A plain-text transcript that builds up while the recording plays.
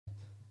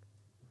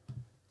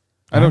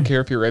I don't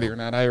care if you're ready or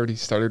not. I already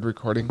started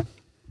recording.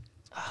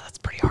 Oh, that's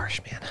pretty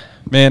harsh, man.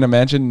 Man,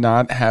 imagine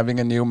not having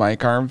a new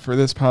mic arm for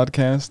this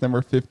podcast.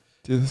 Number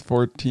 15,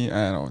 14,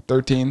 I don't know,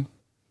 13.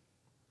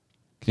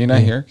 Can you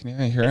not hear? Can you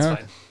not hear? It's out?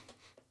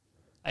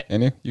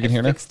 fine. You can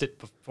hear now? I fixed it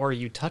before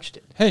you touched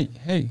it.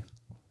 Hey.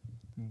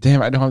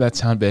 Damn, I don't have that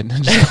sound bit.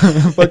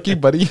 Fuck you,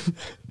 buddy.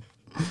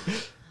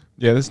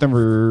 Yeah, this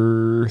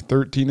number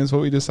 13 is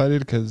what we decided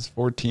because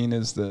 14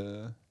 is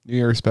the New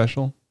Year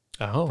special.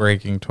 Oh.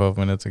 Breaking 12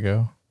 minutes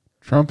ago.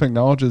 Trump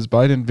acknowledges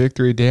Biden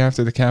victory day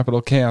after the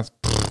Capitol chaos.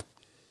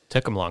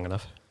 Took him long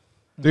enough.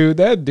 Dude,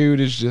 that dude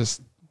is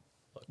just...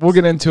 We'll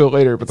get into it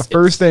later, but the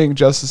first thing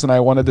Justice and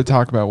I wanted to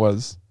talk about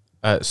was...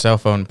 Cell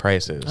phone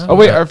prices. Oh,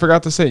 wait, I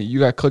forgot to say, you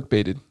got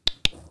clickbaited.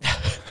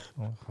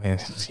 Yeah,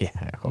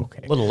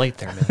 okay. A little late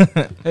there,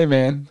 man. Hey,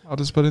 man, I'll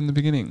just put it in the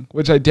beginning,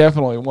 which I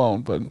definitely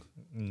won't, but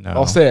No.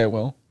 I'll say I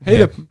will. Hey,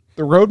 Yeah.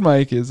 the Rode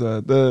mic is...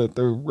 the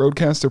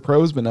Rodecaster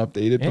Pro has been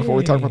updated before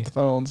we talk about Hey. the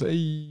phones.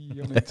 Hey,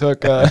 only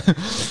took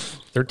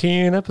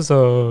 13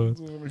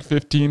 episodes.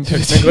 15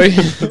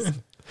 technically.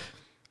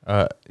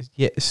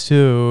 Yeah,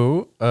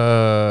 so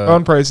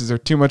Phone prices are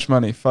too much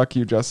money. Fuck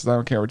you, Justice. I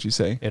don't care what you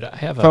say. I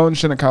have a Phone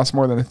shouldn't cost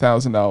more than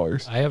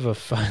 $1,000. I have a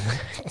phone.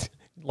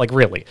 Like,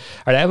 really.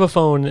 All right, I have a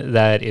phone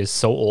that is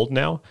so old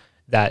now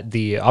that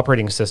the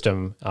operating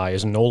system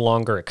is no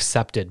longer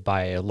accepted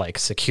by, like,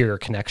 secure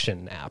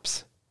connection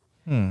apps.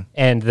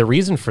 And the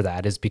reason for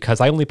that is because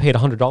I only paid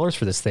 $100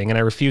 for this thing, and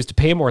I refuse to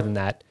pay more than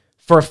that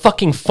for a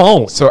fucking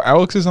phone. So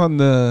Alex is on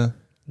the...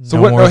 So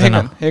No what? more No,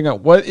 than hang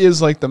on. What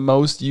is like the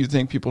most you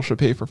think people should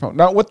pay for a phone?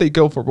 Not what they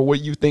go for, but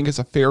what you think is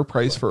a fair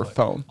price for a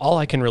phone. All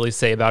I can really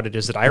say about it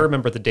is that I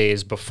remember the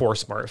days before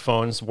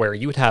smartphones where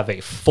you would have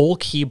a full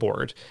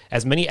keyboard,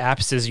 as many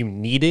apps as you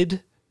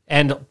needed,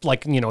 and,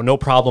 like, you know, no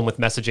problem with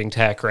messaging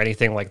tech or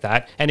anything like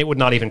that, and it would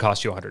not even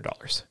cost you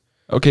 $100.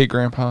 Okay,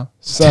 Grandpa.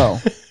 So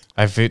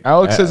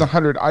Alex says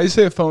 100. I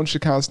say a phone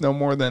should cost no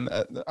more than...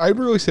 I'd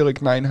really say like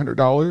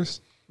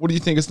 $900. What do you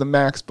think is the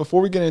max?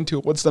 Before we get into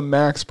it, what's the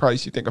max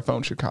price you think a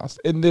phone should cost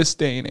in this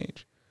day and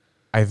age?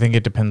 I think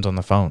it depends on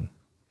the phone.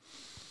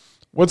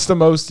 What's the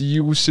most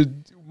you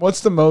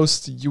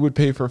would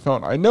pay for a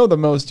phone? I know the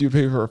most you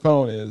pay for a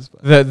phone is...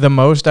 The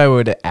most I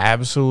would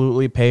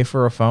absolutely pay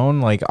for a phone,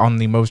 like on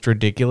the most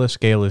ridiculous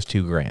scale, is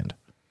 $2,000.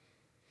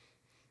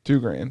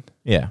 $2,000.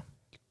 Yeah.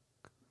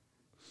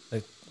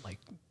 Like,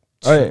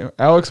 Hey,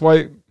 Alex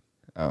White.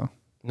 Oh,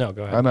 no,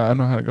 go ahead. I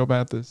know how to go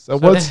about this. So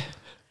So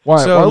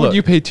why So would look.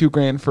 you pay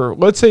 $2,000 for?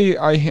 Let's say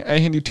I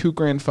hand you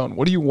 $2,000 phone.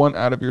 What do you want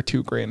out of your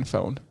 $2,000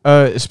 phone?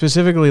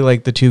 Specifically,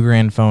 like the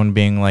 $2,000 phone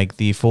being like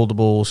the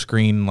foldable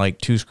screen, like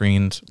 2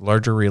 screens,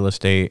 larger real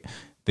estate,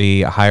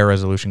 the higher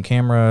resolution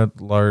camera,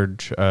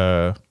 large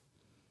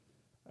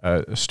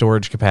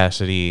storage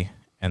capacity,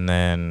 and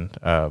then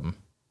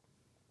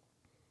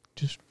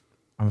just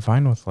I'm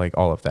fine with like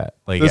all of that.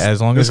 Like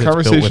as long as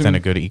it's built within a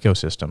good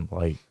ecosystem.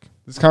 Like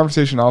This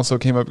conversation also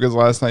came up because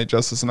last night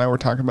Justice and I were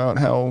talking about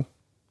how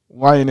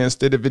Linus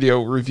did a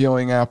video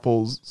revealing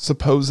Apple's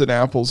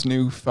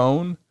new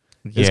phone.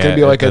 It's gonna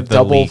be like a the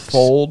double leaks.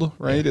 fold,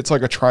 right? It's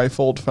like a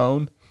trifold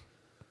phone.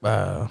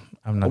 I'm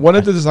not. One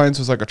of the designs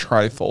was like a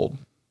trifold.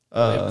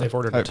 They've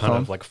ordered a type ton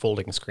phone. of, like,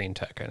 folding screen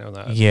tech. I know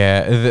that.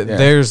 Yeah,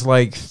 there's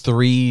like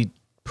 3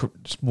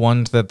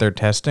 ones that they're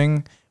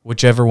testing.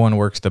 Whichever one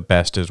works the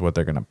best is what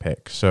they're gonna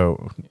pick.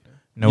 So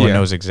no one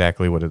knows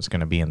exactly what it's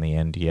gonna be in the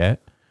end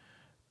yet.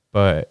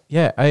 But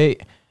yeah,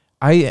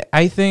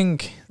 I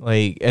think,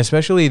 like,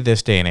 especially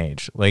this day and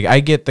age, like,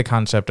 I get the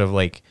concept of,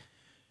 like,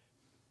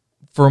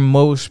 for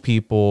most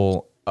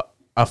people,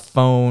 a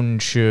phone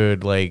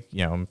should, like,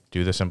 you know,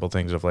 do the simple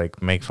things of,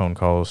 like, make phone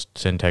calls,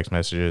 send text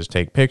messages,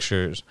 take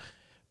pictures.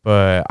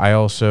 But I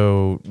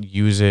also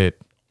use it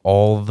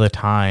all the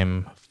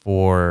time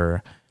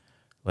for,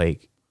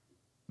 like,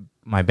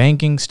 my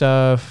banking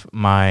stuff.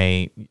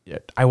 I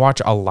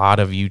watch a lot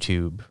of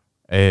YouTube,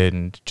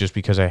 and just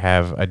because I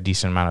have a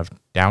decent amount of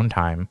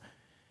downtime,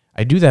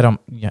 I do that.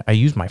 I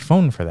use my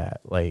phone for that.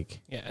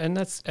 Like, Yeah, and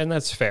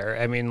that's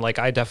fair. I mean, like,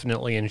 I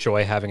definitely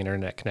enjoy having an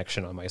internet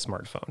connection on my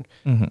smartphone.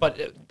 But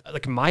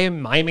like, my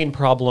main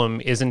problem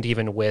isn't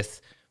even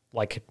with,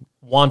 like,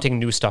 wanting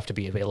new stuff to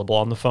be available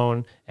on the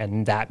phone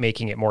and that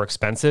making it more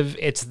expensive.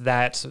 It's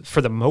that,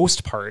 for the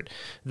most part,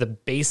 the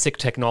basic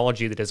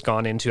technology that has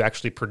gone into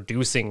actually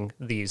producing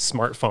these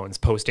smartphones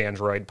post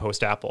Android,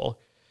 post Apple,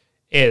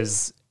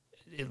 is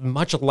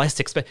much less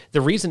expensive.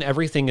 The reason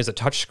everything is a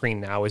touchscreen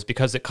now is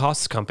because it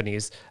costs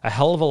companies a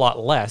hell of a lot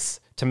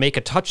less to make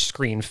a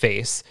touchscreen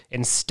face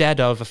instead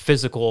of a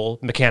physical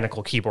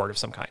mechanical keyboard of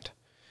some kind.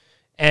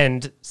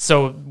 And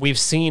so we've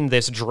seen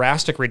this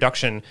drastic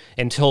reduction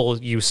until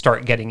you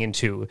start getting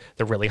into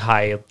the really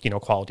high,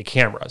 quality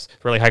cameras,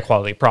 really high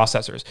quality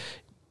processors.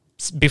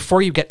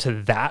 Before you get to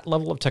that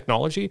level of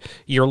technology,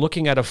 you're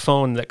looking at a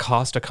phone that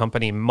cost a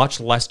company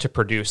much less to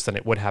produce than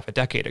it would have a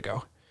decade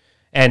ago.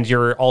 And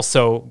you're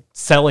also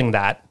selling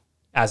that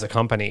as a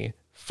company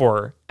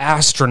for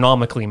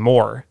astronomically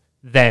more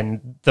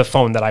than the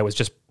phone that I was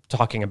just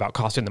talking about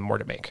costing them more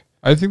to make.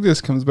 I think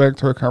this comes back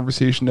to our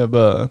conversation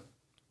of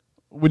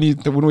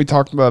when we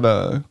talked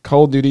about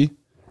Call of Duty,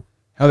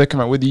 how they come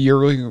out with the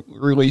yearly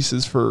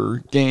releases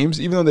for games,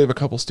 even though they have a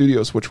couple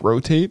studios which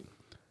rotate.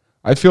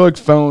 I feel like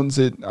phones,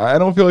 I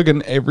don't feel like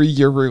an every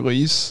year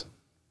release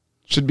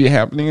should be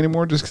happening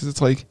anymore, just because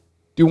it's like,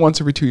 do once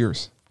every 2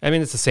 years. I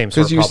mean, it's the same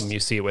sort of problem you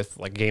see with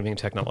like gaming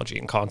technology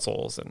and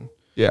consoles. And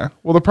yeah.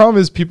 Well, the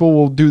problem is people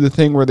will do the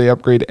thing where they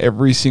upgrade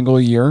every single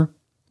year.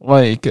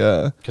 Like,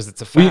 because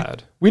it's a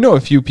fad. We know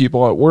a few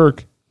people at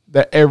work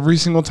that every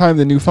single time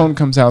the new phone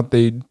comes out,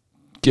 they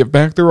give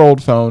back their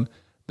old phone,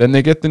 then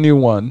they get the new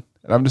one.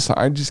 And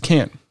I just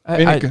can't. I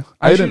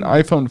had an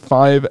iPhone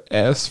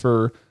 5S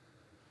for...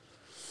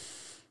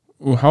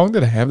 Ooh, how long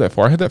did I have that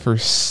for? I had that for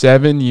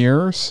 7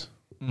 years,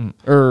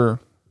 or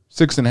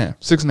 6.5.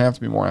 6.5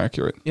 to be more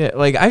accurate. Yeah,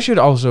 like I should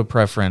also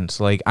preference,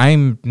 like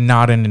I'm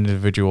not an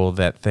individual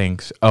that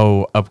thinks,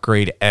 oh,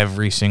 upgrade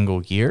every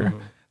single year. Mm-hmm.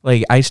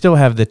 Like I still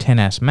have the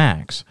XS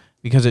Max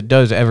because it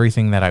does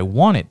everything that I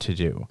want it to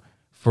do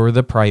for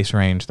the price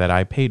range that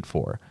I paid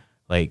for.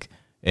 Like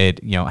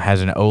it,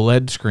 has an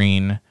OLED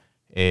screen.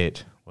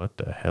 What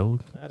the hell?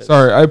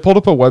 Sorry, I pulled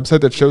up a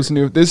website that shows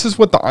this is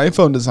what the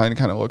iPhone design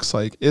kind of looks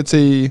like. It's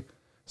a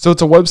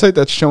website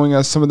that's showing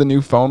us some of the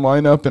new phone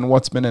lineup and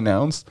what's been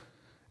announced.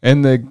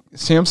 And the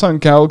Samsung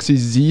Galaxy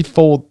Z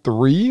Fold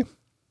 3,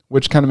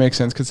 which kind of makes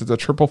sense because it's a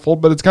triple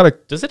fold, but it's got a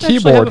keyboard. Does it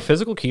actually have a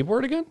physical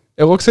keyboard again?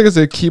 It looks like it's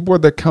a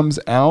keyboard that comes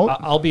out.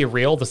 I'll be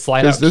real. The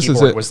slide-out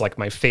keyboard was like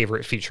my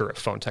favorite feature of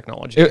phone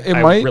technology.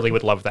 I really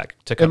would love that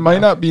to come It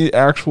might not be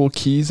actual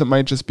keys. It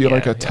might just be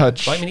like a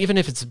touch. But I mean, even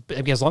if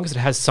as long as it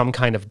has some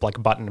kind of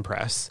like button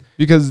press.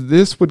 Because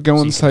this would go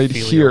inside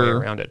here.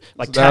 Around it.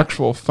 Like so the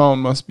actual phone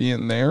must be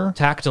in there.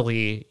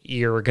 Tactily,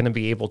 you're going to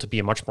be able to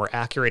be much more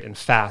accurate and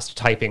fast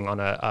typing on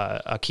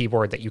a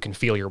keyboard that you can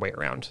feel your way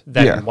around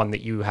than one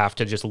that you have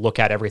to just look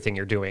at everything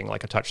you're doing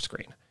like a touch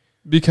screen.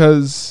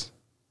 Because...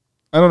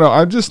 I don't know.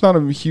 I'm just not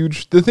a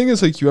huge... The thing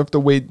is, like, you have to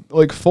wait.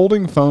 Like,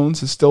 folding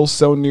phones is still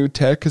so new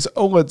tech because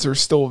OLEDs are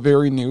still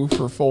very new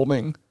for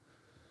folding.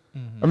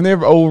 Mm-hmm. I mean, they have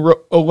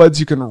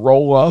OLEDs you can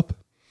roll up.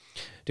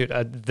 Dude,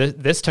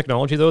 this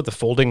technology, though, the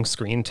folding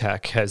screen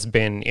tech has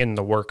been in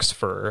the works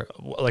for,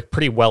 like,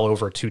 pretty well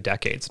over 2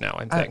 decades now,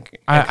 I think.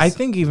 I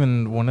think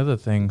even one of the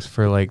things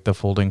for, like, the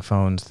folding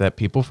phones that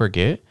people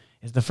forget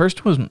is the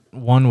first one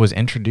was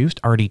introduced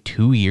already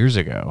 2 years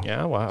ago.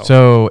 Yeah, wow.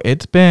 So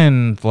it's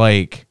been,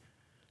 like...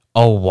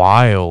 a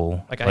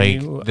while. I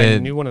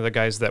knew one of the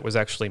guys that was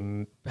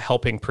actually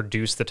helping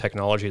produce the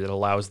technology that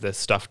allows this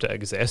stuff to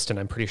exist, and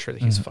I'm pretty sure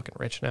that he's fucking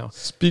rich now.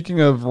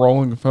 Speaking of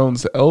rolling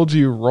phones, the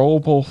LG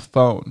rollable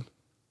phone,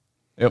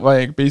 it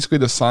like basically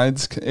the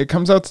sides, it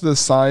comes out to the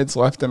sides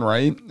left and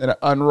right, and it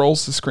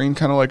unrolls the screen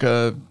kind of like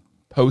a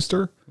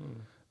poster.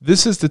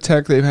 This is the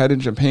tech they've had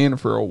in Japan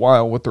for a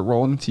while with the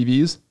rolling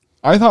TVs.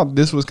 I thought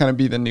this was going to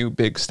be the new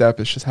big step,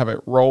 is just have it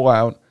roll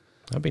out,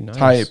 that'd be nice.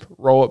 Type,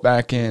 roll it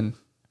back in.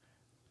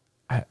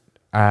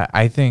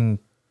 I think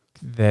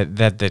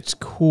that's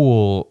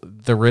cool.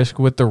 The risk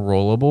with the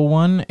rollable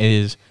one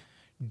is,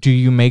 do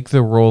you make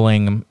the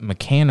rolling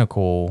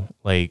mechanical?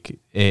 Like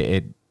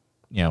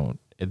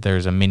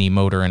there's a mini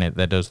motor in it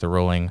that does the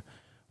rolling,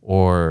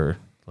 or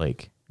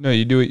like no,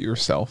 you do it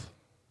yourself.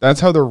 That's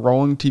how the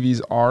rolling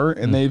TVs are,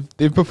 and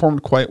they've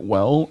performed quite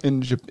well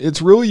in Japan. It's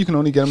really, you can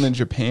only get them in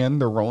Japan,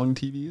 the rolling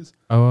TVs.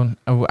 Oh,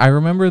 I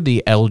remember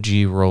the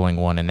LG rolling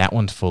one, and that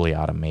one's fully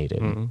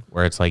automated,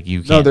 where it's like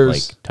you can't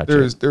touch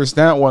it. There's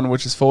that one,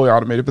 which is fully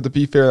automated, but to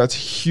be fair, that's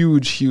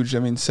huge. I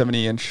mean,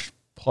 70-inch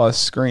plus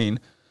screen.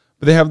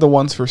 But they have the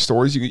ones for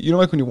stores. You know,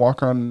 like when you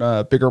walk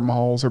around bigger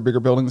malls or bigger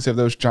buildings, they have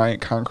those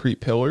giant concrete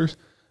pillars.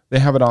 They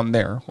have it on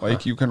there.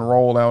 Like you can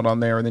roll it out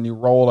on there, and then you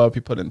roll it up,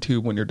 you put it in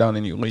tube when you're done,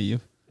 and you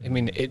leave. I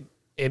mean,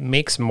 it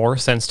makes more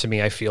sense to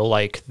me, I feel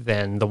like,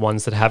 than the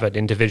ones that have an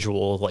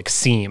individual like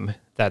seam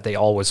that they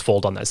always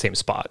fold on that same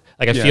spot.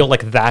 Like I feel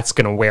like that's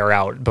going to wear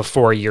out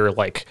before your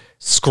like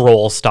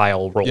scroll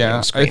style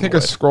rolling screen. I think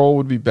a scroll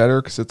would be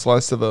better because it's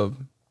less of a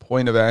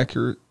point of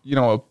accurate,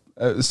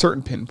 a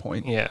certain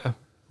pinpoint. Yeah.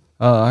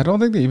 I don't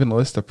think they even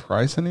list the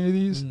price on any of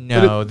these.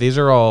 No, these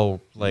are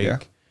all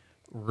like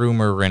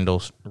rumor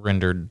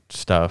rendered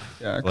stuff.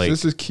 Yeah, because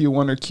this is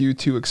Q1 or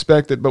Q2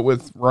 expected, but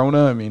with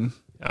Rona, I mean...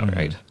 All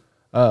right.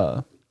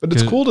 But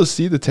it's cool to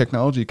see the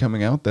technology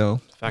coming out,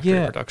 though.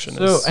 Factory production.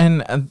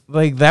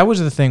 Like that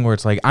was the thing where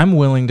it's like I'm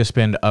willing to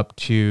spend up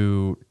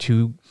to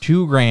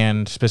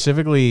 $2,000,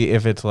 specifically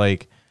if it's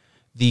like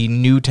the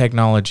new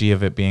technology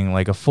of it being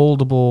like a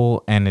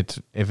foldable, and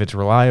if it's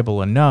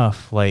reliable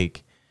enough.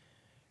 Like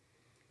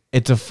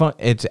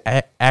it's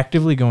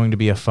actively going to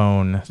be a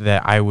phone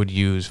that I would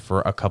use for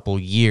a couple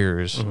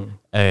years,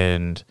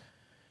 and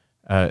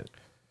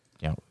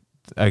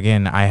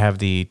again, I have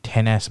the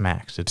XS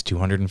Max. It's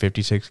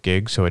 256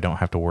 gigs, so I don't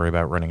have to worry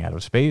about running out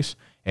of space.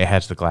 It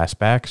has the glass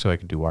back, so I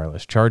can do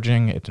wireless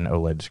charging. It's an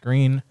OLED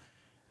screen.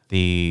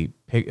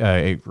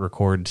 It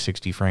records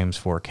 60 frames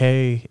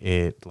 4K.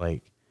 It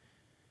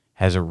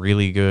has a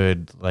really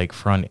good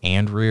front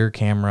and rear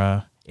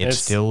camera. It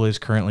still is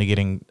currently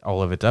getting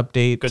all of its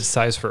updates. Good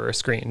size for a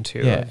screen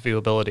too. Yeah.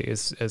 Viewability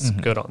is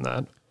good on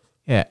that.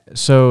 Yeah,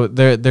 so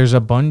there's a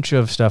bunch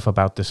of stuff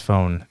about this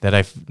phone that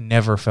I've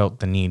never felt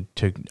the need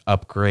to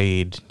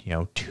upgrade,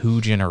 2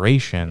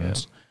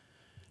 generations.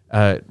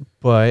 Yeah.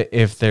 But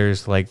if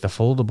there's like the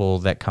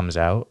foldable that comes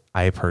out,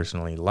 I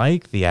personally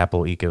like the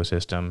Apple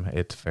ecosystem.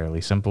 It's fairly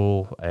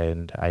simple,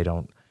 and I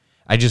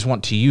just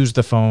want to use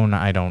the phone.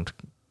 I don't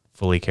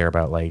fully care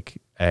about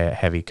like a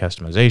heavy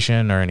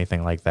customization or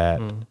anything like that.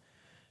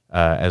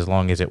 As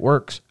long as it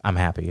works, I'm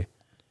happy.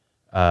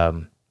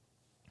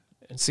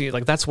 And see,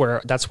 like that's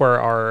where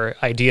our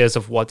ideas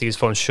of what these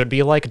phones should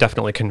be like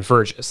definitely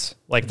converges.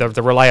 Like the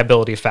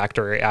reliability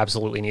factor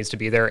absolutely needs to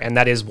be there, and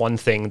that is one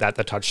thing that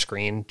the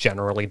touchscreen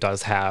generally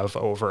does have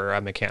over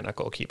a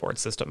mechanical keyboard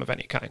system of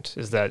any kind,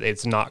 is that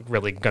it's not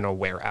really going to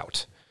wear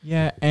out.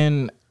 Yeah,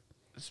 and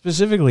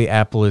specifically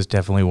Apple is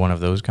definitely one of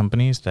those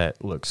companies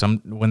that, look,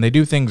 when they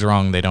do things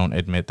wrong, they don't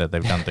admit that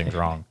they've done things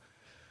wrong.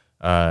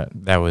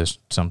 That was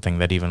something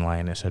that even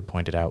Linus had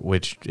pointed out,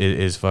 which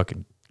is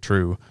fucking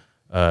true.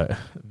 Look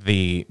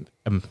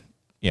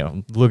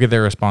at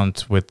their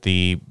response with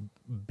the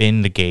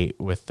Bendgate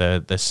with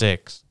the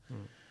 6.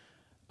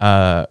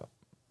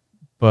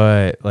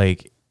 But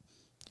like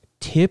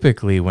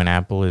typically when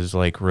Apple is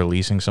like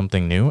releasing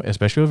something new,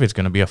 especially if it's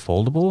going to be a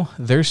foldable,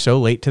 they're so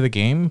late to the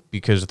game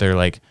because they're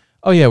like,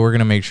 oh yeah, we're going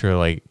to make sure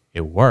like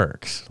it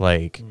works.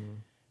 Like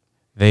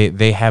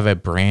they have a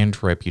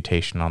brand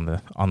reputation on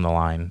the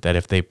line that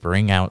if they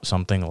bring out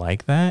something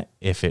like that,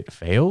 if it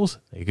fails,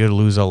 they could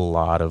lose a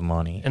lot of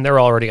money. And they're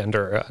already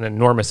under an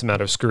enormous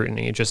amount of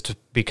scrutiny just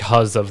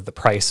because of the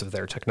price of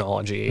their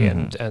technology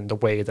and the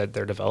way that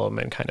their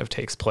development kind of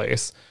takes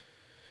place.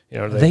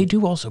 They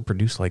do also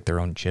produce like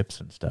their own chips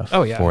and stuff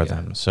for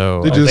them.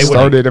 So they just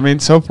started. I mean,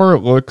 so far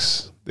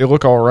they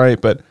look all right,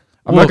 but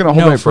I'm not going to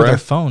hold my breath. For their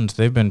phones,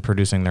 they've been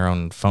producing their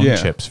own phone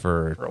chips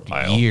for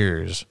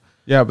years.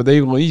 Yeah, but they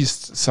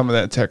leased some of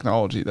that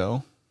technology,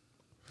 though,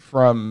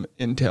 from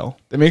Intel.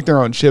 They make their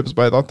own chips,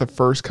 but I thought the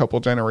first couple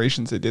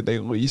generations they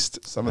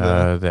leased some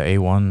of the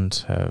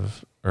A1s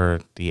have, or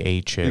the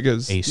A chip,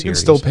 because A series. You can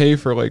still pay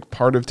for like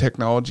part of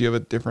technology of a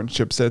different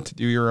chipset to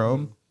do your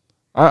own.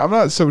 I'm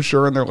not so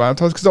sure on their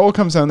laptops because it all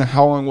comes down to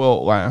how long will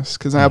it last.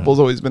 Because Apple's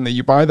always been that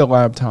you buy the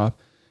laptop,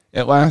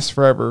 it lasts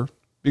forever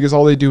because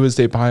all they do is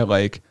they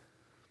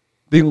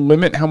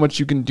limit how much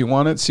you can do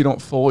on it so you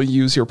don't fully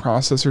use your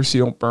processor so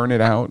you don't burn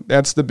it out.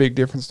 That's the big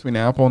difference between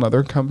Apple and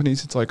other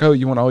companies. It's like, oh,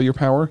 you want all your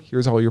power?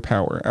 Here's all your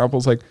power.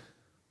 Apple's like,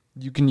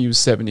 you can use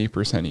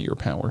 70% of your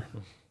power.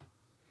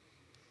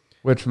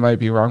 Which might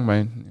be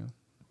wrong.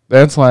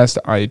 That's last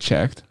I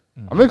checked.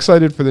 I'm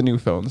excited for the new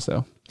phones,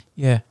 though.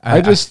 Yeah.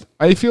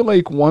 I feel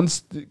like once,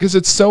 because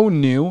it's so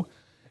new,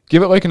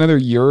 give it like another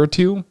year or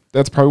two.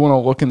 That's probably when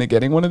I'll look into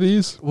getting one of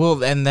these.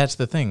 Well, and that's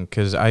the thing,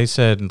 because I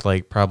said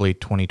like probably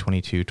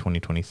 2022,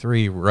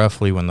 2023,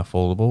 roughly when the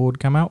foldable would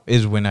come out,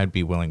 is when I'd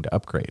be willing to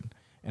upgrade.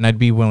 And I'd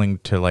be willing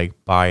to like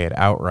buy it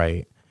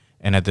outright.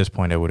 And at this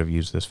point, I would have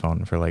used this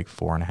phone for like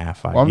 4.5,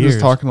 5 years. I'm just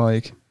talking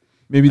like,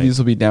 maybe these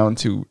will be down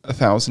to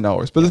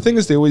 $1,000. But the thing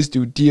is, they always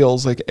do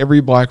deals. Like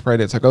every Black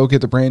Friday, it's like, oh,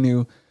 get the brand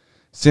new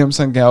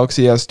Samsung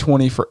Galaxy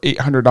S20 for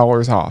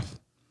 $800 off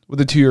with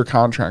a 2-year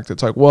contract.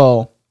 It's like,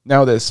 well,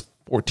 now this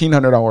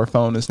 $1,400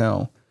 phone is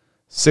now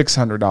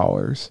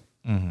 $600.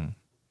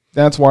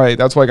 That's why I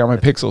got my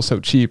Pixel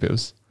so cheap. It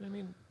was. I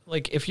mean,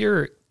 like if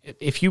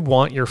you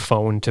want your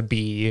phone to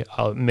be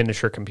a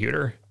miniature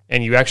computer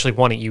and you actually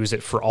want to use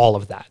it for all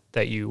of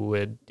that you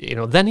would,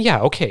 then yeah,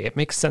 okay, it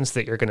makes sense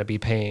that you're going to be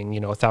paying,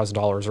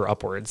 $1,000 or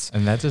upwards.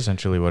 And that's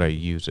essentially what I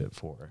use it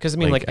for. Because I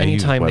mean, like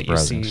anytime that you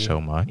see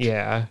so much,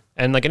 yeah,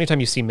 and like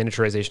anytime you see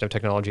miniaturization of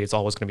technology, it's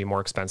always going to be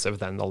more expensive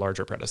than the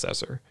larger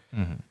predecessor.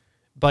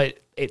 But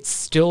it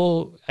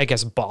still, I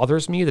guess,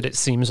 bothers me that it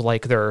seems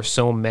like there are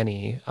so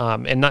many,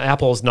 and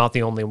Apple is not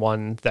the only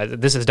one.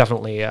 That this is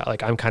definitely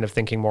like I'm kind of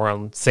thinking more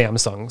on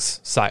Samsung's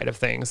side of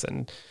things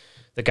and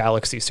the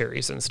Galaxy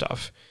series and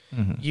stuff.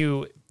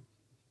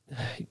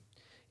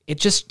 It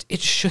just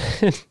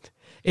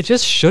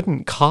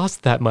shouldn't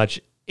cost that much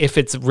if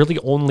it's really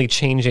only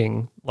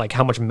changing like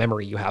how much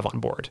memory you have on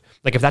board.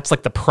 Like if that's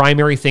like the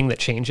primary thing that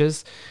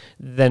changes,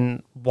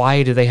 then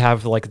why do they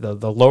have like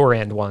the lower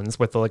end ones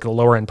with the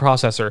lower end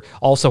processor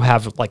also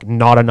have like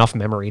not enough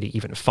memory to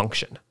even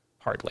function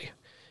hardly?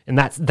 And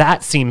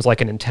that seems like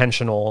an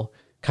intentional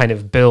kind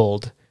of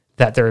build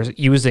that they're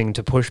using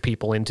to push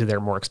people into their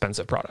more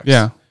expensive products.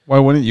 Yeah. Why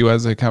wouldn't you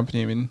as a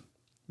company,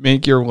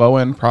 make your low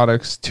end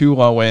products too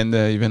low end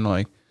to even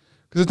like,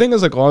 because the thing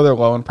is like a lot of their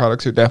low end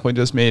products are definitely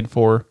just made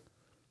for,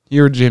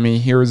 here, Jimmy,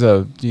 here's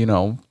a,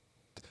 I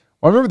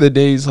remember the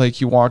days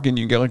like you walk in,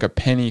 you get like a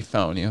penny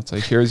phone. It's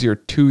like, here's your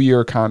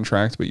 2-year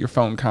contract, but your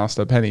phone costs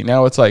a penny.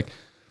 Now it's like,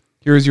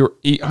 here's your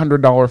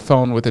 $800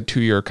 phone with a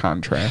 2-year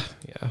contract.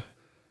 Yeah.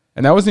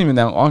 And that wasn't even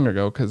that long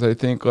ago, because I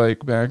think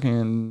like back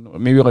in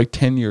maybe like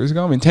 10 years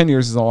ago. 10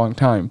 years is a long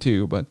time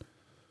too, but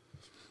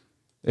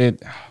I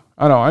don't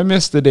know. I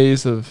miss the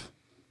days of.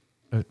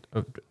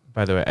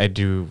 By the way, I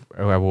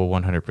will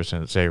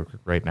 100% say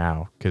right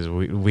now, because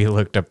we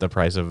looked up the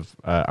price of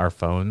our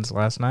phones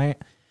last night.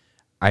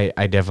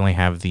 I definitely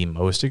have the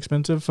most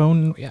expensive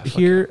phone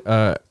here.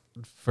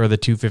 For the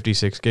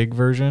 256 gig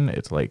version,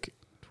 it's like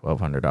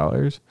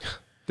 $1,200.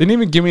 They didn't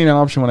even give me an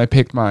option when I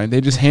picked mine. They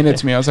just handed it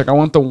to me. I was like, I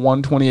want the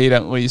 128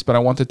 at least, but I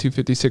want the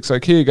 256.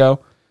 Like, here you go.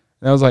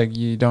 And I was like,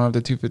 you don't have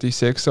the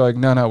 256? So like,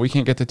 no, we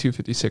can't get the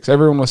 256.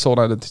 Everyone was sold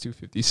out of the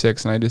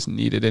 256, and I just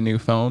needed a new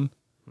phone,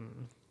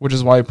 which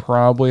is why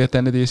probably at the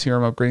end of this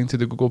year I'm upgrading to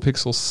the Google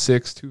Pixel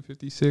 6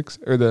 256,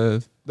 or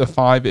the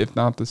 5, if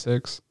not the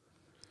 6.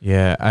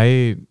 Yeah,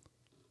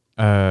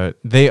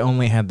 they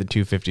only had the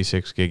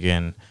 256 gig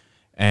in,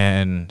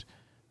 and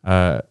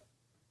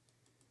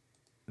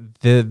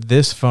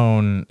this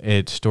phone,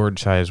 its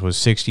storage size was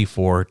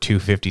 64,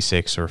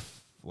 256, or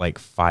like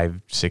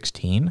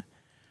 516.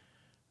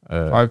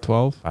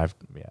 512?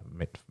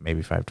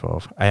 Maybe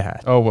 512.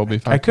 Will be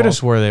 512. I could have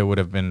swore they would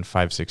have been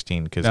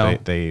 516 because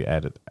they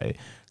added. It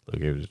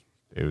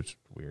was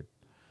weird.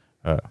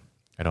 I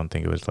don't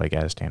think it was like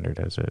as standard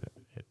as it.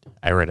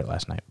 I read it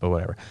last night, but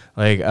whatever.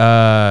 Like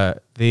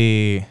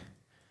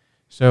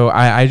so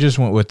I just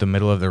went with the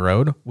middle of the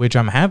road, which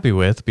I'm happy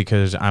with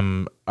because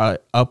I'm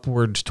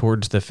upwards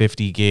towards the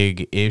 50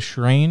 gig ish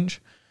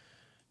range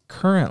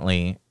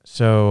currently.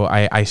 So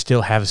I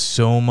still have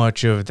so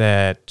much of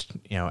that,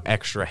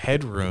 extra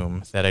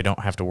headroom that I don't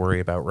have to worry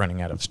about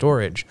running out of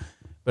storage.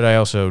 But I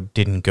also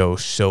didn't go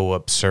so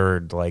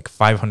absurd, like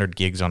 500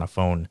 gigs on a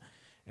phone,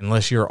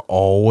 unless you're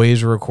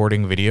always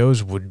recording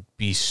videos, would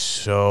be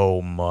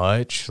so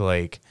much.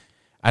 Like,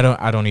 I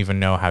don't even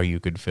know how you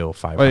could fill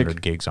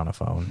 500 gigs on a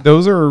phone.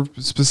 Those are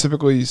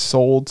specifically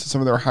sold to some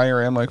of their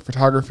higher end like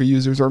photography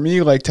users, or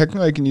me. Like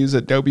technically, I can use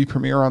Adobe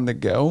Premiere on the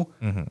go,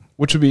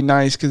 which would be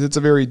nice because it's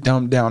a very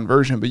dumbed down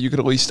version, but you could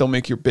at least still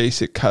make your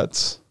basic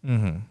cuts.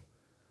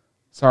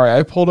 Sorry,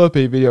 I pulled up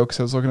a video because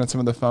I was looking at some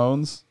of the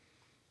phones.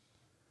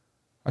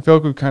 I feel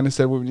like we've kind of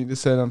said what we need to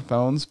say on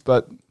phones,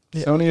 but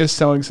Sony is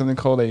selling something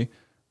called a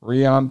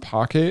Rayon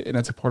Pocket, and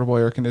it's a portable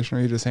air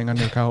conditioner you just hang on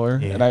your collar,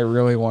 and I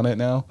really want it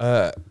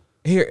now.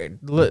 Here,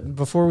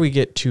 before we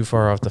get too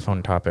far off the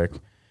phone topic,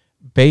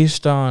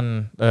 based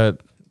on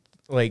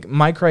like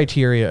my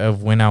criteria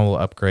of when I will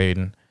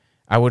upgrade,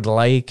 I would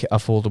like a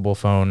foldable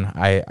phone.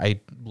 I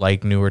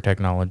like newer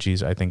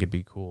technologies. I think it'd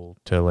be cool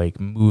to like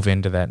move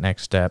into that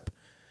next step.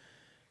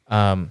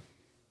 I'm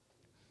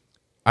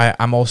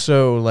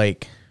also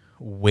like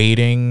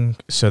waiting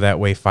so that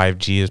way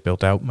 5G is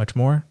built out much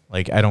more.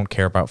 Like I don't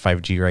care about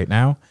 5G right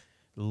now.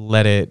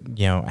 Let it,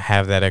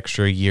 have that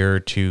extra year or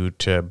two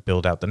to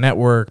build out the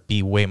network,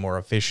 be way more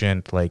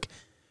efficient, like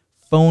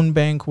phone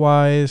bank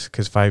wise,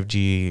 because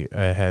 5G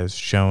has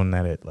shown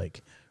that it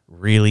like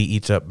really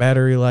eats up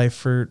battery life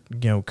for,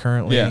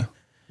 currently. Yeah.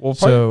 Well,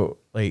 so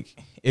like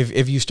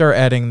if you start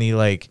adding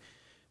the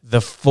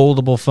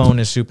foldable phone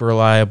is super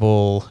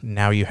reliable,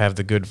 now you have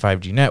the good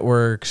 5G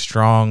network,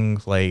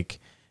 strong like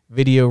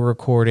video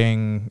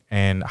recording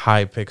and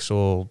high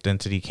pixel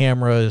density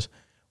cameras,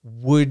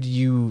 would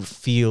you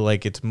feel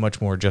like it's much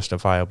more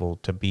justifiable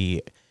to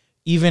be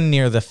even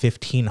near the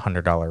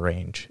 $1,500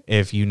 range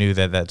if you knew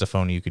that that's a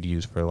phone you could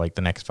use for like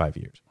the next 5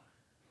 years?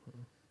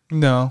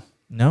 No.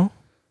 No?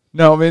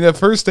 No, I mean, the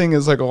first thing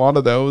is like a lot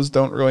of those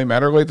don't really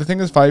matter. Like the thing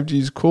is 5G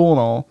is cool and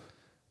all.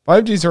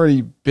 5G's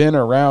already been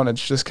around.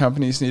 It's just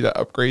companies need to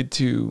upgrade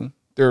to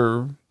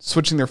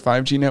switching their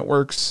 5G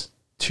networks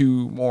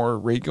to more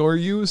regular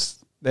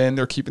use. Then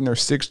they're keeping their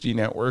 6G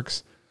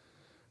networks.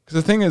 Because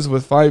the thing is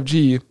with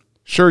 5G,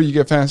 sure, you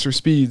get faster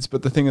speeds,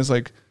 but the thing is,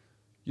 like,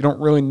 you don't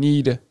really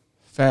need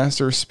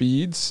faster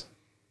speeds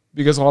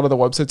because a lot of the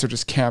websites are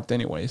just capped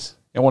anyways.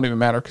 It won't even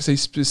matter because they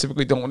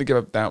specifically don't want to give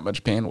up that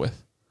much bandwidth.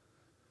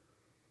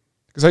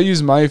 Because I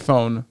use my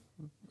phone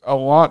a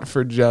lot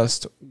for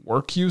just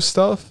work use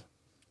stuff.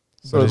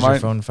 So is your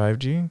phone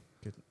 5G?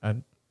 I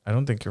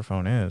don't think your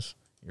phone is.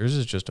 Yours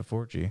is just a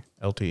 4G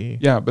LTE.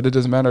 Yeah, but it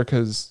doesn't matter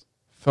because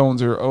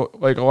phones are,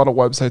 like, a lot of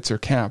websites are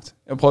capped.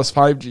 And plus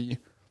 5G...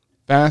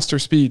 faster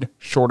speed,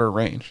 shorter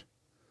range.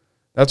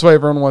 That's why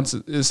everyone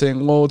is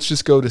saying, well, let's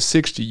just go to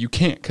 6G. You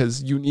can't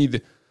because you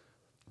need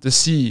to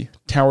see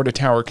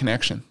tower-to-tower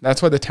connection.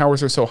 That's why the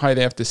towers are so high.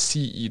 They have to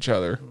see each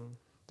other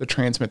to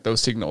transmit those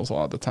signals a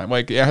lot of the time.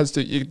 Like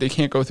they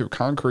can't go through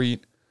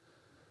concrete.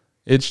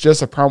 It's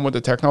just a problem with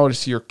the technology.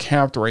 So you're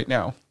capped right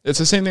now. It's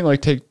the same thing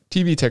like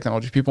TV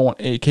technology. People want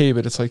 8K,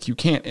 but it's like you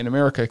can't in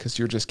America because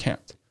you're just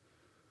capped.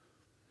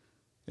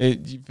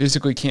 You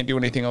physically can't do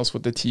anything else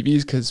with the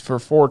TVs because for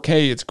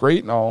 4K, it's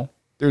great and all.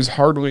 There's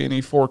hardly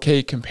any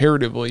 4K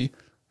comparatively.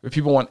 If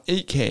people want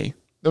 8K,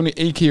 the only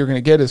 8K you're going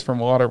to get is from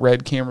a lot of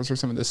Red cameras or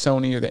some of the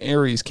Sony or the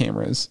Aries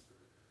cameras.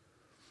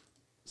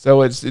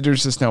 So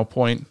there's just no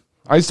point.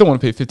 I still want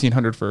to pay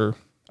 $1,500 for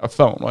a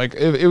phone. Like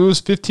if it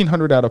was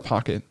 $1,500 out of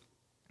pocket.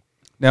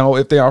 Now,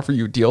 if they offer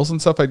you deals and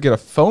stuff, I'd get a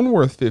phone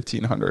worth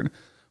 $1,500,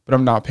 but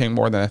I'm not paying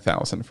more than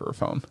 $1,000 for a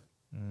phone.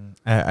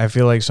 I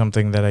feel like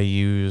something that I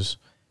use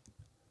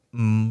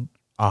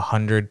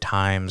 100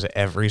 times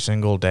every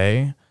single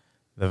day,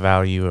 the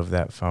value of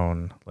that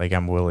phone, like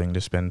I'm willing to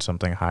spend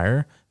something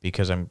higher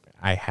because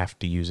I have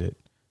to use it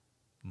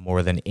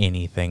more than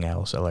anything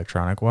else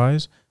electronic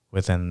wise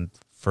within,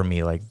 for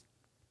me, like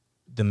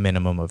the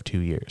minimum of 2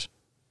 years.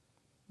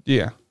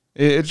 Yeah.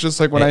 It's just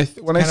like when I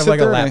sit like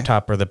there a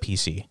laptop or the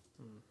PC.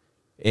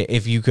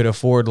 If you could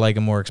afford like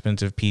a more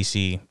expensive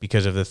PC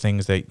because of the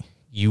things that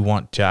you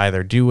want to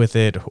either do with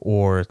it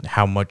or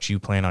how much you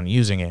plan on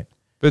using it,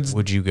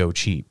 would you go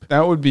cheap?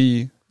 That would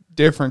be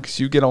different because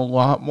you get a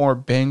lot more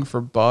bang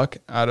for buck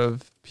out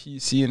of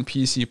PC and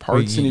PC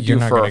parts than you do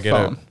for a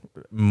phone.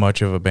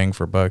 Much of a bang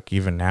for buck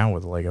even now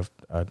with like a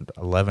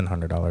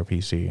 $1,100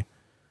 PC,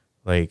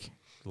 like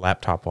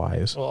laptop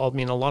wise. Well, I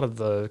mean, a lot of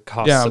the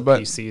costs of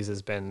PCs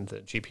has been the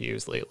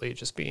GPUs lately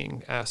just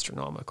being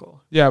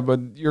astronomical. Yeah, but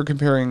you're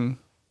comparing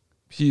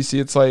PC.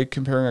 It's like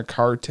comparing a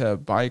car to a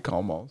bike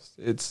almost.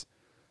 It's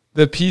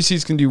the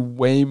PCs can do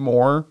way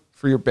more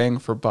for your bang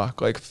for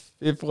buck. Like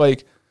if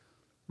like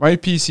my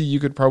PC, you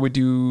could probably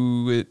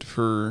do it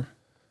for.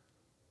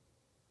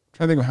 I'm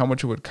trying to think of how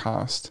much it would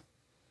cost.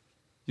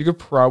 You could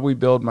probably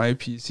build my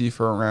PC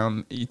for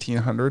around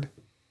 $1,800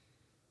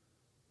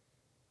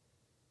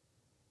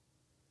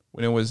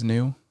 when it was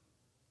new.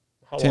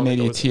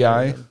 1080 Ti.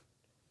 The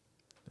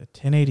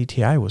 1080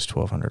 Ti was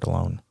 $1,200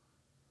 alone.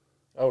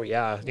 Oh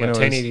yeah,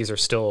 1080s are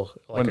still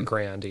like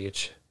 $1,000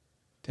 each.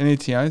 1080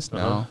 Ti's?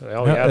 No.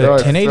 Oh yeah, they're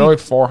like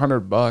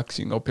 $400.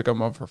 You can go pick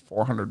them up for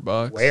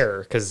 $400.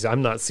 Where? Because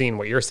I'm not seeing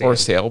what you're seeing. Or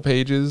sale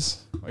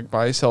pages, like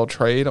buy, sell,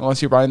 trade.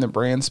 Unless you're buying the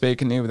brand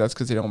spanking new, but that's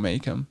because they don't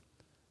make them.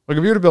 Like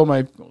if you were to build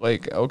my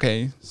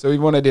so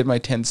even when I did my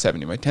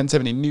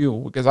 1070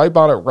 new, because I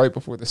bought it right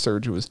before the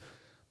surge,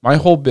 my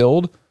whole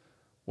build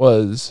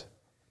was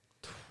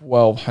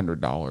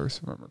 $1,200,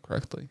 if I remember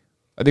correctly.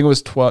 I think it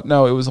was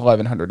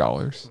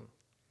 $1,100.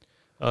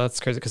 That's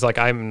crazy because like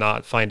I'm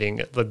not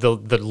finding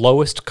the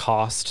lowest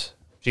cost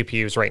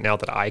GPUs right now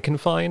that I can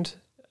find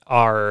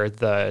are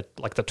the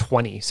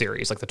 20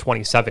 series, like the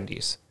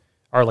 2070s.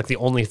 Are like the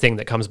only thing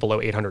that comes below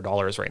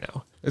 $800 right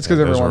now. It's because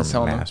everyone's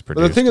selling them. But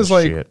the thing is,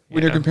 like,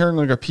 when you're comparing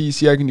like a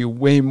PC, I can do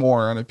way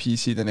more on a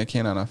PC than I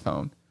can on a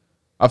phone.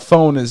 A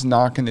phone is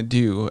not going to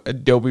do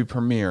Adobe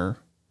Premiere.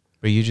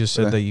 But you just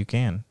said that you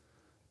can.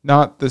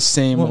 Not the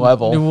same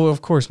level. Well,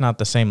 of course, not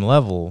the same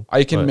level.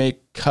 I can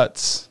make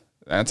cuts.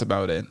 That's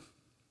about it.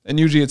 And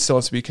usually it still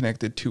has to be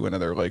connected to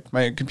another. Like,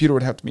 my computer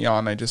would have to be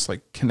on. I just,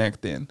 like,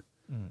 connect in.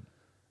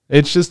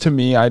 It's just, to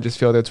me, I just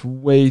feel that's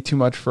way too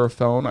much for a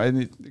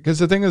phone. Because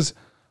the thing is,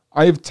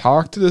 I've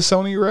talked to the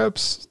Sony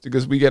reps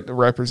because we get the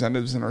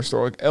representatives in our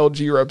store, like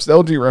LG reps. The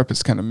LG rep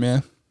is kind of meh.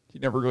 He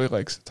never really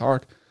likes to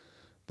talk.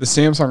 The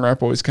Samsung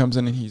rep always comes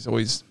in and he's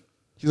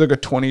like a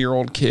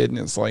 20-year-old kid and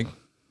it's like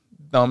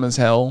dumb as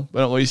hell.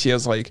 But at least he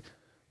has like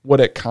what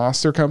it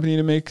costs their company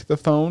to make the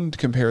phone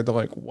compared to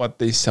like what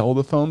they sell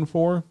the phone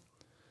for.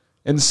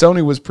 And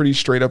Sony was pretty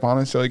straight up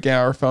honest. They're like, yeah,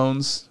 our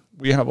phones,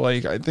 we have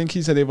like, I think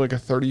he said they have like a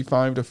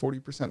 35 to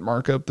 40%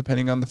 markup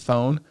depending on the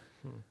phone.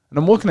 And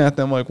I'm looking at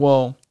them like,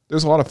 well,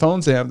 there's a lot of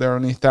phones they have there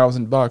only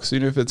 $1,000. So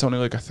even if it's only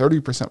like a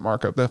 30%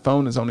 markup, that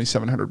phone is only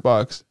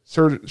 $700.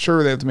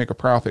 Sure, they have to make a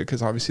profit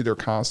because obviously their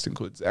cost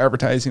includes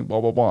advertising,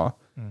 blah, blah, blah.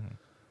 I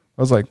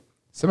was like,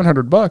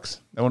 $700?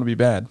 That wouldn't be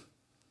bad.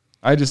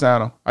 I don't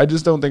know. I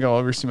just don't think I'll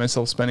ever see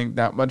myself spending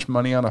that much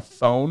money on a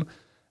phone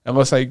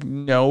unless I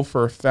know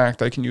for a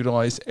fact I can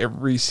utilize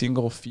every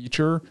single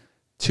feature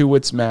to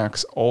its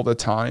max all the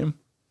time.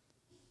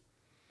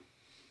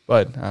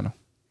 But I don't know.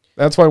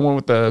 That's why I went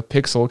with the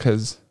Pixel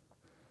because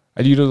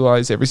I'd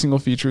utilize every single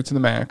feature to the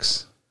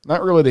max.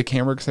 Not really the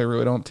camera because I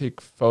really don't take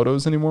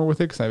photos anymore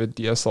with it because I have a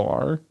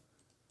DSLR.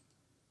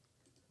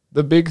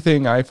 The big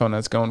thing iPhone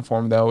has going for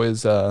him, though,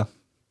 is...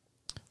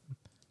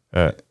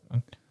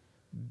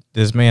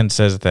 this man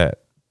says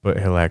that, but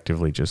he'll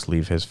actively just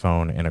leave his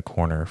phone in a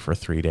corner for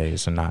 3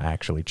 days and not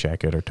actually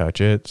check it or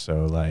touch it.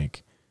 So,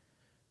 like...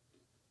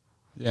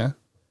 Yeah.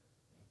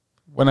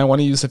 When I want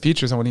to use the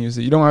features, I want to use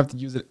it. You don't have to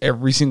use it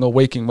every single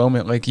waking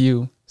moment like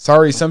you.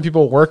 Sorry, some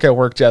people work at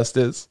work,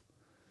 Justice.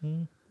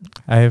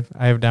 I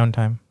have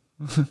downtime.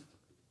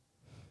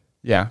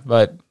 Yeah,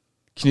 but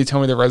can you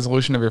tell me the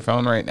resolution of your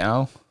phone right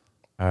now?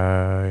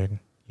 Yeah.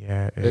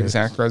 The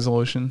exact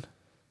resolution?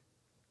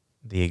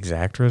 The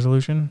exact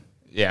resolution?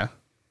 Yeah.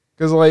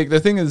 Because, like, the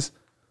thing is,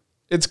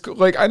 it's,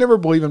 like, I never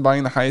believe in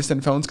buying the highest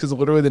end phones because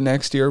literally the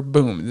next year,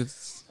 boom,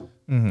 it's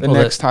the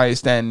next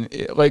highest end.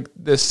 Like,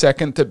 the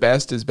second to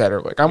best is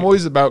better. Like, I'm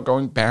always about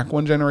going back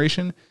one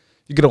generation.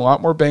 You get a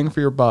lot more bang for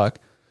your buck.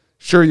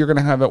 Sure, you're going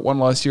to have it one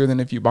less year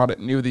than if you bought it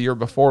new the year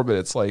before, but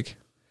it's like,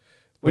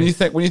 when you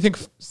think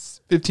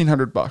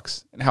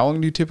 $1,500, and how long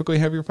do you typically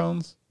have your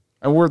phones?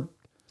 And we're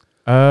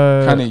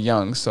kind of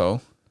young,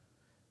 so.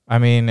 I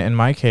mean, in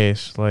my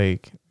case,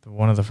 like,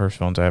 one of the first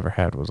phones I ever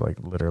had was like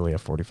literally a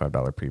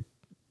 $45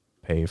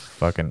 prepay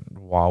fucking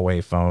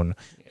Huawei phone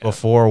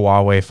before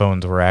Huawei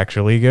phones were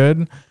actually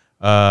good.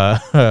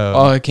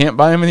 I can't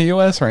buy them in the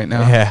U.S. right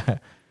now. Yeah.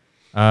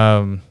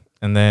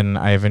 And then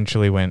I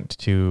eventually went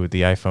to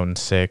the iPhone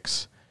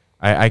 6.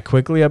 I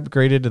quickly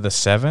upgraded to the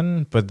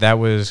 7, but that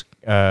was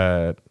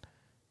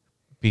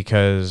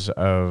because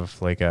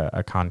of like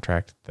a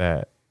contract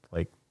that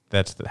like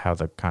that's how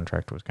the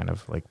contract was kind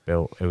of like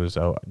built. It was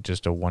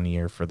just a 1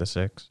 year for the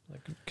 6.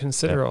 Like,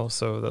 consider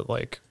also that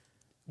like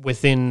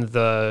within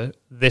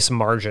this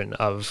margin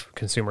of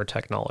consumer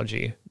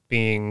technology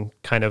being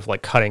kind of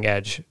like cutting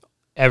edge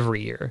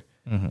every year,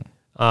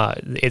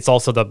 it's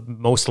also the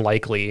most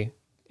likely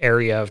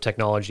area of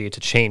technology to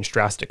change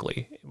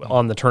drastically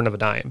on the turn of a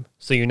dime.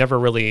 So you never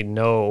really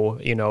know,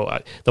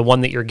 the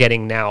one that you're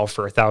getting now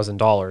for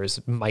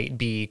 $1,000 might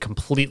be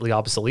completely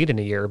obsolete in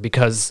a year,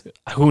 because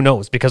who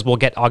knows? Because we'll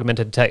get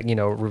augmented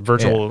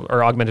virtual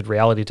or augmented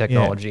reality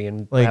technology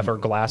and like have our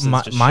glasses.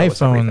 My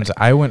phones, everything.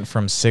 I went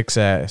from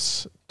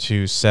 6S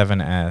to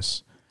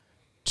 7S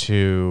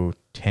to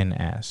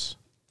 10S.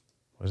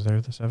 Was there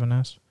the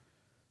 7S?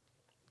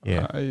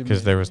 Yeah,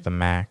 because there was the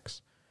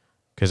Max.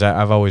 Because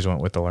I've always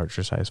went with the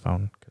larger size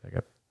phone because I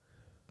got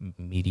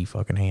meaty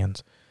fucking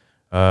hands.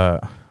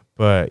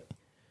 But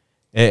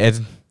it's,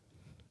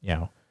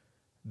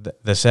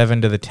 the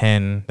 7 to the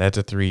 10, that's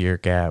a 3-year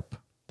gap.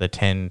 The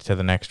 10 to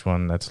the next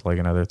one, that's like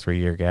another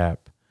 3-year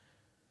gap.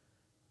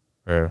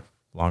 Or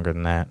longer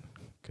than that,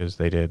 because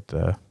they did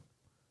the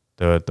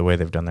way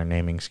they've done their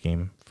naming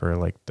scheme for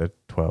like the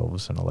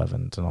 12s and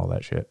 11s and all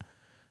that shit.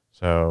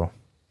 So,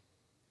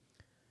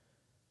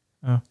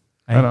 I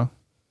don't know.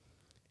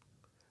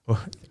 All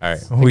right,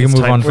 we can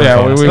move on from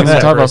phones. We can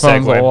talk about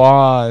phones a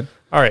lot.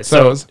 All right,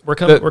 so we're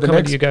coming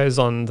to you guys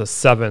on the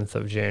 7th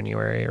of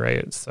January,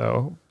 right?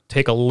 So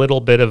take a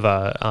little bit of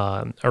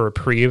a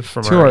reprieve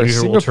from our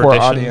usual Singapore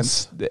traditions.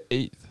 Audience, the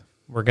 8th.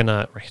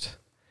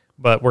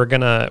 We're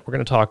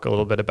gonna talk a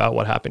little bit about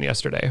what happened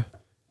yesterday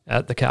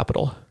at the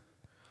Capitol.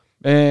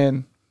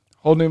 And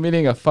whole new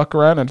meeting of fuck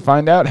around and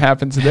find out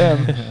happened to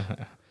them.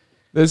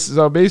 This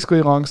is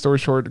basically, long story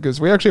short,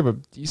 because we actually have a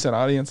decent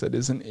audience that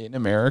isn't in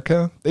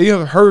America. They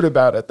have heard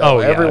about it, though.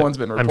 Oh, yeah. Everyone's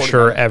been reporting. I'm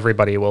sure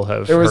everybody will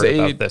have heard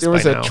about this. There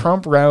was a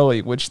Trump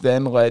rally, which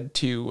then led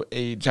to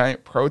a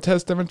giant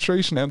protest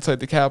demonstration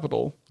outside the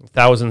Capitol.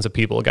 Thousands of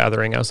people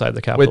gathering outside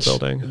the Capitol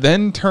building.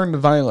 Then turned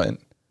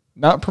violent,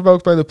 not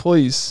provoked by the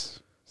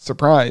police.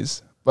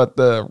 Surprise! But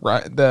the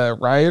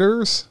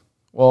rioters,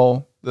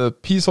 the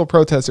peaceful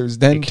protesters,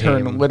 then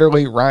turned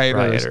literally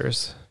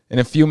rioters. In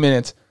a few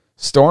minutes.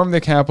 Stormed the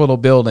Capitol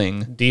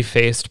building,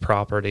 defaced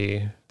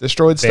property,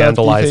 destroyed stuff,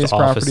 vandalized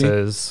offices,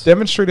 property,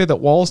 demonstrated that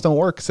walls don't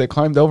work because they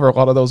climbed over a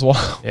lot of those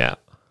walls. Yeah,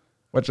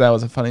 which that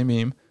was a funny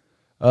meme.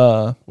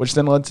 Which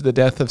then led to the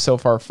death of so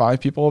far 5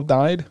 people have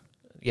died.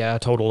 Yeah, a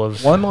total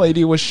of 1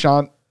 lady was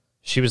shot.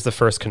 She was the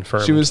first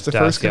confirmed. She was the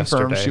first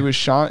confirmed. Yesterday. She was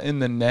shot in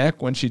the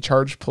neck when she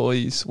charged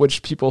police,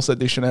 which people said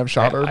they shouldn't have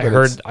shot her.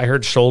 I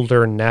heard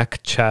shoulder, neck,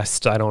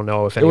 chest. I don't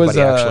know if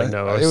anybody actually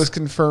knows. It was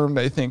confirmed,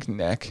 I think,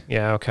 neck.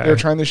 Yeah, okay. They were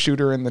trying to shoot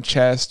her in the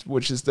chest,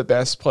 which is the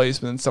best place,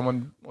 but then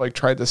someone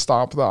tried to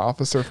stop the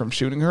officer from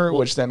shooting her,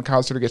 which then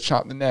caused her to get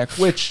shot in the neck,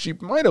 which she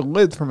might have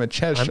lived from a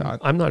chest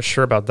shot. I'm not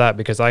sure about that,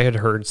 because I had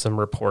heard some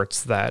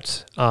reports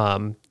that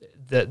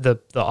the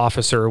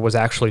officer was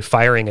actually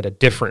firing at a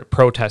different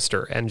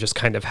protester and just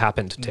kind of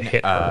happened to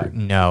hit her.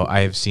 No,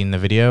 I've seen the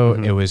video.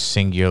 Mm-hmm. It was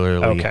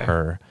singularly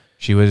her.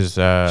 She was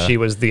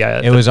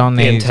the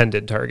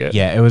intended target.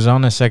 Yeah, it was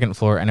on the 2nd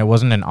floor, and it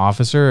wasn't an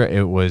officer.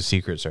 It was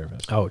Secret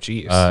Service. Oh,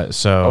 geez.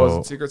 Was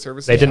it Secret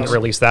Service? They didn't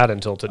release that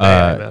until today,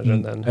 I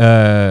imagine. Then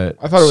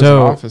I thought it was an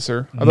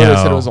officer. I thought they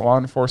said it was a law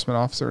enforcement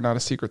officer, not a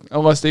secret.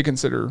 Unless they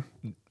consider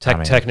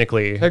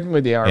technically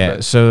they are. Yeah.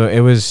 So it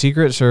was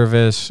Secret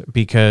Service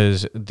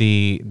because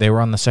they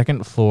were on the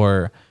 2nd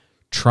floor,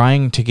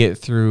 trying to get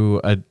through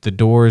the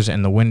doors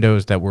and the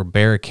windows that were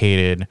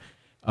barricaded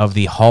of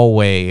the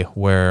hallway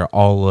where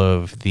all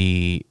of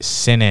the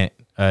Senate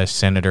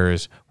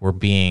senators were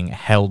being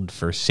held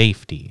for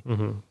safety.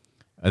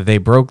 Mm-hmm. They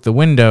broke the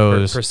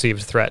windows.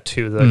 Perceived threat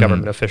to the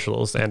government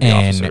officials and the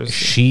officers. And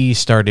she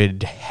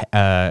started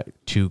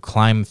to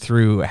climb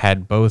through,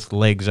 had both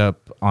legs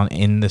up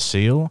in the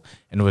seal,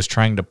 and was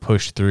trying to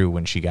push through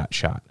when she got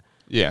shot.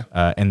 Yeah.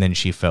 And then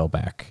she fell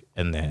back,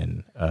 and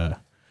then...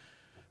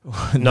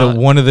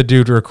 one of the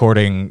dude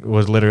recording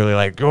was literally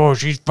like, "Oh,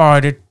 she's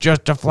fine. It's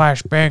just a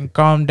flashbang.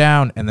 Calm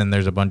down." And then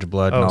there's a bunch of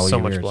blood. And all so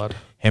you much hear blood.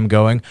 Him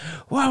going,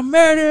 "Well,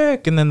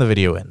 medic," and then the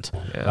video ends.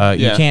 Yeah.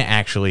 You can't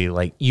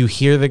actually you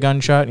hear the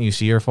gunshot and you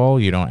see her fall.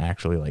 You don't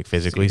actually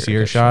physically see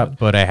her shot.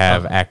 But I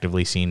have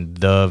actively seen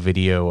the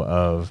video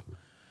of,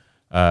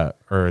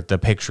 or the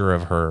picture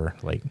of her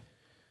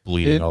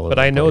bleeding all over. But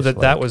I know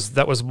that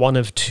was one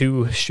of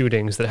 2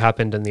 shootings that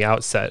happened in the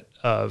outset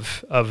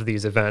of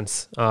these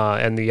events,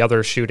 and the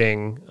other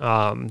shooting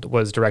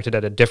was directed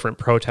at a different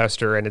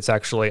protester, and it's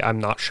actually, I'm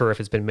not sure if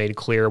it's been made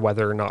clear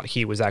whether or not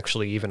he was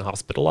actually even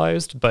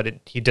hospitalized, but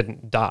he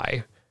didn't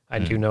die. I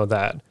do know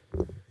that.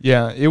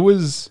 Yeah, it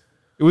was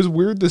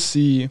weird to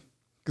see,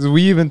 because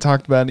we even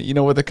talked about it,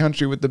 with a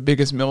country with the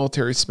biggest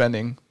military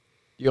spending.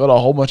 You let a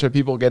whole bunch of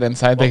people get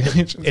inside the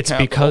nation's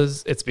capital.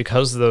 It's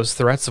because those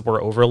threats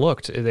were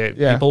overlooked.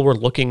 People were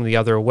looking the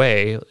other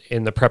way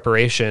in the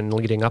preparation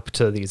leading up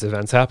to these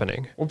events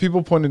happening. Well,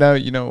 people pointed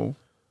out,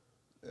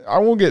 I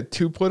won't get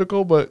too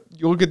political, but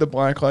you look at the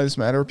Black Lives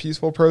Matter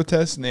peaceful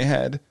protests, and they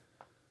had,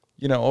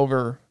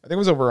 over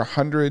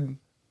 100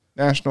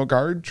 National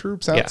Guard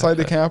troops outside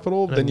the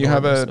Capitol. Then you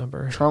have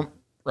a Trump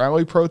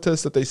rally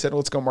protest that they said,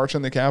 let's go march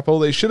on the Capitol.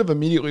 They should have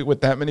immediately,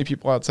 with that many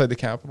people outside the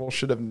Capitol,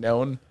 should have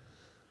known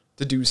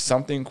to do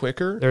something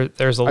quicker.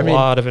 There's a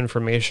lot of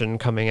information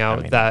coming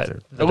out that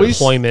the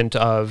deployment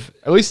of...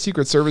 At least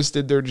Secret Service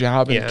did their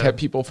job and kept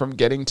people from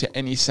getting to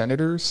any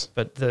senators.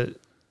 But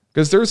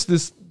because there's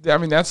this... I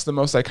mean, that's the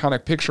most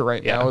iconic picture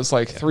right now is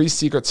like 3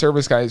 Secret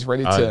Service guys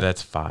ready to...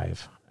 That's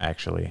 5,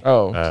 actually.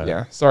 Oh,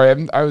 yeah.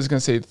 Sorry, I was going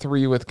to say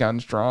 3 with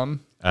guns drawn.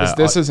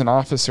 This is an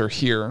officer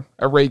here,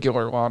 a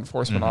regular law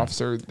enforcement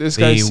officer. This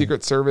guy's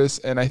Secret Service,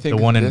 and I think...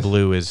 The one in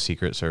blue is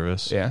Secret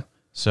Service. Yeah.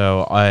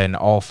 So, and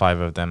all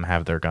 5 of them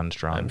have their guns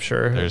drawn. I'm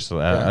sure. There's in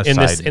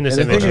this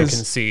image, you can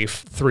see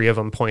 3 of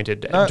them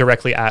pointed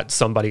directly at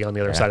somebody on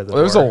the other side of the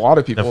door. There's a lot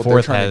of people the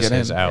 4th trying to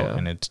get in. Out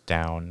and it's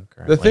down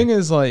currently. The thing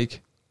is,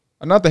 like,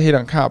 not to hate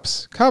on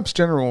cops. Cops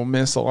generally will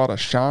miss a lot of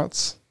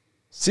shots.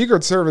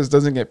 Secret Service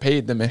doesn't get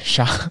paid to miss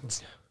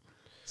shots.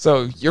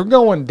 So you're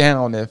going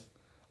down. If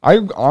I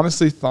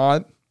honestly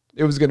thought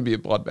it was going to be a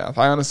bloodbath.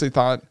 I honestly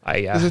thought.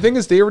 The thing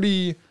is, they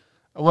already,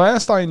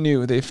 last I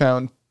knew, they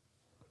found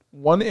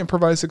 1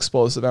 improvised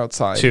explosive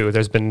outside. 2.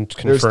 There's been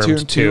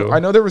confirmed 2. I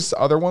know there was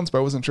other ones, but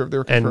I wasn't sure if they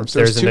were confirmed. And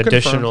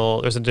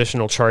there's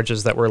additional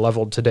charges that were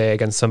leveled today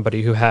against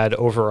somebody who had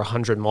over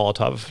 100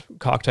 Molotov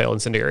cocktail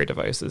incendiary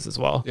devices as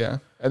well. Yeah.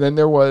 And then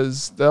there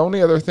was, the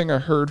only other thing I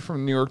heard from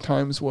the New York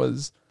Times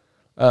was,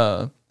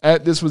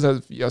 this was as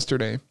of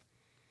yesterday,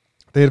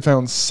 they had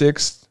found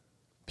 6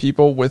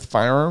 people with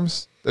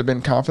firearms that had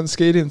been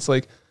confiscated. It's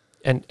like,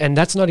 And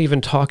that's not even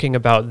talking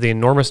about the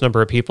enormous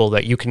number of people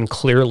that you can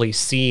clearly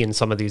see in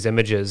some of these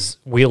images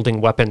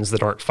wielding weapons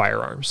that aren't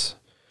firearms.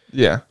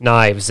 Yeah.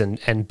 Knives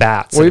and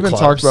bats. We even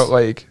talked about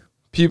like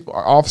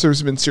officers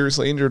have been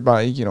seriously injured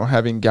by,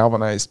 having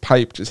galvanized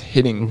pipe just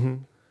hitting. Mm-hmm.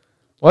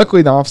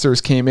 Luckily, the officers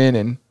came in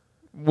and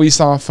we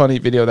saw a funny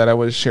video that I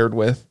was shared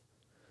with.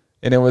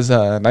 And it was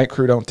night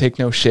crew don't take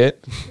no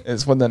shit.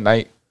 It's when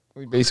the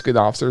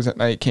officers at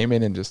night came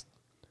in and just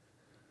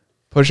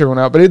push everyone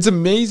out. But it's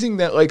amazing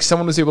that like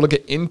someone was able to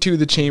get into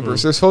the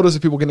chambers. There's photos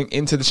of people getting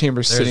into the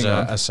chambers. There's sitting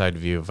on a side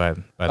view of by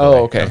the way,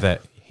 okay. Of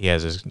that he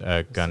has his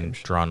gun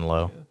drawn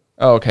low.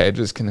 Oh, okay.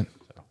 Just can.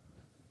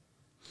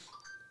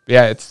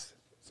 Yeah, it's.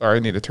 Sorry, I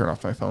need to turn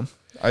off my phone.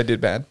 I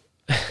did bad.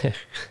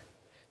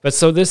 But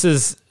so this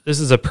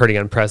is a pretty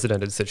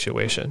unprecedented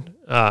situation.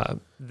 Yeah,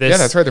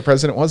 that's right. The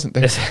president wasn't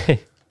there.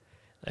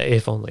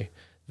 If only.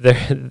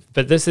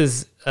 But this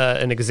is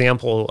an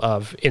example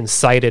of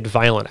incited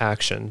violent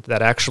action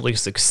that actually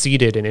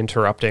succeeded in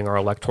interrupting our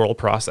electoral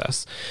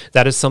process.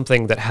 That is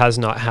something that has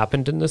not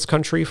happened in this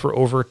country for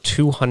over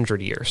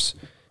 200 years.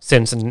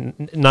 Since,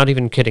 not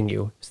even kidding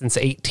you, since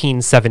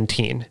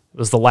 1817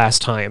 was the last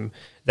time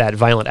that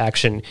violent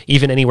action,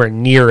 even anywhere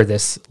near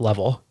this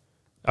level,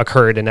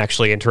 occurred and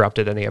actually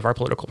interrupted any of our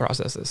political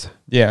processes.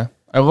 Yeah.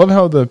 I love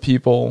how there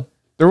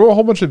were a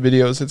whole bunch of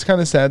videos. It's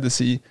kind of sad to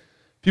see.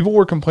 People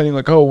were complaining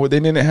like, oh, they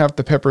didn't have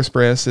the pepper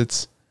spray us.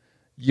 It's,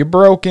 you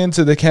broke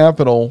into the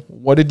Capitol.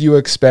 What did you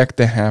expect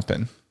to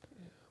happen?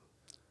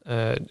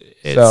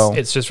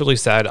 It's just really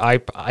sad.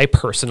 I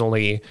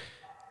personally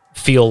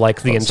feel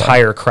like the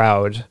entire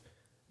crowd,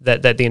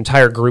 that the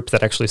entire group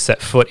that actually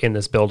set foot in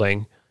this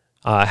building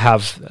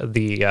have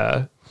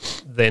the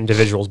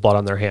individual's blood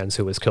on their hands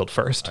who was killed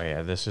first. Oh,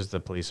 yeah. This is the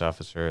police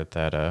officer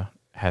that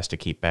has to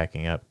keep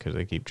backing up because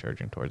they keep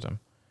charging towards him.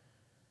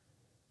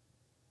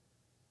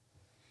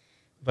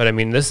 But I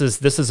mean, this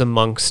is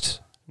amongst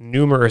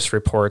numerous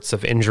reports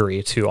of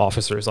injury to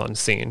officers on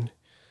scene.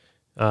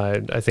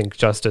 I think,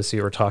 Justice,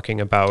 you were talking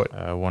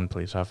about 1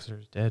 police officer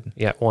is dead.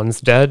 Yeah,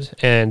 one's dead,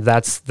 and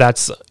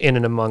that's in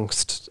and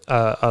amongst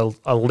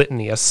a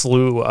litany, a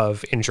slew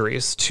of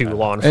injuries to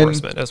law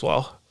enforcement as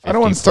well. I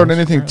don't want to start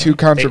anything too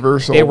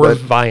controversial. They were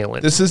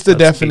violent. This is the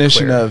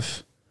definition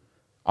of,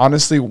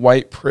 honestly,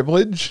 white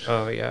privilege.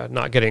 Oh yeah,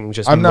 not getting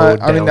just. I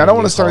don't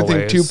want to start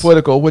anything too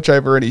political, which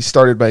I've already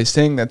started by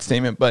saying that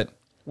statement, but.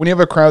 When you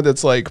have a crowd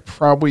that's like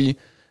probably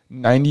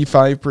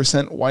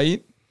 95%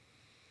 white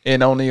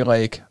and only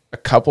like a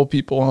couple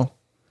people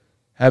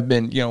have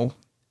been,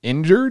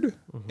 injured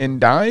and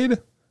died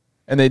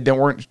and I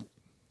don't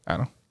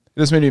know. It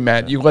just made me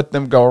mad. You let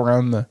them go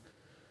around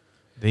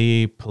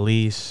the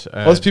police.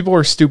 Most people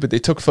are stupid. They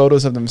took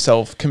photos of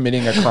themselves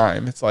committing a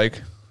crime. It's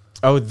like,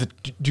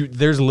 dude,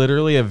 there's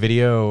literally a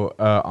video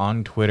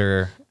on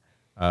Twitter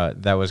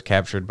that was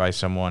captured by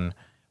someone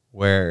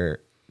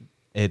where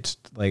it's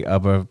like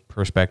of a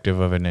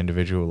perspective of an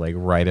individual, like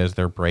right as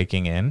they're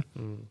breaking in.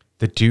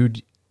 The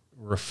dude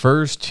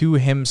refers to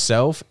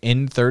himself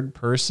in third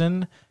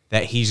person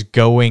that he's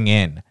going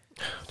in.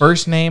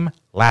 First name,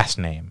 last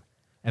name.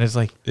 And it's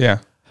like, yeah,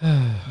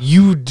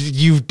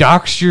 you've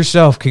doxed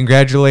yourself.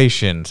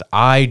 Congratulations.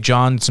 I,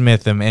 John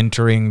Smith, am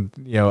entering,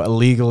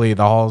 illegally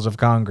the halls of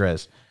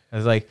Congress. And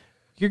it's like,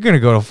 you're going to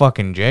go to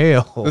fucking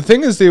jail. The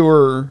thing is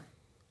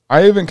I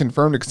haven't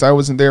confirmed it because I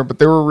wasn't there, but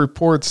there were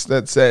reports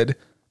that said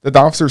that the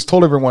officers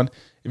told everyone,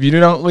 if you do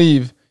not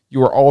leave,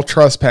 you are all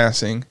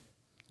trespassing.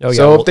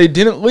 If they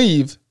didn't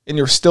leave, and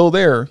you're still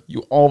there,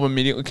 you all have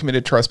immediately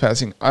committed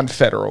trespassing on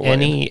federal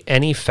land.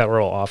 Any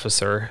federal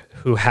officer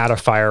who had a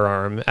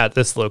firearm at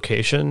this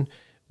location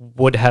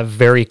would have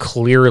very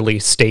clearly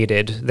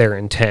stated their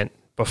intent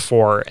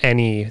before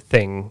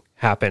anything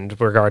happened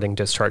regarding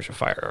discharge of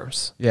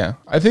firearms. Yeah,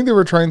 I think they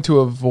were trying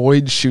to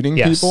avoid shooting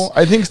people.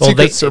 I think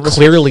Secret Service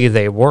clearly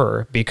they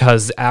were,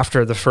 because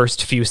after the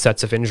first few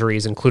sets of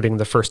injuries, including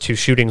the first 2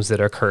 shootings that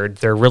occurred,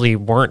 there really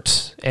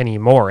weren't any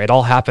more. It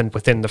all happened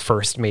within the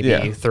first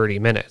maybe 30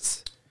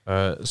 minutes.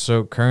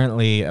 So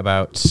currently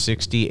about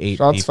 68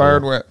 shots people.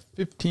 fired were at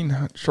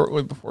 1500,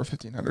 shortly before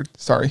 1500.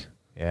 Sorry.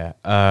 Yeah.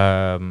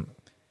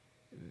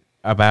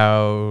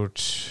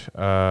 About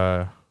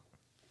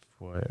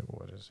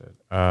what is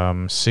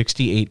it?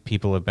 68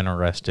 people have been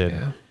arrested.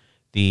 Yeah.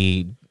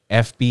 The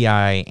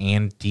FBI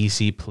and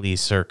DC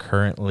police are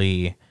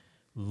currently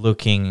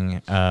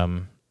looking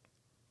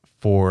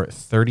for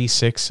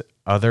 36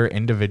 other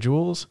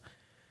individuals.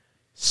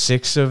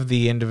 6 of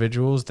the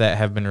individuals that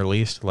have been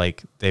released,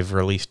 like they've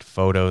released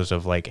photos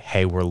of like,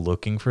 hey, we're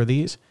looking for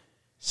these.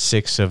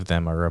 6 of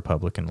them are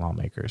Republican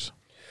lawmakers.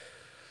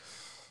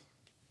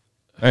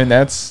 And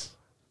that's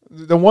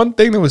the one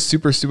thing that was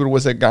super stupid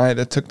was that guy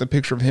that took the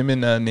picture of him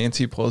in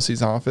Nancy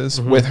Pelosi's office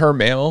with her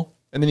mail,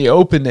 and then he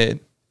opened it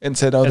and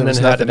said, "Oh,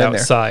 there's nothing in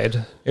outside."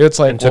 There. It's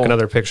like and took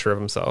another picture of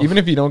himself. Even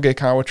if you don't get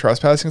caught with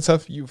trespassing and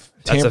stuff, you've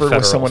tampered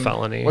with someone.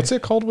 Felony. What's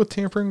it called with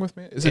tampering with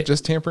mail? Is it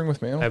just tampering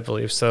with mail? I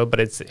believe so,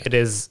 but it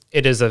is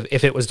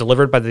if it was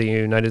delivered by the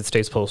United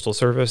States Postal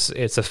Service,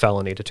 it's a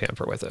felony to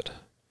tamper with it.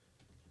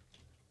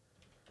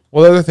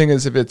 Well, the other thing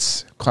is if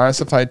it's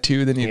classified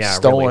too, then you've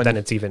stolen. Really, then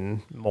it's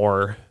even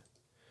more.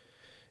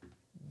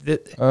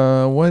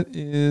 What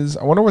is?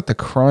 I wonder what the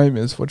crime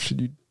is. What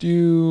should you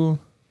do?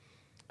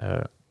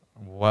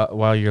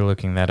 While you're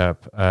looking that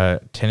up,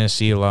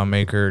 Tennessee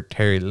lawmaker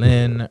Terry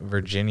Lynn,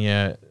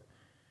 Virginia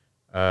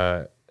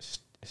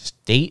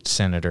State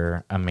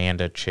Senator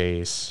Amanda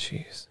Chase,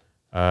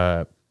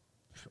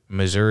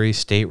 Missouri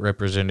State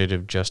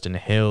Representative Justin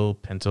Hill,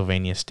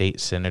 Pennsylvania State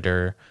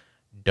Senator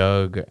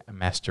Doug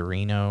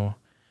Mastorino,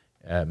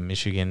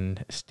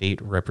 Michigan State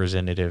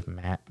Representative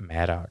Matt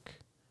Maddock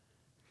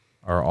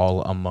are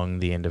all among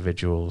the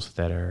individuals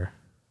that are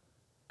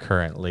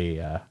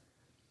currently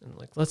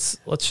let's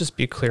just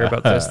be clear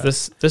about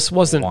this. This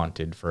wasn't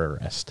wanted for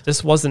arrest.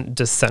 This wasn't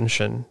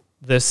dissension.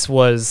 This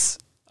was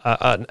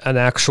an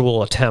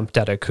actual attempt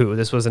at a coup.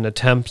 This was an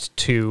attempt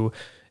to,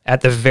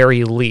 at the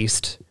very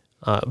least,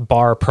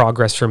 bar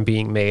progress from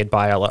being made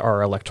by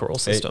our electoral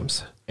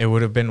systems. It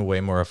would have been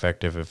way more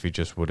effective if he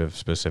just would have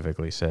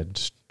specifically said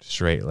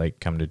straight,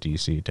 like, come to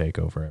DC, take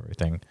over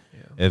everything.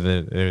 Yeah.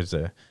 There's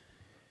a...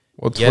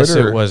 Well, Twitter, yes,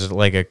 it was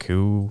like a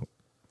coup.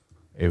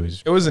 It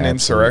was an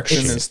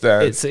insurrection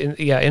instead.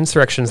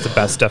 Insurrection is the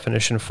best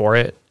definition for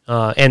it.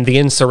 And the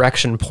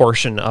insurrection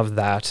portion of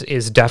that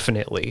is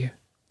definitely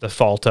the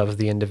fault of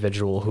the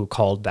individual who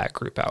called that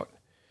group out,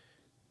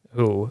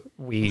 who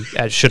we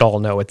should all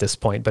know at this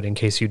point, but in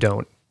case you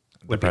don't,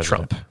 would be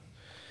Trump.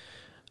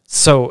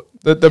 So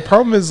the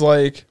problem is,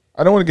 like,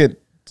 I don't want to get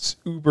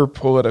uber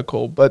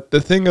political, but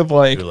the thing of,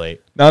 like,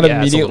 not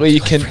immediately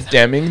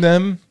condemning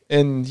them.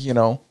 And, you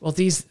know, well,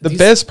 the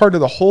best part of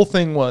the whole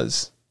thing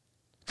was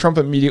Trump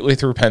immediately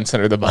threw Pence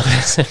under the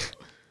bus,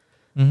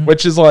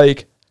 which is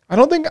like,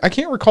 I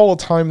can't recall a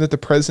time that the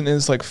president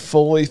is like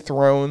fully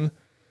thrown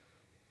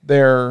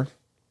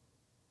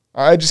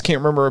I just can't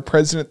remember a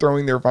president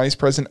throwing their vice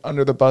president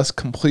under the bus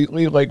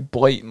completely, like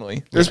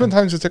blatantly. There's been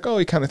times it's like, oh,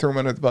 he kind of threw him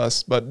under the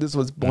bus, but this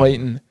was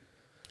blatant.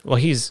 Well,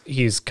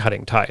 he's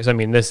cutting ties. I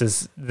mean,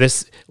 this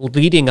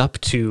leading up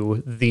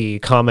to the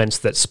comments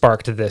that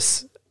sparked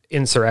this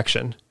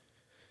insurrection.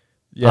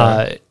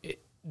 Yeah.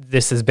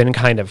 This has been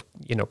kind of,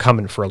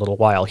 coming for a little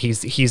while.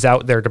 He's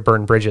out there to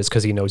burn bridges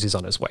because he knows he's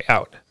on his way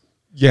out.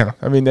 Yeah.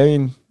 I mean,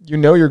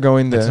 you're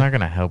going to... It's not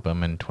going to help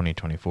him in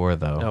 2024,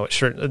 though. No, it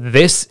sure...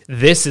 This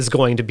is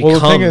going to become... Well,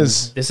 the thing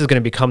is... This is going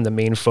to become the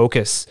main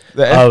focus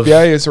the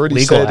FBI has already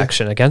legal said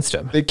action against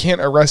him. They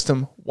can't arrest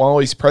him while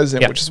he's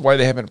president, which is why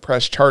they haven't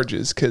pressed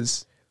charges,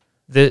 because...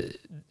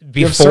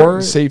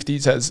 Before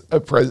safeties as a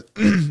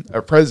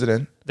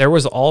president, there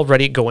was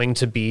already going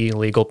to be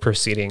legal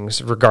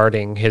proceedings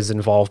regarding his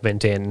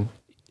involvement in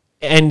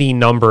any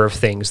number of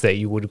things that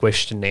you would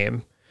wish to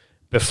name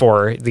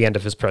before the end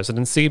of his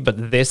presidency. But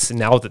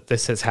now that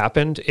this has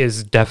happened,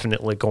 is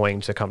definitely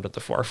going to come to the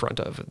forefront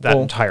of that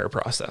entire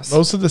process.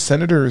 Most of the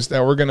senators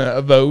that were going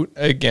to vote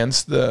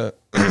against the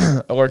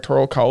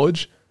Electoral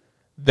College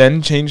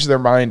then changed their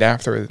mind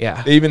after.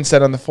 Yeah. They even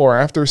said on the floor,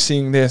 after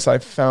seeing this, I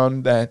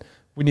found that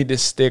we need to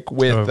stick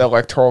with the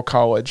Electoral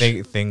College.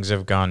 Things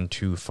have gone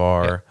too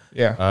far.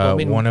 Yeah.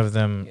 One of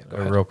them,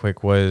 real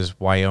quick, was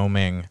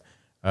Wyoming.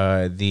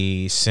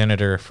 The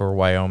senator for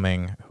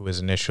Wyoming, who was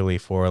initially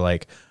for,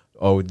 like,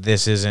 oh,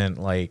 this isn't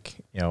like,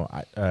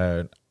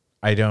 I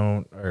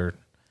don't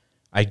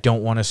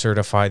want to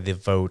certify the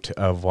vote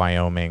of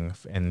Wyoming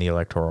in the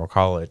Electoral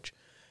College.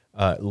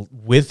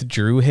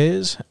 Withdrew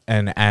his,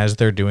 and as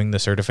they're doing the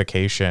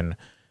certification,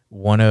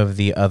 one of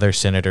the other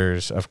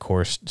senators, of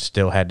course,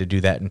 still had to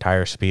do that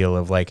entire spiel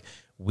of like,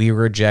 we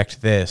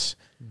reject this.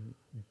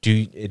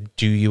 Do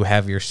you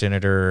have your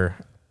senator,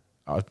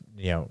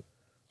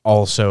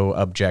 also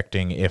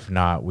objecting? If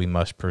not, we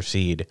must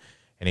proceed.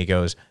 And he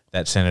goes,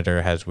 that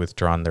senator has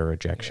withdrawn their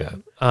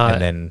rejection. Yeah.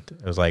 And then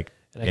it was like,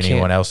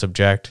 anyone else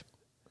object?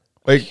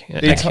 Like,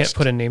 I can't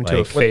put a name to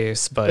a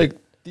face, but like,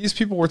 these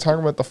people were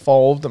talking about the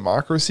fall of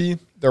democracy.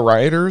 The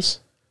rioters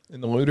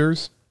and the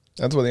looters.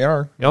 That's what they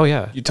are. Oh,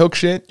 yeah. You took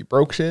shit. You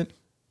broke shit.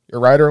 You're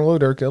a rioter and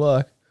looter. Good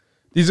luck.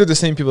 These are the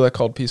same people that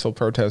called peaceful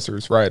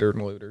protesters rioters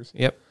and looters.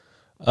 Yep.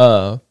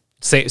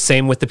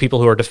 Same with the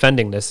people who are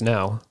defending this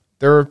now.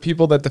 There are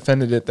people that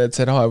defended it that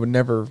said, I would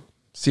never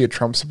see a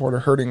Trump supporter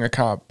hurting a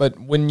cop. But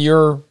when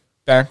you're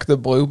back the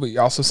blue, but you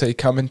also say,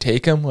 come and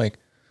take him, like,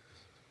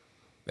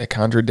 that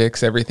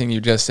contradicts everything you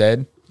just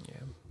said.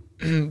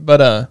 Yeah.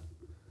 But,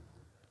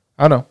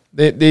 I don't know.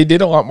 They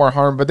did a lot more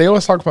harm, but they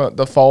always talk about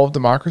the fall of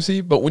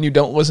democracy. But when you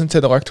don't listen to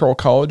the Electoral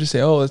College, you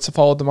say, it's the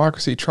fall of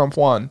democracy. Trump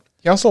won.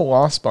 He also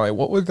lost by,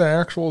 what was the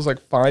actual,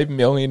 like 5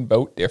 million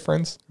vote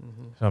difference?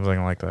 Mm-hmm.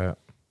 Something like that.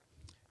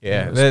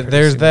 Yeah,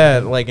 there's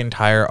that like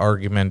entire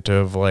argument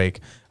of like,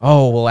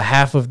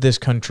 half of this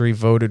country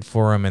voted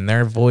for him and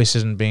their voice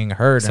isn't being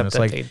heard. Except and it's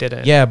that like, they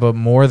didn't. Yeah, but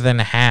more than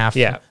half,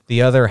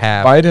 the other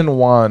half. Biden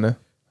won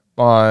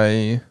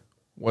by,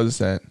 what is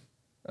that?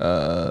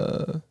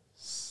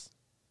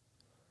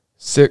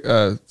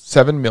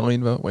 7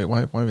 million votes. Wait,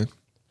 why?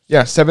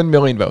 Yeah, 7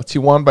 million votes. He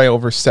won by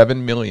over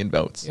 7 million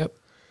votes. Yep.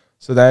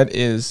 So that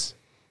is,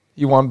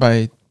 he won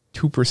by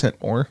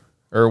 2% more.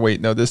 Or wait,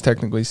 no, this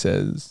technically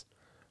says,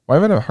 why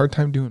am I having a hard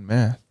time doing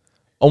math?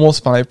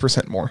 Almost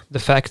 5% more. The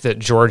fact that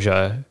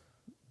Georgia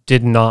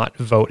did not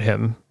vote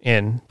him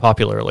in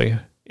popularly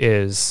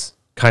is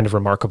kind of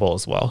remarkable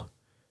as well.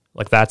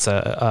 Like, that's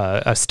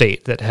a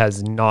state that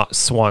has not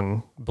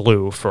swung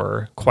blue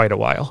for quite a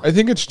while. I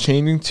think it's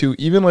changing too,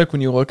 even like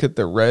when you look at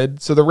the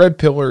red. So the red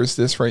pillar is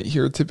this right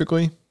here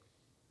typically.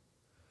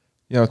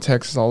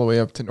 Texas all the way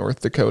up to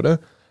North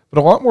Dakota. But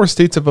a lot more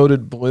states have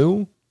voted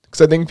blue because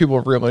I think people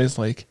have realized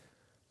like,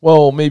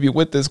 well, maybe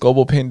with this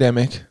global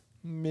pandemic,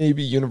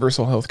 maybe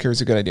universal health care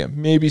is a good idea.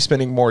 Maybe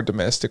spending more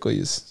domestically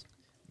is...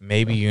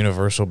 Maybe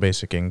universal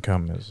basic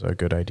income is a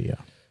good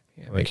idea.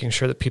 Yeah, making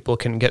sure that people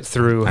can get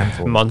through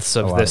months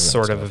of this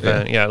sort of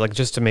event. Yeah, like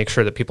just to make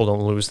sure that people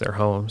don't lose their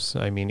homes.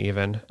 I mean,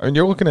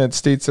 you're looking at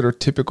states that are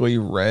typically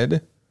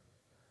red.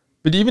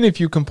 But even if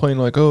you complain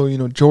like,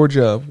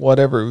 Georgia,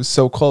 whatever, it was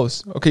so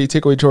close. Okay, you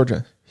take away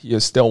Georgia. He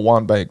has still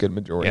won by a good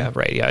majority. Yeah,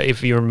 right. Yeah,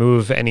 if you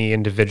remove any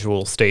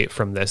individual state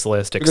from this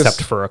list,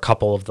 except for a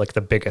couple of like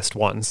the biggest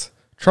ones.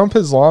 Trump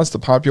has lost the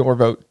popular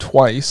vote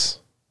twice.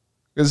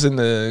 Because in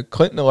the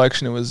Clinton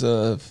election, it was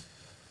a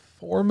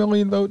 4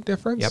 million vote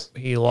difference. Yep,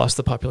 he lost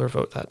the popular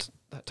vote that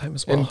time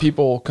as well. And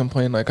people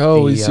complain like,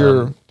 he's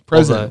your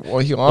president.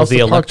 He lost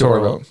the popular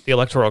vote. The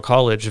Electoral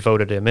College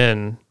voted him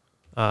in,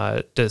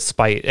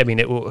 despite, I'm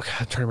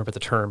trying to remember the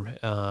term,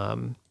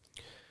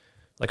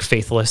 like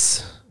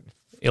faithless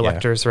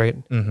electors, right?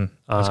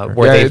 Mm-hmm.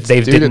 Where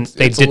they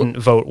didn't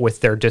vote with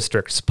their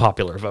district's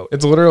popular vote.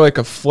 It's literally like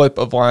a flip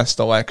of last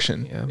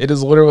election. Yeah. It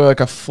is literally like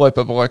a flip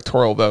of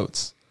electoral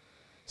votes.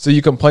 So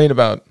you complain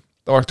about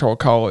the Electoral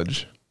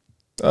College.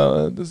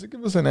 Does it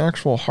give us an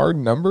actual hard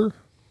number?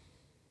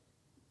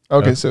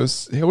 Okay, so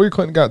Hillary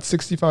Clinton got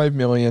 65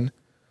 million,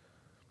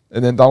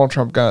 and then Donald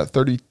Trump got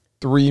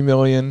 33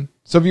 million.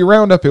 So if you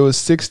round up, it was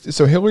 60.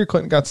 So Hillary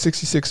Clinton got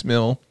 66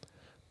 mil.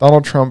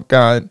 Donald Trump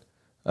got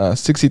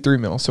 63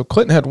 mil. So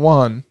Clinton had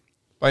won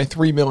by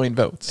 3 million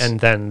votes. And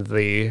then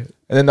the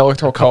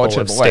Electoral College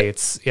had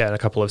states, and a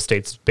couple of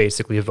states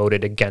basically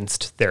voted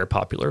against their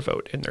popular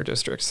vote in their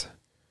districts.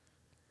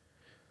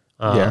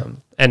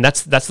 And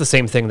that's the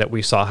same thing that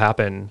we saw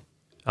happen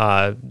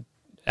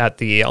at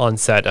the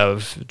onset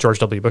of George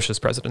W. Bush's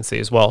presidency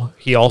as well.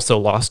 He also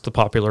lost the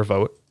popular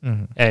vote,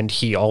 and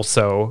he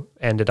also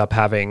ended up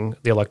having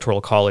the Electoral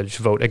College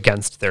vote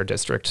against their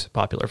district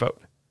popular vote.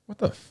 What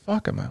the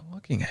fuck am I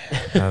looking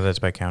at? That's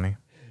by county.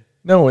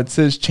 No, it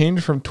says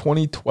change from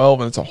 2012,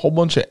 and it's a whole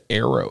bunch of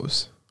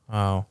arrows.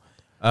 Oh.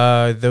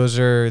 Those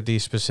are the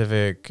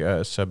specific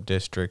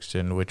sub-districts,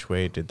 and which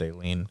way did they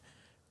lean?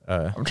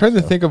 I'm trying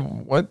to think of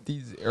what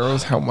these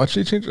arrows, how much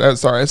they changed.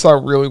 Sorry, I saw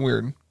a really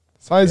weird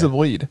size of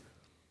lead.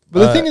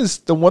 But the thing is,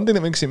 the one thing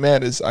that makes me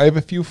mad is I have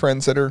a few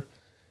friends that are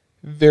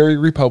very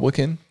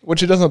Republican,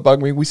 which it doesn't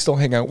bug me. We still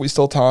hang out. We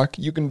still talk.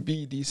 You can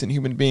be decent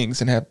human beings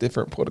and have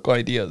different political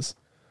ideas.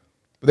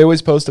 But they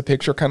always post a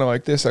picture kind of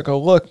like this. I go,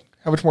 look,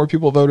 how much more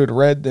people voted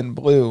red than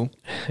blue.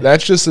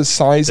 That's just the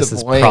size of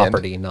land. This is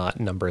property, not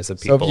numbers of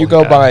people. So if you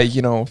go by,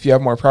 if you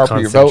have more property,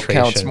 your vote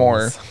counts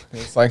more.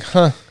 It's like,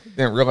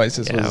 didn't realize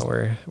this was...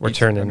 we're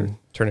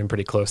turning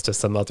pretty close to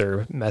some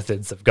other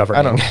methods of governing.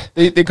 I don't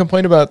know. They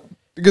complain about...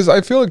 Because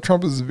I feel like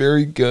Trump is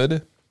very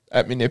good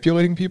at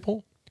manipulating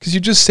people. Because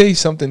you just say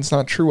something's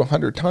not true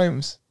 100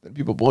 times, then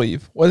people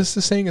believe. What is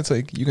the saying? It's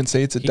like, you can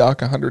say it's a duck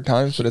 100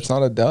 times, but it's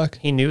not a duck.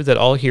 He knew that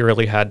all he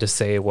really had to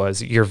say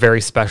was, you're very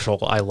special,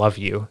 I love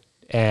you,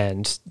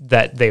 and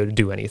that they would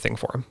do anything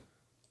for him.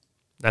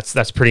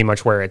 That's pretty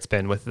much where it's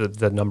been with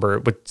the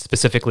number,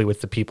 specifically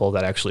with the people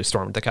that actually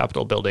stormed the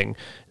Capitol building.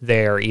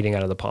 They're eating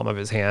out of the palm of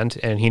his hand,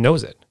 and he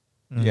knows it.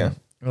 Mm-hmm. Yeah.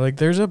 Like,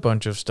 there's a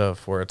bunch of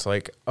stuff where it's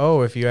like,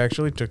 oh, if you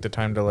actually took the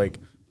time to, like,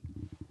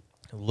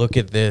 look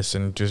at this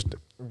and just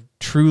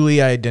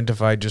truly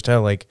identify just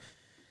how, like,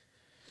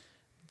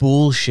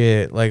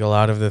 bullshit, like, a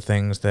lot of the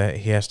things that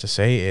he has to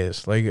say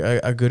is. Like,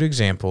 a good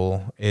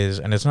example is,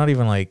 and it's not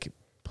even, like,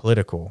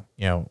 political,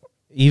 you know,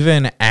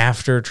 even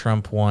after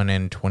Trump won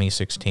in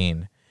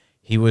 2016,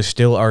 he was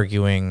still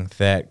arguing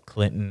that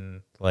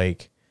Clinton,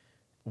 like,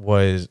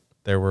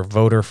 there were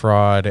voter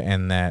fraud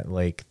and that,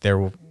 like,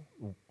 that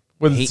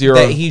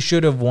he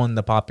should have won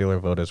the popular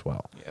vote as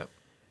well. Yep.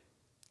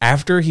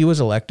 After he was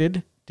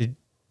elected,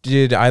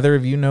 did either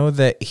of you know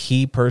that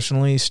he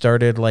personally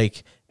started,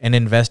 like, an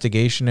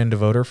investigation into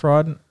voter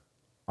fraud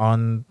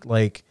on,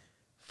 like,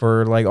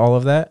 for, like, all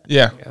of that?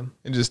 Yeah.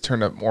 It just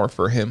turned up more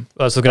for him.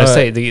 I was going to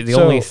say, the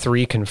only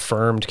 3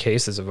 confirmed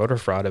cases of voter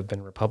fraud have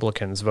been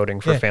Republicans voting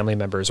for family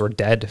members or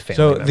dead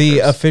family members. So the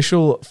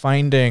official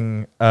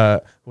finding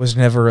was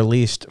never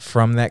released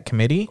from that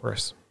committee? Of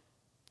course.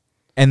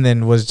 And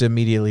then was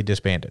immediately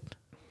disbanded.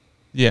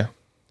 Yeah.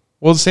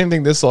 Well, the same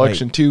thing this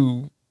election,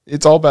 too.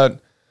 It's all about...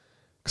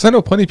 Because I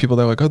know plenty of people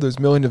that are like, oh, there's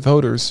millions of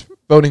voters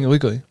voting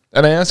illegally.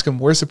 And I ask them,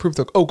 where's the proof?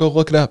 They're like, oh, go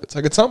look it up. It's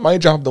like, it's not my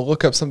job to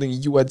look up something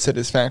you had said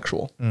is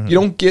factual. Mm-hmm. You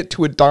don't get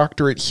to a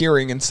doctorate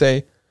hearing and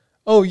say,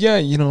 oh, yeah,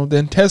 you know, the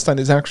intestine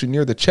is actually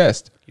near the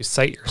chest. You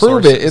cite your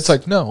sources. Prove it. It's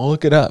like, no,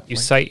 look it up. You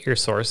cite your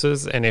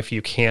sources, and if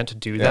you can't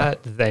do that,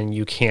 then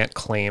you can't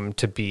claim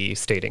to be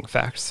stating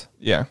facts.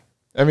 Yeah.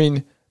 I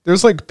mean,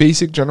 there's like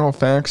basic general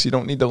facts. You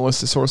don't need to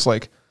list a source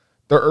like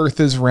the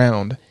earth is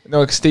round. No,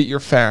 like state your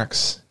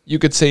facts. You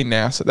could say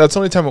NASA. That's the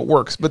only time it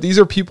works. But these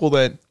are people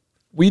that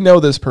we know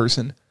this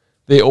person.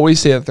 They always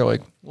say that. They're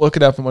like, look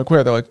it up. I'm like,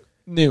 where? They're like,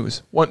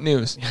 news. What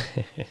news?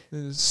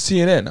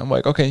 CNN. I'm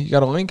like, okay, you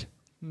got a link?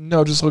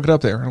 No, just look it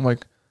up there. I'm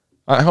like,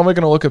 how am I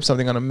going to look up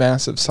something on a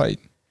massive site?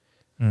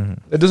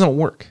 Mm-hmm. It doesn't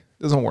work.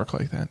 It doesn't work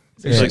like that.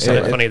 It's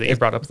actually funny that you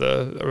brought up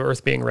the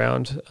earth being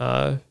round.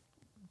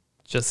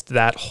 Just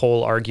that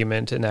whole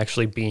argument and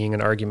actually being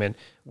an argument,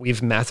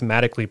 we've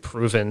mathematically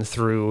proven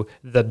through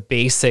the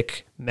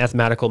basic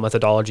mathematical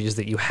methodologies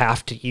that you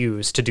have to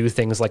use to do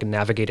things like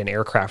navigate an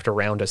aircraft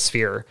around a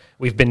sphere.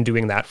 We've been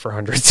doing that for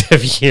hundreds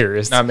of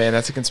years. Nah, man,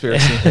 that's a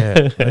conspiracy.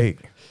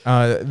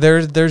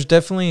 There's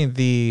definitely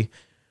the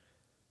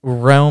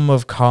realm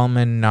of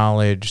common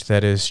knowledge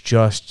that is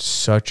just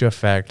such a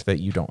fact that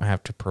you don't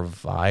have to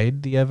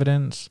provide the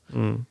evidence.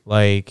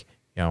 Like,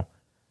 you know,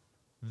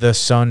 the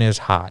sun is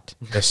hot.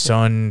 The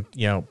sun,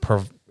 you know,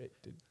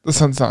 the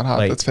sun's not hot.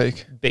 Like, that's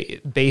fake.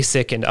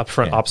 Basic and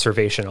upfront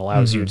observation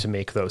allows you to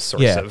make those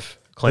sorts of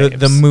claims.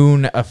 The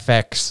moon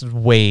affects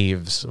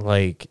waves.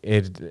 Like,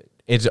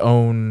 its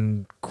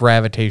own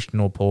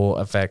gravitational pull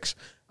affects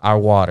our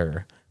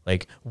water.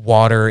 Like,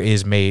 water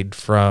is made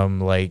from,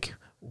 like,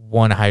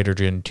 1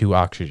 hydrogen, 2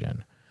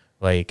 oxygen.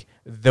 Like,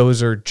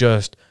 those are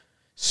just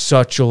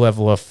such a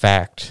level of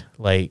fact.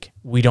 Like,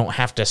 we don't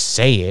have to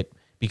say it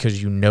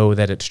because you know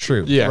that it's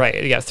true. Yeah.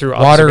 Right. Yeah. Through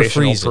water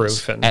observational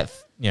freezes proof and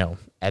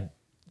at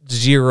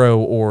 0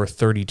 or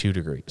 32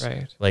 degrees.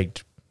 Right.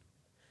 Like,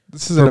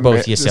 this is for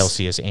both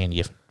Celsius and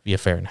your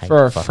Fahrenheit. For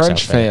our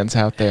French fans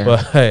out there.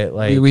 But,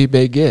 like, we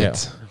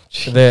baguette.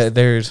 You know,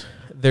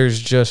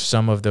 there's just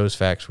some of those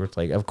facts where it's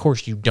like, of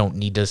course you don't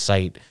need to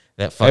cite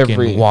that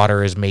fucking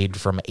water is made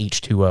from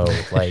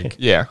H2O. Like,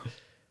 yeah.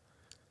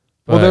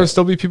 Well, there'll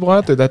still be people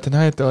out there that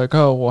deny it. They're like,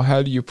 oh, well,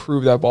 how do you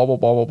prove that? Blah, blah,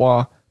 blah, blah,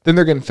 blah. Then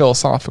they're getting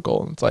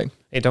philosophical. It's like,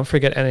 hey, don't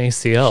forget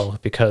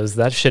NaCl, because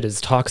that shit is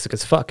toxic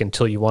as fuck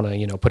until you want to,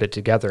 you know, put it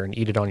together and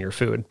eat it on your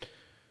food.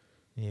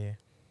 Yeah.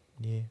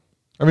 Yeah.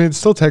 I mean, it's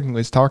still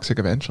technically toxic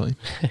eventually.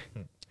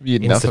 You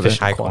eat enough of it.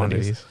 High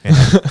quantities.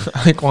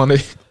 High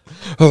quantity.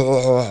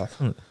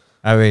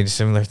 I mean,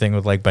 similar thing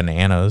with like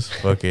bananas,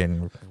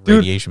 fucking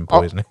radiation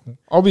poisoning.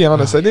 I'll be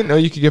honest. I didn't know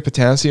you could get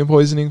potassium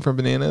poisoning from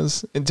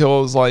bananas until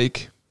I was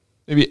like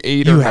maybe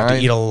 8 or 9. You have to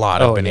eat a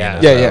lot of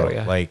bananas.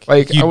 Yeah. Like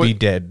you'd be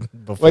dead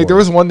before. Like, there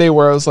was one day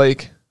where I was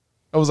like,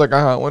 I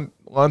want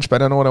lunch, but I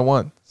don't know what I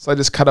want. So I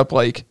just cut up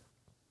like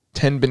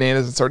 10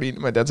 bananas and started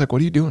eating. My dad's like,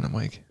 what are you doing? I'm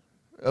like,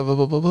 blah,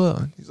 blah, blah,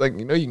 blah. He's like,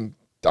 you know, you can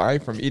die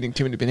from eating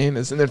too many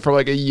bananas. And then for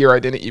like a year, I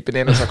didn't eat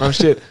bananas. Like, oh,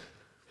 shit.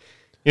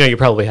 You know, you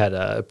probably had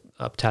a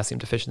potassium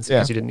deficiency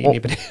because you didn't eat any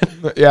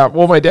bananas. Yeah.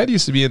 Well, my dad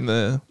used to be in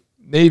the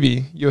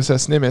Navy,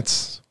 USS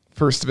Nimitz,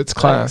 first of its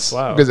class.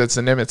 Wow. Because it's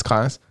the Nimitz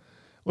class.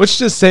 Let's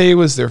just say it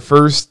was their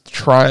first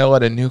trial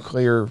at a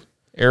nuclear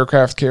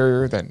aircraft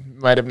carrier that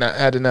might have not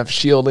had enough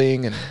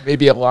shielding, and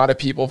maybe a lot of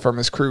people from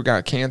his crew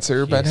got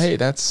cancer. Jeez. But hey,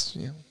 that's,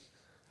 you know,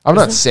 I'm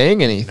not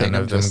saying anything.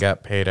 None of them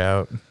got paid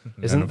out.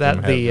 Isn't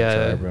that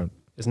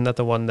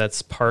the one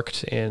that's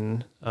parked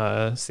in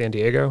San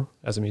Diego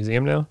as a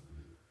museum now?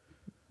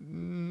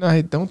 No,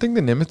 I don't think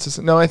the Nimitz is.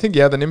 No, I think,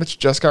 the Nimitz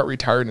just got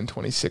retired in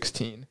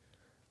 2016.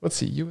 Let's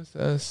see,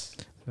 USS.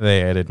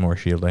 They added more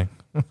shielding.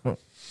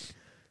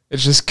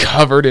 It's just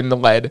covered in the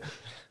lead.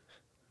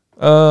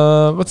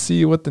 Let's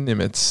see what the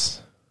Nimitz.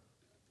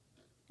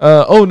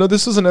 Oh no,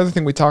 this was another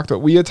thing we talked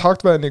about. We had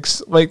talked about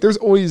there's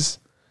always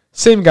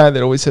same guy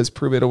that always says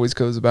prove it, always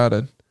goes about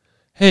it.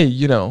 Hey,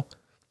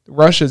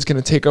 Russia's going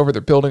to take over.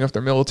 They're building up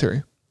their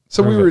military.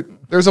 So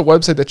there's a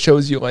website that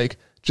shows you like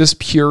just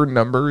pure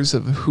numbers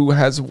of who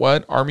has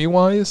what army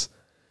wise,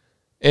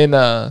 and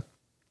it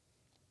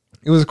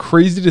was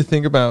crazy to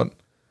think about.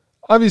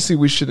 Obviously,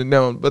 we should have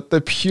known, but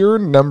the pure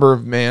number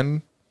of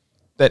men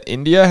that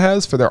India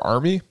has for their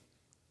army,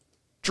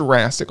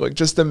 drastic. Like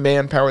just the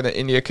manpower that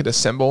India could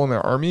assemble in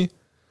their army.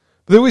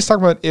 But they always talk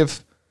about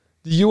if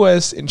the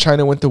U.S. and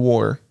China went to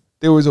war,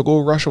 there was a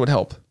goal Russia would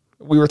help.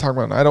 We were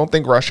talking about. I don't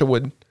think Russia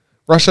would.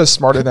 Russia's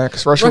smarter than that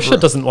because Russia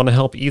doesn't want to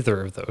help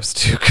either of those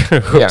two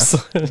groups.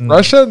 Yeah.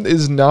 Russia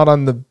is not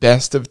on the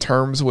best of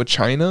terms with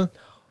China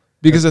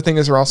because the thing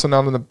is, they're also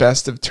not on the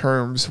best of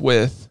terms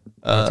with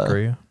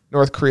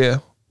North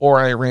Korea or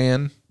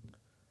Iran.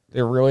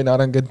 They're really not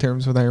on good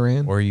terms with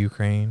Iran or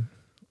Ukraine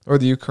or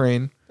the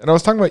Ukraine. And I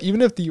was talking about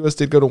even if the U.S.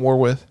 did go to war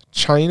with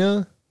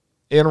China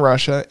and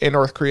Russia and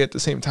North Korea at the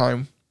same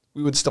time,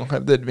 we would still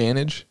have the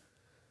advantage.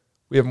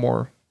 We have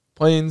more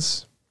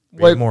planes.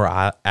 We have more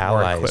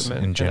allies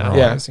in general.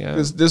 Yeah.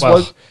 This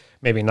was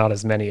maybe not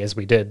as many as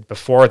we did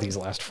before these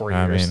last 4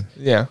 years.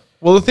 Yeah.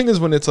 Well, the thing is,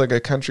 when it's like a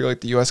country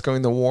like the U.S.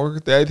 going to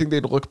war, I think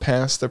they'd look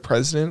past the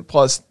president.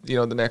 Plus,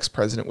 the next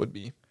president would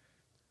be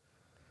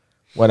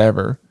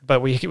whatever.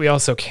 But we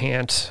also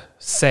can't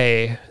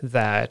say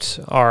that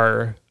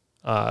our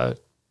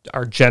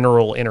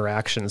general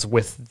interactions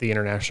with the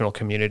international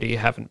community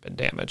haven't been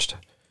damaged.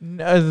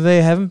 No,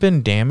 they haven't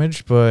been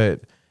damaged,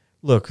 but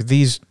look,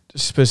 these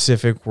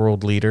specific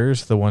world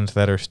leaders, the ones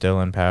that are still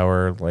in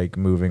power, like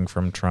moving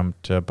from Trump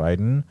to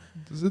Biden,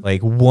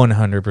 like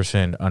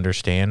 100%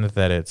 understand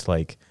that it's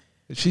like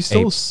she's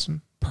still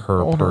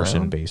per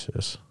person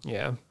basis.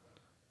 Yeah.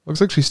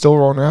 Looks like she's still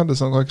rolling around.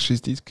 Doesn't look like she's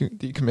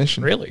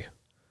decommissioned. Really?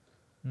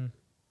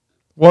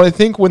 Well, I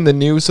think when the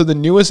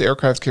newest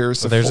aircraft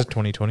carriers... there's a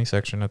 2020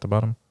 section at the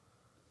bottom.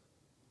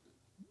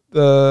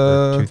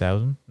 The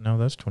 2000? No,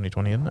 that's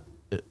 2020, isn't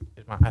it?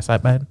 Is my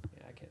eyesight bad?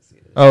 Yeah, I can't see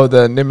it. Oh,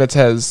 the Nimitz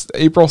has...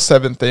 April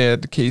 7th, they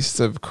had cases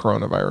of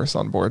coronavirus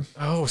on board.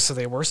 Oh, so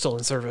they were still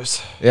in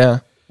service. Yeah.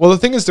 Well, the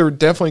thing is, they're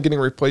definitely getting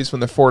replaced when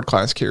the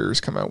Ford-class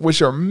carriers come out,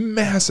 which are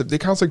massive. They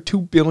cost like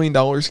 $2 billion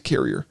a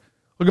carrier.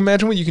 Look,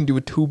 imagine what you can do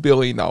with $2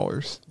 billion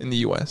in the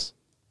U.S.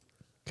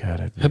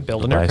 God, I'd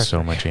buy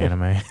so much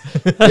anime.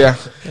 Yeah.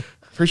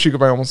 First, you could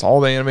buy almost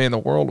all the anime in the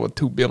world with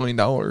 $2 billion.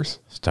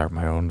 Start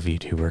my own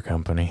VTuber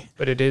company.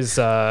 But it is...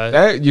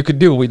 that you could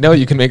do. We know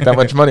you can make that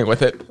much money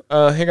with it.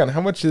 Hang on.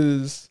 How much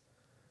is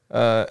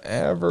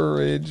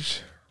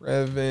average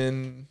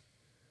revenue...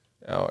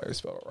 Oh, I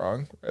spelled it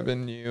wrong.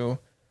 Revenue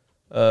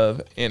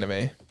of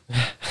anime.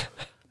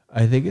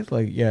 I think it's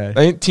like, yeah.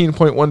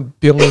 $19.1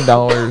 billion.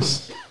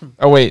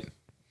 Oh, wait.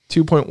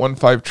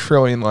 2.15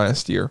 trillion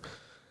last year.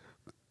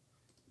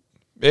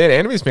 Man,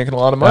 anime's making a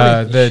lot of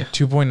money. The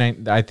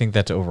 2.9, I think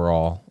that's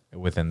overall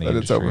within the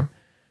industry. It's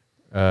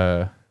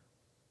over.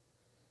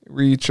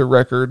 Reach a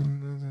record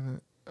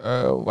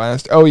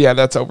last. Oh yeah,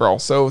 that's overall.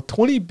 So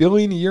 $20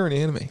 billion a year in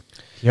anime.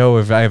 Yo,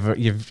 if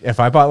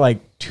I bought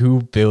like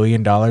 $2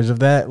 billion of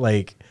that,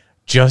 like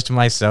just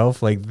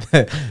myself, like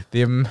the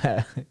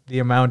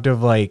amount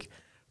of like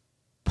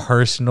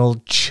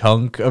personal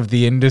chunk of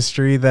the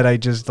industry that I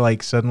just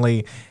like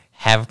suddenly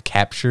have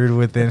captured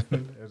within.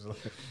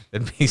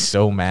 It'd be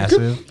so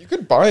massive. You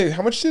could buy.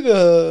 How much did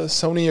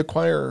Sony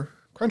acquire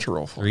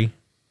Crunchyroll for? $3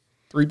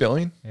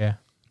 billion. Yeah.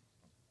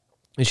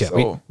 Yeah,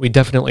 so, we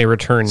definitely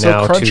return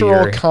now to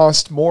Crunchyroll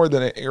cost more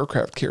than an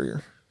aircraft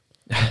carrier.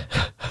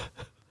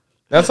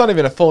 That's not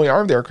even a fully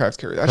armed aircraft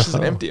carrier. That's just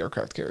an empty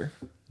aircraft carrier.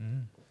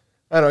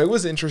 I don't know. It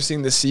was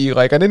interesting to see.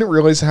 Like, I didn't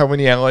realize how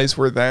many allies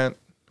were that,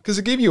 because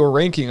it gave you a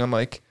ranking on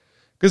like,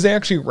 because they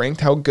actually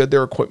ranked how good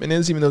their equipment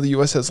is, even though the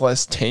U.S. has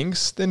less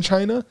tanks than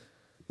China.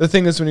 The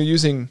thing is, when you're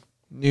using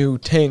new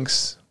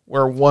tanks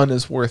where one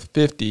is worth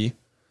 50,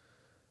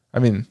 I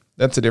mean,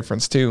 that's a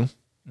difference too.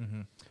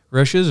 Mm-hmm.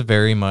 Russia's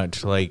very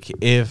much like,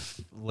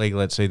 if, like,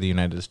 let's say the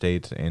United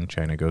States and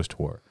China goes to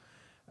war,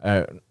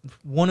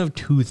 one of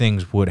two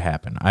things would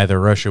happen. Either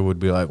Russia would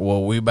be like,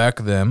 well, we back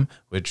them,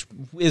 which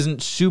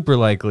isn't super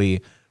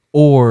likely,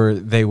 or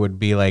they would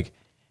be like,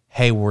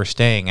 hey, we're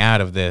staying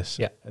out of this.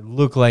 Yeah.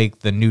 Look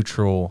like the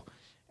neutral,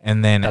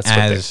 and then that's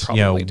as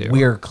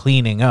we're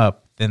cleaning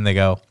up, then they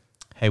go,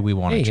 hey, we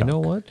want to you know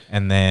what?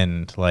 And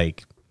then,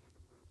 like,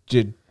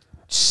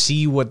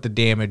 see what the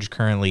damage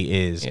currently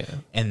is,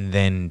 and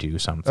then do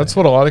something. That's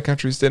what a lot of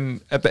countries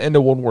did at the end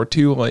of World War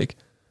II. Like,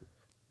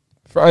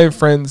 I have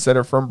friends that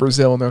are from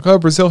Brazil, and they're like, oh,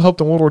 Brazil helped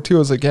in World War II. I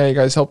was like, yeah, you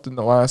guys helped in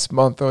the last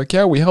month. They're like,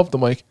 yeah, we helped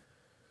them. Like,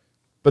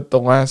 but the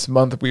last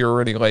month, we were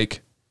already,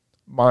 like,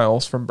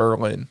 miles from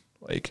Berlin.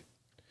 Like,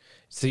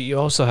 so you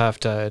also have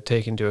to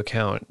take into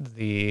account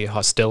the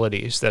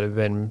hostilities that have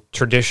been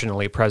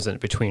traditionally present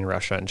between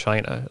Russia and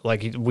China.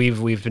 Like,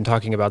 we've been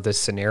talking about this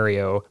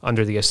scenario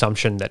under the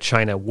assumption that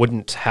China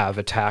wouldn't have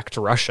attacked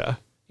Russia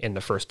in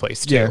the first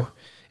place too,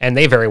 and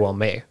they very well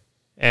may.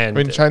 And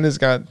I mean, China's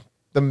got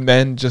the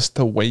men just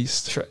to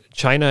waste.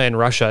 China and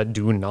Russia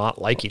do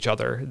not like each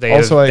other. They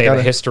have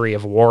a history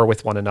of war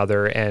with one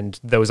another, and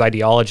those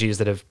ideologies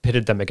that have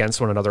pitted them against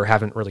one another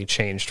haven't really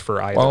changed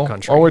for either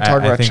country. While we're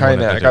talking about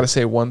China, I got to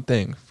say one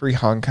thing. Free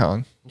Hong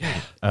Kong.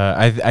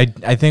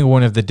 I think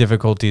one of the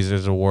difficulties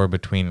is a war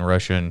between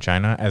Russia and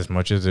China, as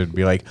much as it'd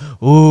be like,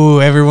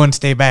 ooh, everyone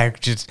stay back,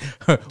 just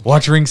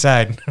watch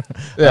ringside.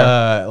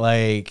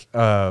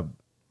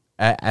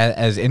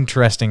 As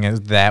interesting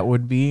as that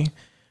would be,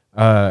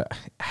 I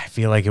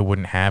feel like it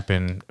wouldn't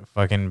happen.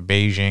 Fucking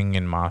Beijing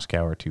and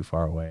Moscow are too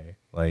far away.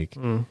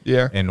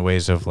 In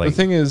ways of the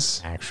thing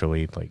is,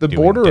 actually the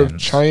border of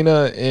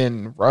China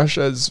and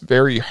Russia is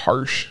very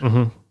harsh.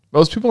 Mm-hmm.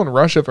 Most people in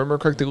Russia, if I remember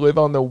correctly, live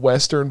on the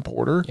western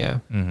border. Yeah,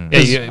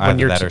 when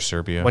you're that or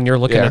Serbia. When you're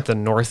looking at the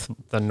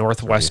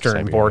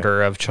northwestern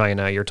border of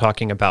China, you're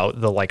talking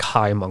about the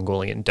high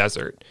Mongolian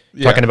desert.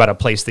 Talking about a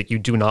place that you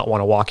do not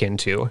want to walk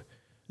into.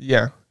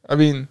 Yeah, I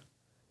mean,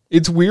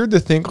 it's weird to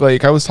think.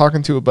 I was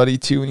talking to a buddy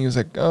too, and he was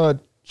like, "Oh,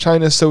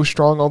 China's so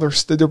strong.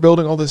 They're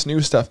building all this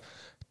new stuff."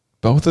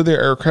 Both of their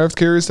aircraft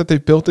carriers that they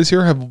built this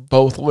year have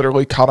both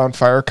literally caught on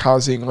fire,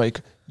 causing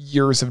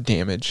years of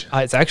damage.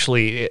 It's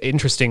actually,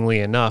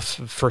 interestingly enough,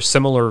 for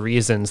similar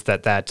reasons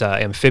that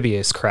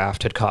amphibious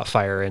craft had caught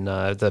fire in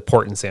the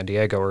port in San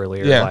Diego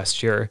earlier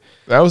last year.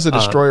 That was a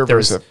destroyer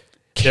versus a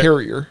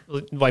carrier.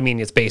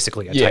 It's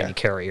basically a tiny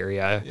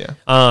carrier,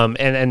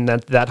 and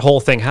that whole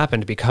thing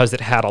happened because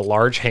it had a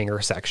large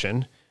hangar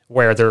section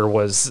where there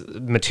was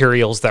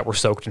materials that were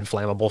soaked in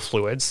flammable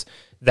fluids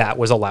that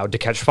was allowed to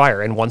catch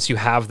fire. And once you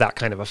have that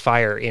kind of a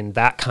fire in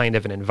that kind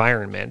of an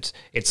environment,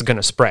 it's going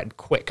to spread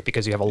quick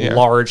because you have a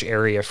large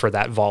area for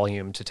that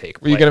volume to take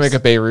place. Were you going to make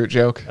a Beirut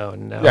joke? Oh,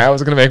 no. Yeah, I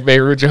was going to make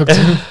Beirut joke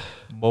too.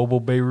 Mobile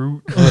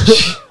Beirut.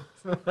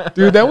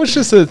 Dude, that was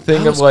just a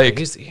thing of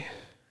crazy.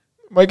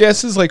 My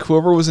guess is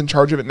whoever was in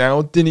charge of it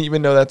now didn't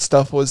even know that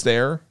stuff was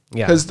there.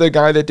 Yeah. Because the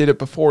guy that did it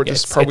before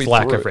probably it's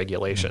lack of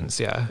regulations,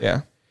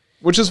 Yeah.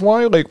 Which is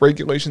why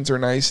regulations are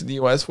nice in the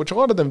US, which a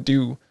lot of them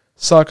do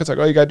suck. It's you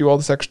got to do all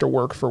this extra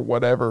work for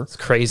whatever. It's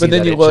crazy but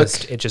then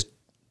it just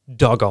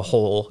dug a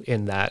hole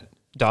in that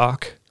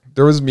dock.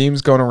 There was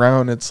memes going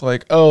around. It's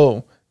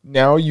oh,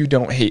 now you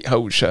don't hate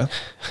HOSHA.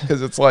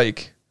 Because it's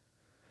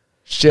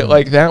shit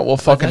like that will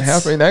fucking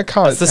happen.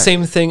 That's the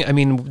same thing. I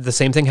mean, the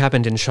same thing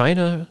happened in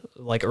China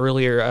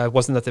earlier.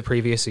 Wasn't that the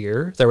previous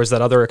year? There was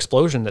that other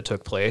explosion that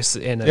took place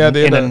in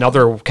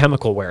another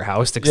chemical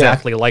warehouse,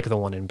 exactly like the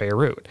one in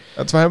Beirut.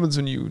 That's what happens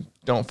when you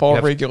don't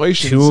follow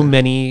regulations. Too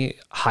many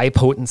high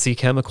potency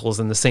chemicals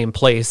in the same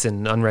place in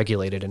an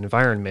unregulated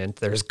environment.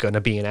 There's going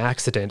to be an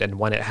accident, and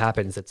when it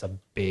happens, it's a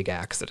big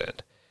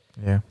accident.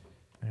 Yeah.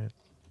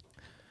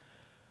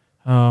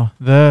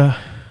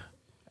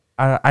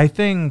 I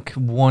think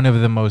one of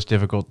the most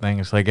difficult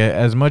things,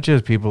 as much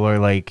as people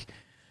are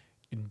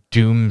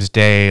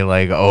doomsday,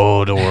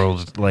 the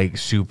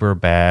world's super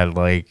bad,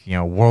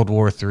 World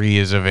War III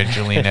is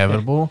eventually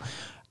inevitable.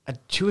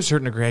 To a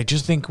certain degree, I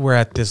just think we're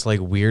at this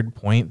weird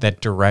point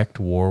that direct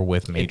war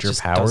with major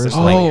powers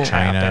like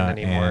China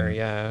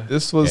anymore.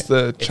 This was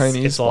the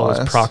Chinese. It's all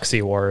those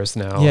proxy wars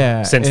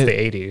now. Since the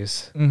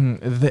 80s.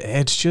 Mm-hmm.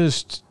 It's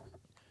just,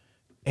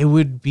 it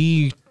would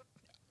be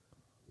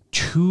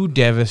too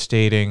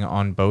devastating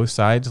on both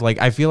sides.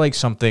 I feel like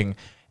something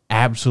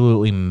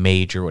absolutely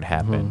major would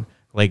happen.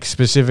 Mm-hmm.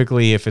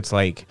 Specifically if it's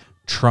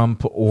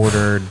Trump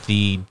ordered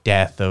the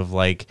death of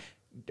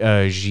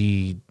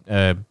Xi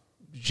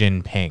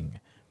Jinping.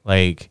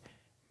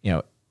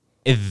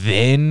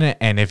 Then,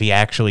 and if he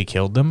actually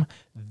killed them,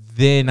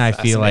 then I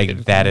feel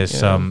like that is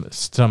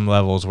some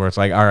levels where it's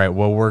all right,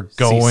 well, we're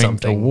going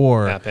to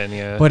war.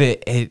 Happen, but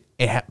it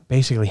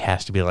basically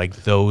has to be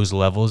those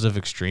levels of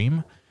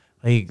extreme.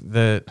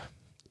 There's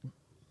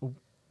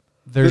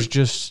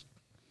just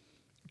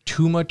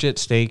too much at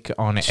stake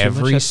on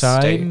every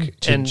side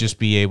to just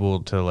be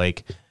able to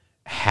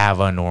have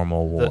a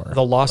normal war.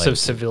 The loss of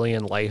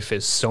civilian life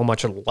is so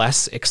much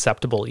less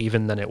acceptable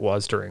even than it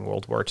was during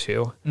World War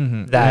II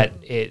that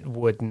it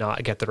would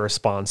not get the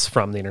response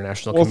from the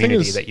international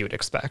community that you would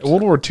expect.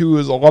 World War II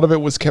a lot of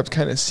it was kept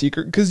kind of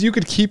secret because you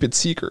could keep it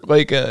secret.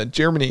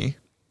 Germany,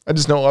 I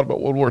just know a lot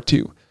about World War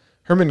II.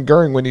 Hermann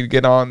Goering, when he'd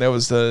get on, that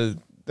was the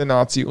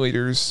Nazi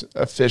leader's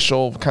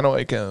official kind of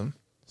a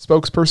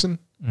spokesperson,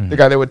 the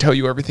guy that would tell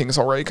you everything's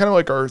all right, kind of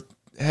like our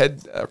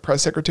head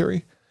press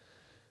secretary.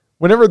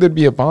 Whenever there'd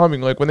be a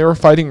bombing, when they were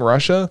fighting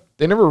Russia,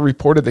 they never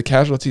reported the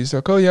casualties.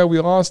 Oh yeah, we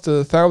lost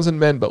 1,000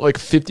 men, but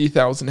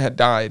 50,000 had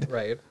died.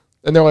 Right.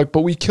 And they're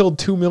but we killed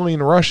 2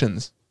 million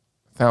Russians.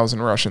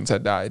 1,000 Russians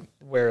had died.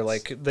 Where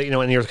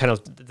and you're kind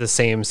of the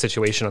same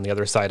situation on the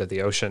other side of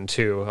the ocean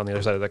too, on the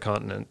other side of the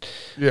continent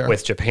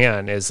with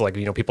Japan is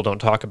people don't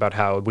talk about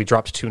how we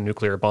dropped 2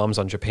 nuclear bombs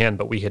on Japan,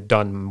 but we had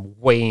done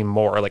way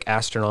more,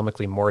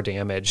 astronomically more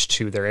damage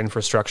to their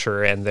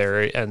infrastructure and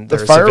their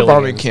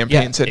firebombing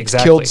campaigns had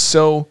killed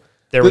so.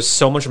 There was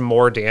so much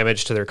more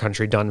damage to their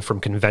country done from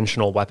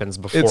conventional weapons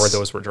before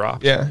those were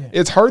dropped. Yeah,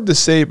 it's hard to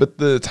say, but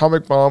the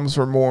atomic bombs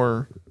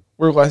were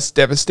less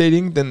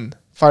devastating than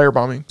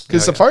firebombing.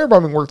 Because the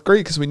firebombing worked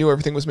great because we knew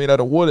everything was made out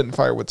of wood and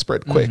fire would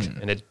spread quick.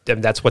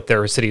 And that's what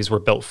their cities were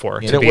built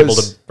for, to be able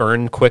to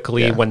burn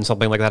quickly when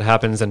something like that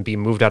happens and be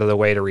moved out of the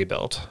way to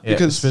rebuild. Yeah,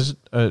 because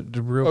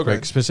real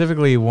quick,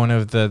 specifically one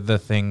of the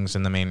things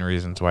and the main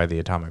reasons why the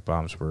atomic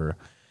bombs were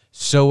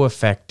so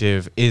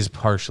effective is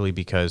partially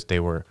because they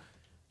were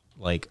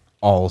like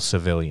all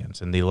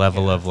civilians, and the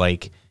level of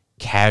like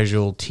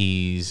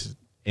casualties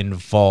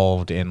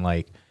involved in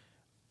like,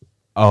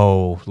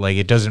 like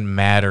it doesn't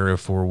matter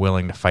if we're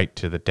willing to fight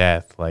to the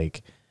death,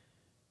 like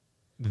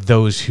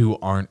those who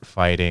aren't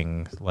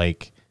fighting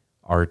like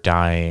are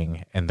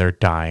dying, and they're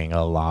dying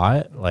a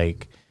lot.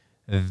 Like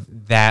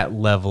that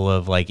level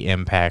of like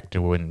impact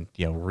when,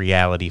 you know,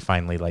 reality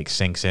finally like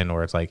sinks in,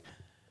 where it's like,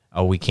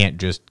 oh, we can't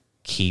just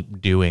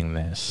keep doing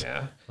this.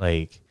 Yeah.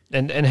 Like,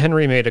 and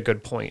Henry made a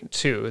good point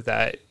too,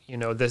 that, you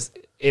know,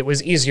 it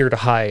was easier to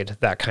hide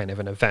that kind of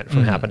an event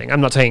from happening. I'm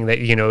not saying that,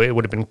 you know, it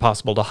would have been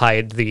possible to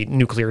hide the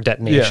nuclear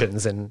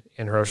detonations in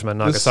Hiroshima and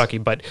Nagasaki,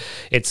 but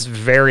it's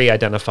very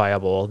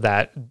identifiable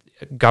that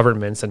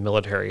governments and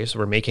militaries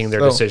were making their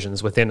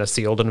decisions within a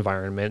sealed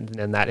environment,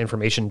 and that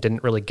information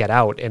didn't really get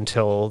out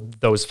until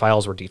those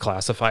files were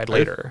declassified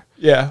later.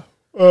 Yeah.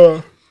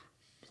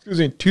 Excuse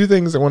me. Two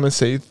things I want to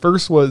say.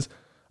 First was,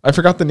 I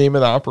forgot the name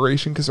of the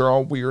operation because they're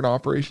all weird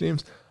operation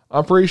names.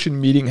 Operation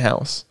Meeting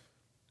House.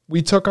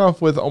 We took off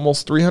with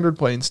almost 300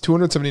 planes,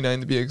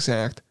 279 to be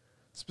exact,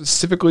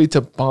 specifically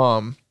to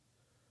bomb.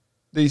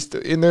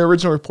 In their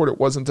original report, it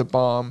wasn't to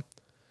bomb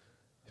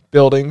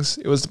buildings.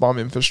 It was to bomb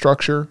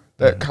infrastructure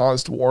that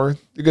caused war.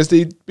 Because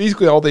they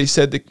basically all they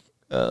said to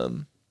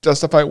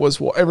justify it was,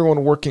 well,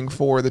 everyone working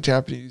for the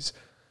Japanese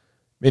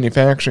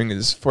manufacturing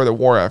is for the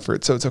war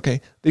effort, so it's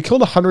okay. They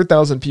killed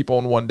 100,000 people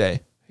in one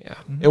day. Yeah.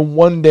 In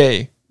one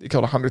day, they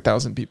killed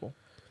 100,000 people.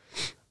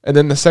 And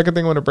then the second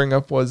thing I want to bring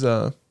up was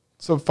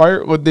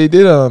what they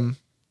did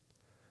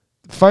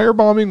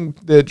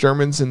firebombing the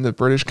Germans and the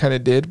British kind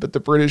of did, but the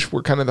British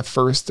were kind of the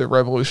first to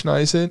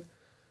revolutionize it.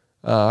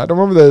 I don't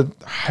remember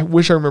I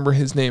wish I remember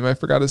his name. I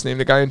forgot his name.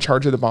 The guy in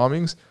charge of the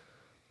bombings.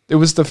 It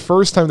was the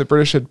first time the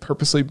British had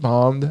purposely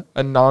bombed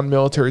a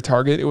non-military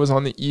target. It was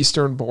on the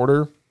eastern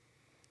border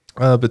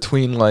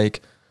between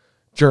like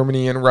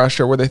Germany and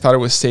Russia, where they thought it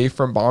was safe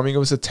from bombing. It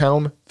was a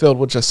town filled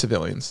with just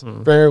civilians.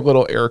 Very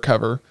little air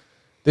cover.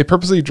 They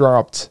purposely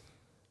dropped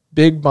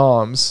big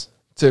bombs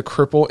to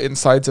cripple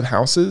insides of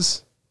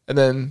houses. And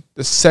then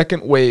the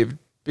second wave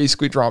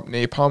basically dropped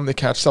napalm to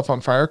catch stuff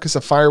on fire because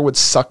the fire would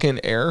suck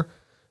in air.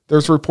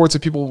 There's reports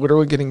of people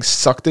literally getting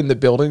sucked into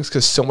buildings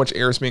because so much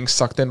air is being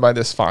sucked in by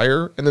this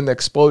fire. And then the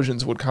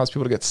explosions would cause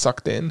people to get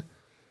sucked in.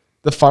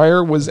 The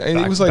fire was, and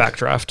it was like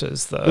backdraft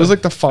is the. It was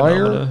like the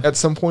fire at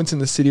some points in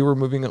the city were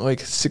moving at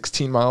like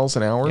 16 miles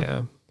an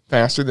hour,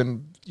 faster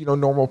than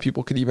normal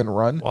people could even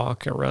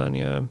walk or run.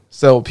 Yeah.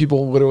 So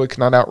people literally could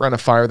not outrun a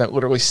fire that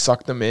literally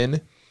sucked them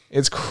in.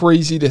 It's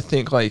crazy to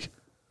think like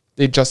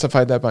they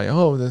justified that by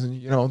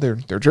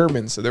they're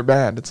Germans, so they're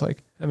bad. It's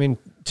like, I mean,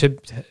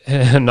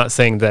 I'm not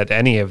saying that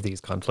any of these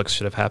conflicts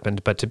should have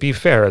happened, but to be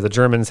fair, the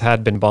Germans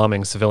had been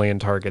bombing civilian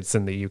targets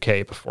in the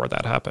UK before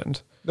that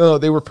happened. No,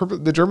 they were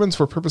the Germans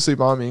were purposely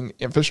bombing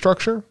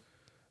infrastructure,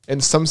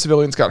 and some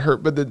civilians got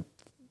hurt. But the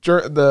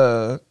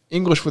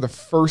English were the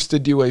first to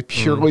do a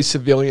purely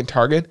civilian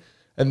target,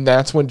 and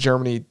that's when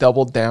Germany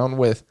doubled down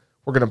with,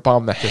 "We're going to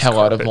bomb the hell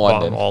out of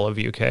London, bomb all of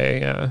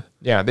UK."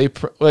 Yeah. They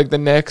the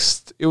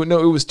next. It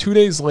was 2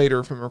 days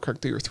later, if I remember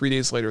correctly, or 3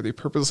 days later. They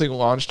purposely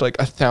launched like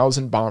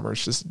 1,000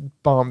 bombers, just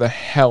bomb the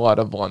hell out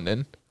of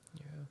London.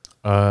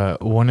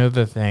 One of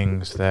the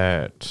things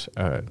that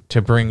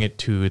to bring it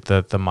to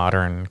the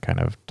modern kind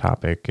of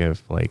topic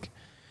of like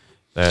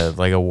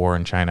a war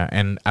in China,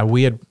 and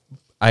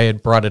I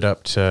had brought it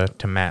up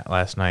to Matt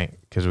last night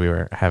because we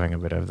were having a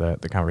bit of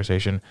the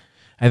conversation.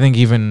 I think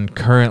even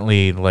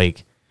currently,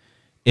 like,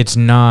 it's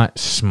not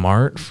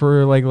smart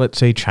for, like, let's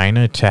say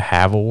China to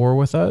have a war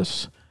with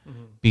us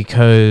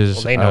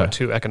because they know it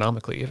too,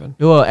 economically even.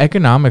 Well,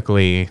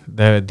 economically,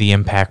 the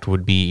impact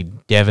would be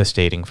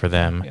devastating for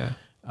them.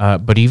 Yeah.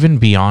 But even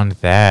beyond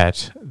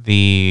that,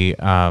 the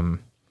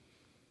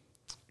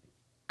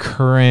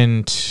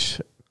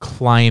current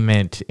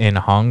climate in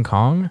Hong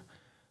Kong,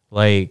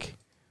 like...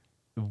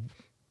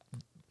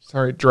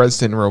 Sorry,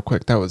 Dresden real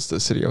quick. That was the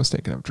city I was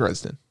thinking of,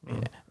 Dresden.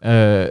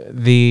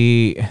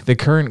 The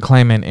current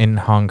climate in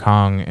Hong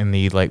Kong and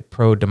the like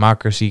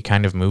pro-democracy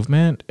kind of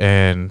movement,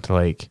 and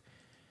like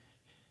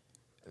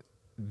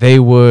they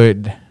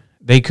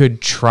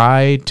could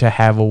try to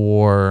have a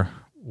war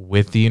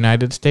with the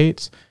United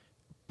States,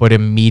 but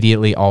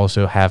immediately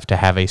also have to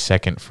have a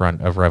second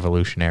front of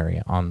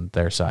revolutionary on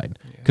their side.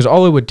 Because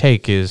all it would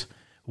take is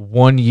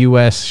one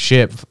U.S.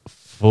 ship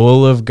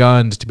full of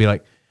guns to be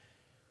like,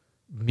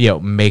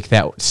 make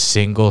that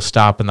single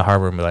stop in the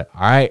harbor and be like,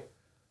 all right,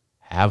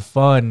 have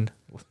fun.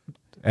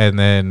 And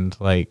then,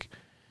 like...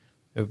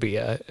 It'd be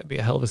a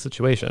hell of a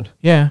situation.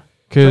 Yeah,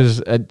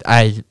 because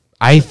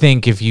I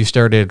think if you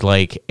started,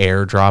 like,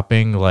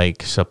 airdropping,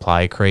 like,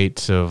 supply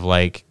crates of,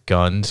 like,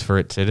 guns for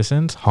its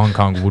citizens, Hong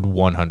Kong would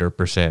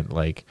 100%,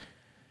 like,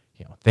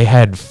 they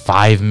had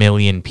 5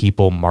 million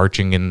people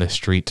marching in the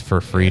streets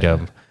for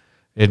freedom.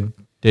 Yeah. It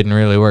didn't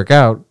really work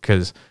out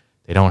because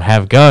they don't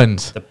have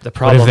guns. The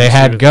problem what if they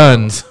had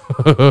guns?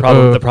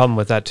 The problem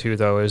with that too,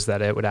 though, is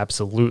that it would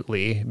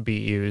absolutely be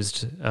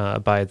used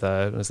by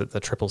the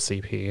Triple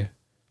CP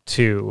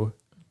to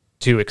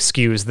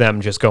excuse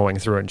them just going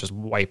through and just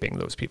wiping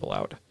those people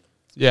out.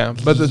 Yeah,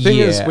 but the thing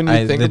is, when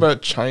you think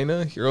about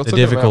China, you're also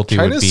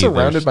China's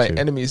surrounded by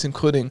enemies,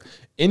 including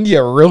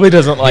India. Really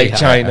doesn't like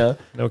China.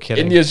 No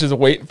kidding. India's just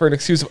waiting for an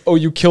excuse of,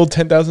 you killed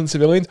 10,000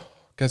 civilians.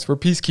 Guess we're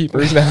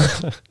peacekeepers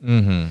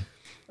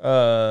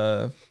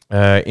now.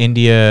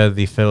 India,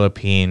 the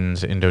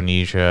Philippines,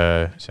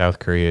 Indonesia, South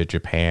Korea,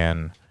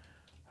 Japan,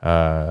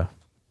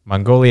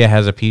 Mongolia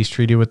has a peace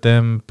treaty with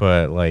them,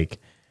 but like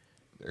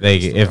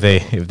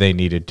if they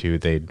needed to,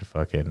 they'd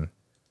fucking.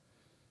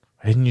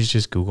 Why didn't you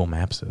just Google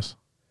Maps this?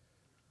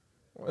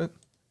 What?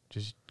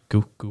 Just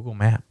Google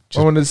Map.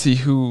 I wanted to see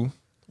who.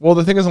 Well,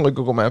 the thing is, on like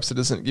Google Maps, it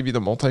doesn't give you the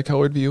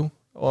multicolored view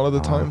a lot of the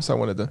time. So I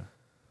wanted to.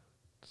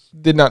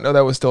 Did not know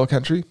that was still a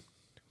country,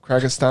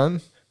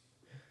 Kyrgyzstan.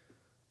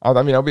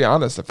 I mean, I'll be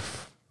honest.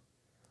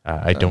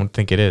 I don't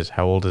think it is.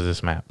 How old is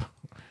this map?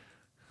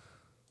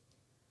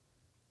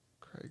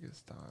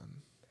 Kyrgyzstan.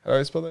 How do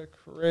I spell that?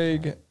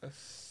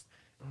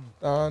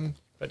 Kyrgyzstan.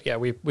 But yeah,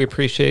 we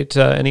appreciate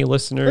any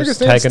listeners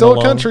tagging still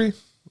along a country.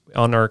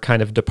 On our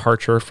kind of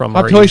departure from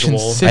population our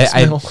usual. 6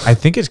 mil. I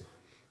think it's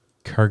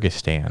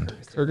Kyrgyzstan.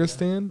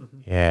 Kyrgyzstan?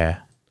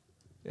 Yeah.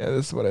 Yeah,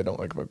 this is what I don't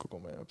like about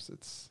Google Maps.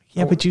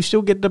 But you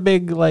still get the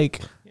big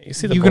like. You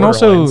see the you can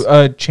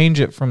also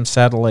change it from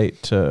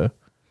satellite to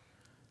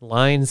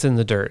lines in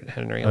the dirt,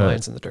 Henry.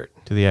 Lines in the dirt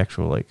to the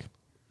actual like.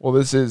 Well,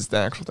 this is the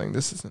actual thing.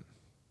 This isn't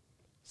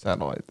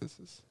satellite. This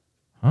is.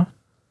 Huh?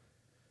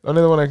 The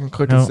only one I can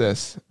click is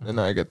this,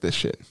 and I get this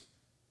shit.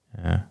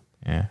 Yeah,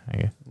 I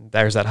get.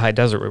 There's that high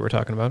desert we were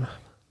talking about.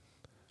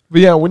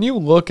 But yeah, when you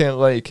look at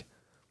like,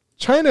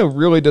 China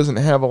really doesn't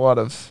have a lot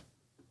of.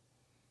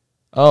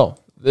 Oh,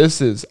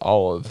 this is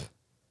all of.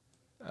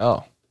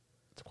 Oh,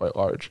 it's quite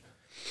large.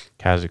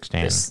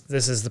 Kazakhstan.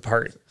 This is the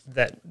part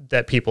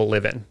that people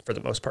live in for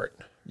the most part.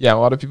 Yeah, a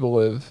lot of people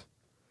live.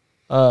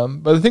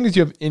 But the thing is,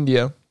 you have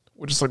India,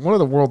 which is like one of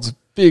the world's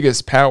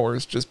biggest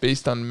powers, just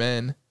based on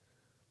men.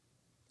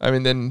 I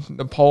mean, then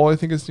Nepal, I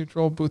think, is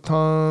neutral.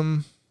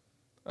 Bhutan,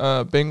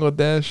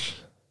 Bangladesh.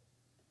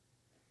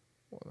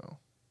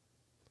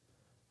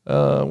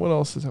 What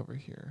else is over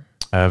here?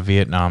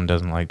 Vietnam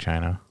doesn't like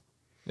China.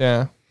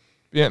 Yeah.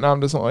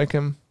 Vietnam doesn't like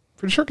him.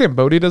 Pretty sure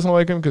Cambodia doesn't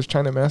like him because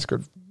China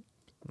massacred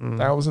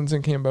thousands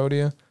in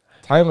Cambodia.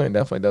 Thailand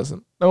definitely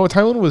doesn't. No,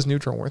 Thailand was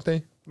neutral, weren't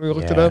they? We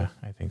looked it up.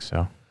 I think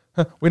so.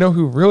 We know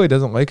who really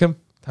doesn't like him.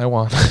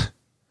 Taiwan.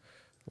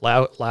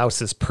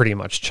 Laos is pretty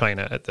much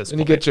China at this point.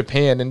 And you get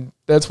Japan, and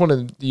that's one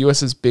of the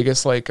U.S.'s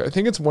biggest, I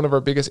think it's one of our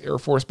biggest Air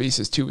Force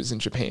bases, too, is in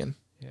Japan.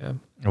 Yeah.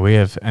 We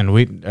have,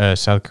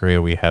 South Korea,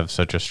 we have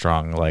such a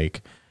strong,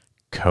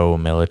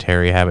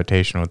 co-military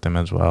habitation with them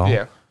as well.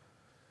 Yeah.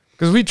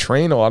 Because we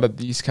train a lot of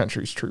these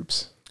countries'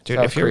 troops. Dude,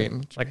 if you're,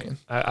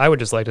 I would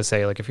just like to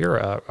say, if you're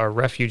a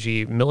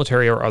refugee,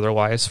 military or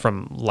otherwise,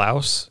 from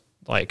Laos,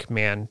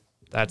 man,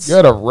 that's... You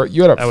had a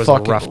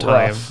rough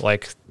time.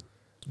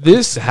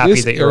 This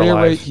happy that you're area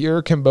alive. right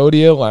here,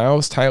 Cambodia,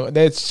 Laos, Thailand,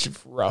 that's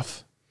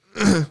rough.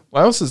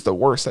 Laos is the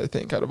worst, I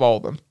think, out of all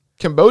of them.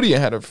 Cambodia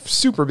had a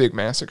super big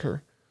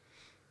massacre.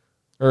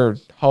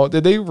 Did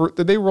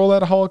they roll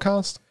out a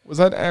Holocaust? Was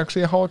that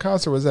actually a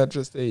Holocaust, or was that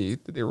just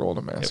did they roll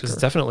a massacre? It was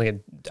definitely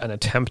an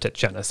attempt at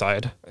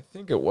genocide. I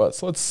think it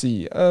was. Let's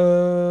see.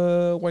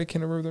 Why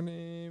can't I remember their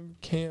name?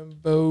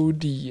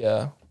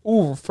 Cambodia.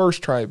 Ooh,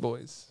 first try,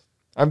 boys.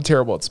 I'm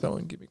terrible at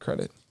spelling. Give me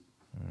credit.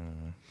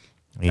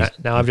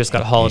 Now I've just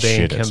got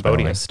Holiday in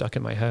Cambodia stuck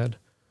in my head.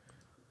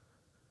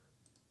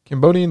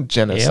 Cambodian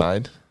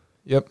genocide.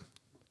 Yep.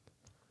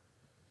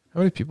 How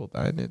many people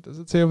died in it? Does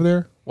it say over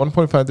there?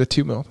 1.5 to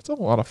 2 million. That's a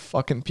lot of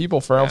fucking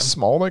people for how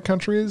small that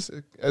country is,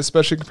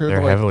 especially compared to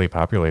They're heavily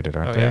populated,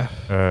 aren't they?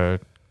 Yeah.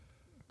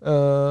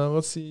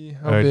 Let's see.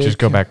 How big? Just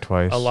go back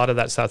twice. A lot of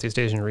that Southeast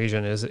Asian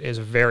region is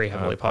very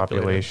heavily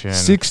populated.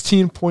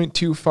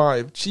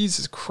 16.25.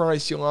 Jesus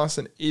Christ, you lost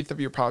an eighth of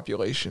your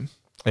population.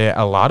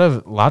 Yeah,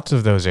 lots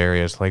of those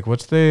areas.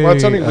 What's the... Well,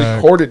 it's only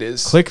recorded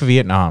is... Click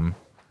Vietnam.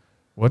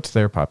 What's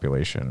their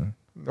population?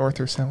 North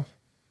or south?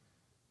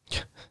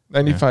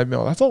 95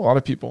 mil. That's a lot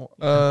of people.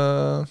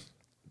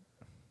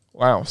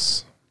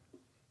 Laos.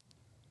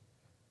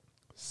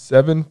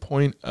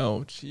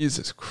 7.0.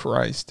 Jesus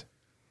Christ.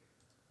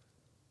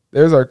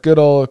 There's our good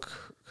old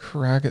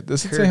Kyrgyzstan.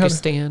 Does it say how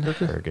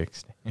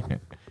Kyrgyzstan.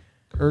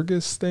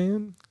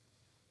 Kyrgyzstan?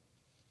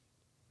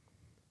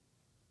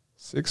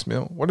 6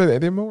 mil. What are they? Are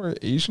they more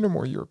Asian or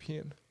more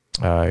European?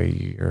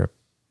 Europe.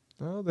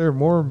 No, they're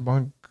more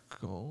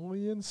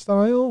Mongolian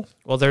style.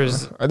 Well,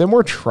 are they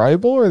more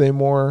tribal or are they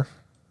more?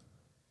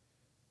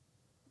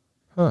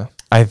 Huh.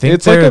 I think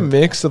it's a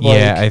mix of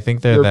I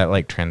think they're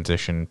that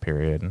transition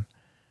period.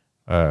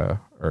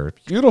 Or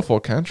beautiful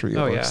country. It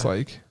looks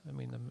like. I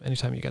mean,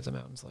 anytime you get the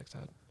mountains like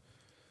that,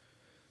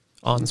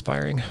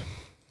 awe-inspiring.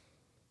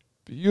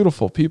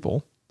 beautiful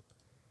people.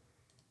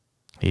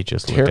 He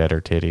just looked at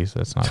her titties.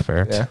 That's not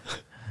fair. Yeah.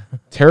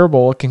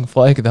 Terrible looking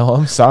flag, though.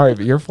 I'm sorry,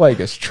 but your flag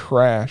is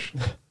trash.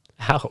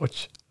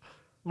 Ouch.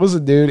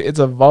 Listen, dude, it's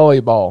a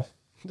volleyball.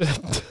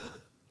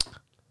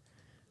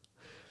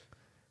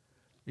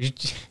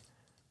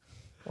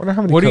 Wonder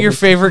how many One of your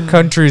favorite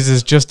countries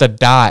is just a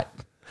dot.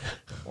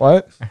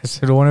 What? I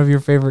said one of your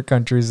favorite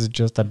countries is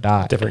just a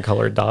dot. Different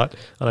colored dot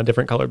on a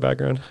different colored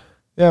background.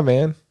 Yeah,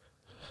 man.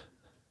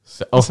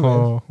 So,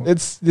 Listen, man,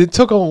 it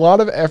took a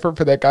lot of effort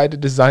for that guy to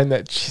design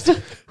that.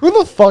 Jeez, who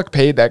the fuck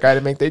paid that guy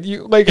to make that?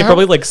 You like he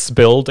probably like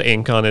spilled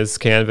ink on his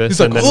canvas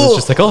and like, then was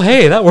just like, oh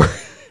hey, that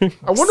worked.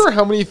 I wonder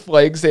how many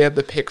flags they had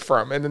to pick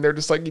from, and then they're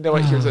just like, you know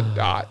what? Here's a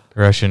dot.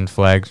 Russian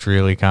flag's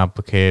really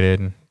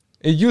complicated.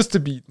 It used to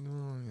be.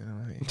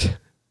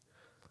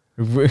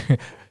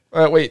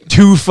 Wait.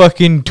 2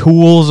 fucking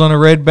tools on a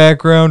red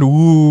background.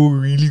 Ooh,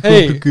 really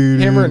complicated.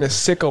 Hey, hammer and a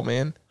sickle,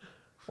 man.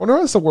 Wonder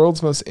what's the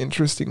world's most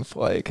interesting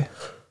flag.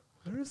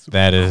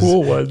 That is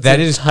cool ones. That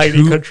is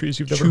tiny countries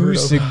you've never heard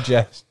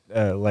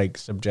of. Like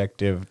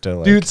subjective to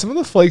like. Dude, some of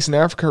the flags in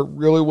Africa are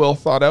really well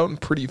thought out and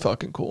pretty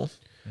fucking cool.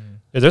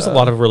 Yeah, there's a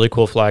lot of really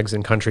cool flags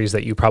in countries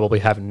that you probably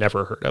have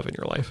never heard of in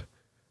your life.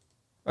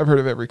 I've heard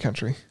of every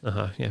country.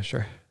 Yeah,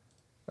 sure.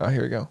 Oh,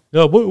 here we go.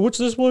 No, what's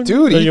this one?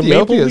 Dude,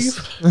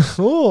 Ethiopia's.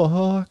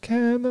 Oh,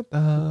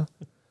 Canada.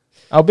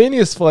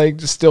 Albania's flag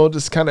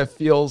just kind of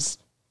feels,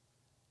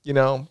 you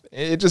know,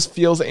 it just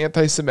feels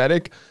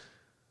anti-Semitic.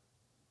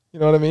 You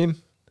know what I mean?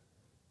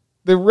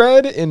 The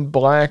red and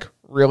black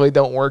really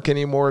don't work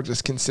anymore,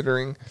 just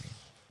considering.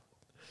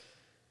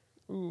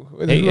 Ooh,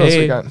 who else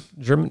we got?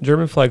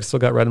 German flag still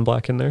got red and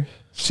black in there.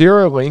 Sri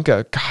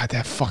Lanka. God,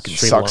 that fucking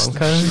Sri sucks.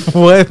 Lanka?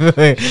 What?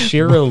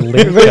 Sri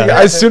Lanka.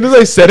 As soon as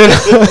I said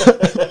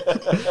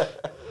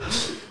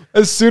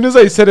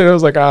it, I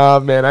was like, ah,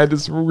 man, I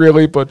just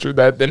really butchered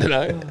that, didn't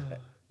I?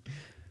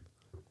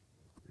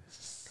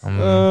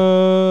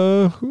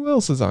 Who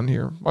else is on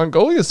here?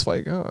 Mongolia's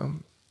flag. Oh,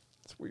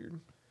 it's weird.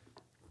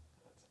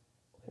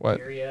 What?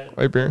 Liberia?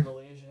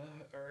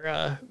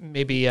 Or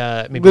maybe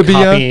Libya?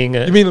 copying.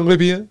 You mean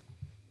Libya?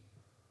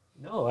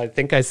 No, I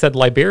think I said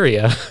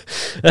Liberia.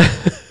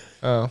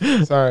 Oh,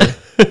 sorry.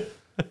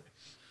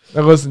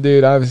 Now listen,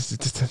 dude, I'm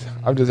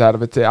just out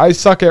of it today. I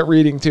suck at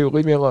reading too.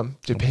 Leave me alone.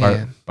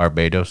 Japan.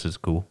 Barbados is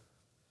cool.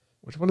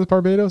 Which one is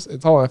Barbados?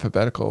 It's all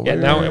alphabetical. Yeah,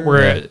 now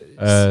we're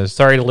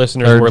sorry to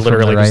listeners. We're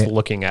literally just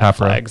looking at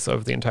flags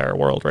of the entire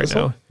world right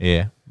now.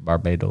 Yeah,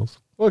 Barbados.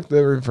 Look,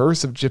 the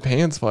reverse of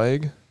Japan's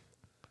flag.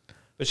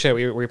 But yeah,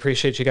 we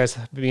appreciate you guys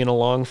being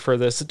along for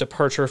this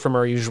departure from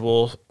our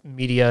usual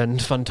media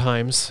and fun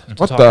times to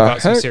talk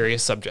about some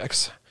serious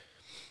subjects.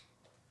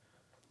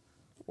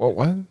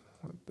 What?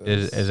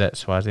 Is that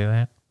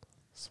Swaziland?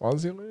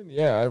 Swaziland?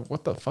 Yeah.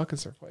 What the fuck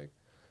is their flag?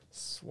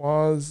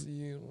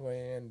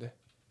 Swaziland.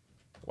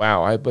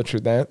 Wow, I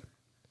butchered that.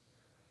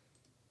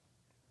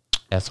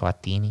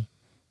 Eswatini.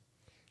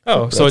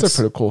 Oh, so it's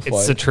a pretty cool flag.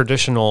 It's a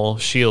traditional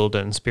shield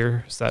and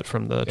spear set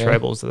from the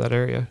tribals of that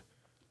area.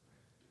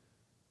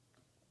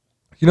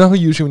 You know how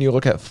usually when you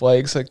look at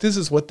flags, like, this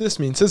is what this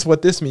means, this is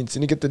what this means,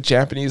 and you get the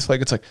Japanese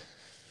flag, it's like,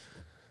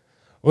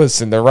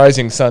 listen, the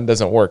rising sun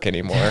doesn't work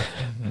anymore.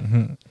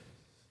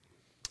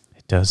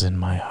 It does in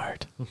my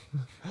heart.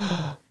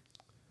 Yeah,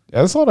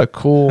 that's a lot of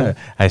cool.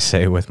 I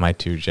say with my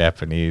 2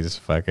 Japanese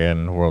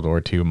fucking World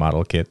War II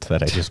model kits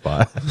that I just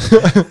bought.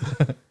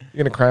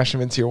 You're gonna crash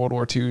them into your World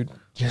War II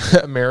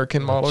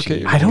American model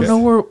kit. I don't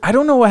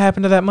know what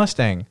happened to that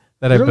Mustang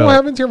that I built. Know what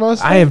happened to your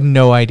Mustang? I have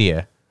no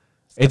idea.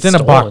 It's in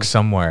a box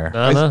somewhere.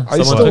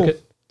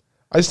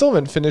 I still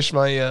haven't finished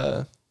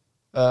my.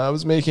 I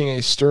was making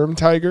a Sturm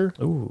Tiger,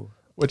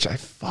 which I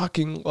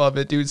fucking love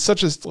it, dude.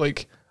 Such as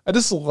like. I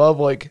just love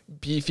like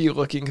beefy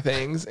looking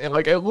things, and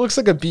like it looks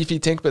like a beefy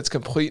tank, but it's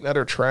complete and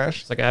utter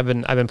trash. It's like I've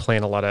been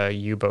playing a lot of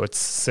U-boats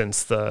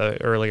since the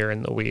earlier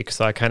in the week,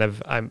 so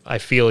I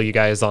feel you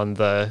guys on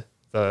the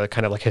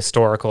kind of like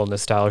historical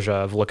nostalgia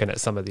of looking at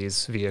some of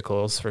these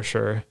vehicles for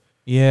sure.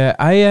 Yeah,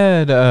 I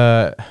had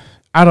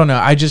I don't know,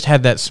 I just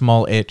had that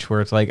small itch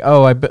where it's like,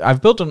 oh,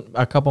 I've built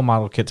a couple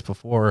model kits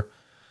before,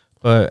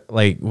 but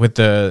like with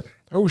the.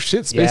 Oh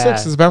shit!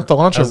 SpaceX is about to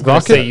launch a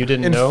rocket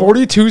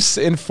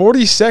in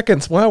 40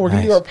 seconds. Wow, we're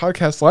gonna do our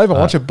podcast live and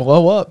watch it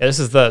blow up. Yeah, this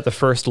is the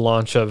first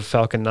launch of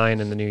Falcon 9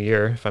 in the new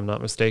year, if I'm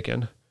not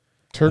mistaken.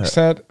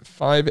 Turksat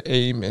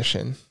 5A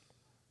mission.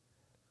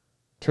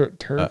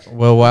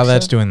 Well, while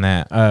that's doing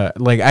that,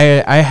 like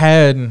I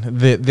had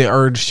the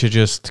urge to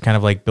just kind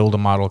of like build a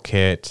model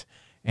kit,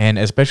 and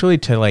especially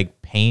to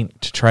like paint,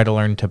 to try to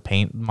learn to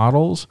paint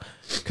models,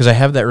 because I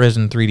have that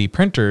resin 3D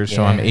printer,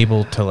 so I'm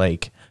able to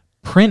like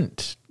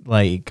print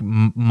like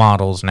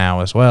models now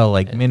as well,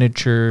 like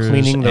miniatures.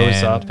 Cleaning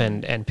those up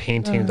and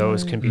painting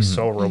those can be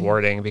so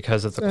rewarding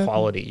because of the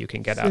quality you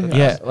can get out of them.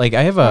 Yeah, like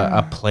I have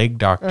a Plague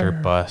Doctor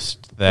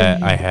bust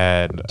that I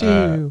had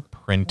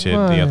printed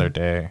the other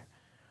day.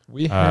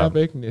 We have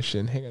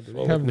ignition. Hang on, do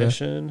we have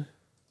ignition?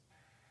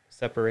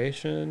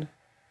 Separation.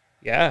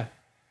 Yeah,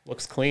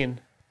 looks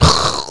clean.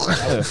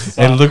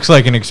 It looks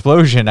like an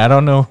explosion. I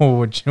don't know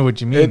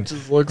what you mean. It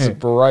just looks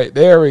bright.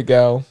 There we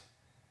go.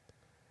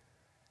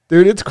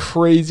 Dude, it's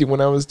crazy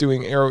when I was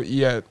doing Aero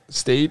E at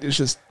State. It's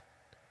just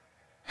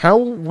how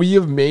we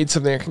have made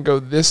something that can go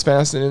this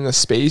fast and into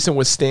space and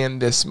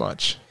withstand this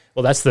much.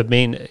 Well, that's the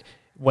main,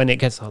 when it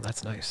gets,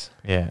 that's nice.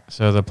 Yeah,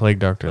 so the Plague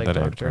Doctor Plague that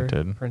Doctor I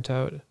printed. Print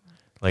out.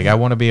 Like, I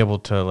want to be able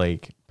to,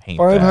 like, paint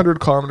 500 that.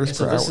 kilometers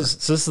per hour. So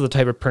this is the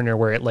type of printer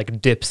where it,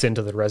 like, dips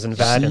into the resin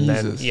vat. And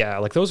then,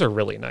 like, those are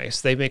really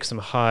nice. They make some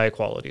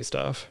high-quality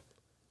stuff.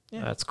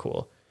 Yeah. That's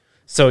cool.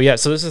 So,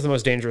 so this is the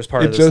most dangerous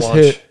part of this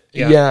launch.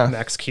 Yeah.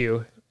 Max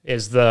Q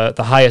is the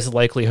highest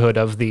likelihood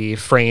of the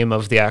frame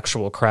of the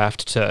actual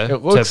craft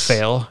to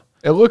fail.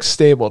 It looks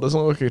stable. It doesn't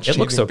look like it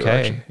looks okay.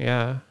 Direction.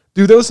 Yeah.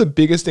 Dude, that was the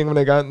biggest thing when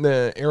I got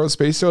into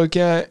aerospace. They're like,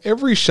 yeah,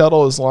 every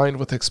shuttle is lined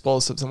with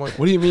explosives. I'm like,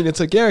 what do you mean? It's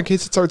like, yeah, in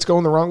case it starts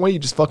going the wrong way, you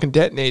just fucking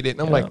detonate it.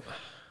 And I'm like,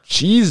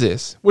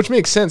 Jesus. Which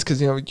makes sense because,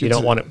 you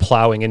don't want it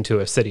plowing into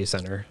a city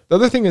center. The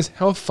other thing is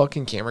how a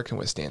fucking camera can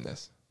withstand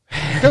this.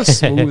 Look how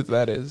smooth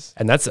that is.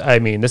 And that's, I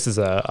mean, this is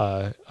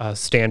a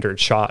standard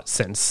shot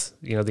since,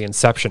 the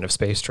inception of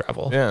space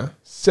travel. Yeah.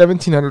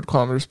 1,700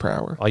 kilometers per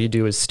hour. All you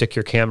do is stick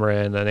your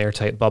camera in an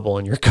airtight bubble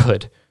and you're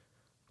good.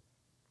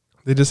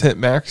 They just hit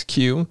max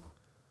Q.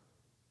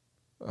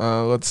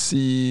 Let's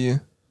see.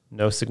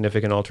 No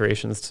significant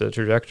alterations to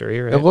trajectory,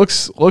 right? It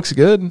looks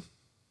good.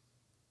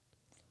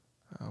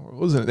 What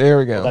was it? There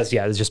we go. Well,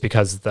 it's just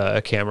because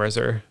the cameras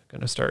are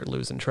going to start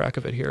losing track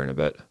of it here in a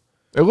bit.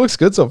 It looks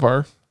good so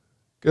far.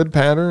 Good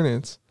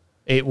pattern.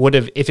 It would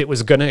have, if it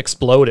was going to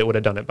explode, it would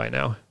have done it by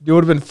now. It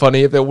would have been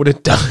funny if it would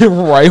have done it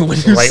right when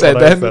you said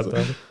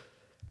that.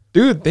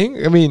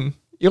 Dude,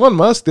 Elon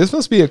Musk, this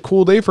must be a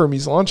cool day for him.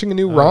 He's launching a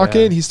new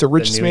rocket. Yeah. He's the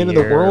richest man in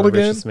the world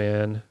again. Richest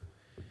man.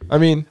 I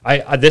mean,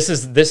 this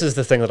is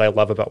the thing that I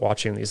love about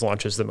watching these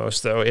launches the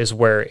most, though, is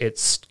where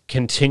it's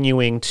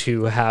continuing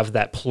to have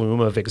that plume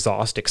of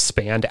exhaust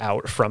expand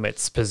out from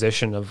its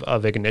position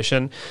of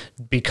ignition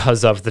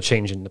because of the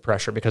change in the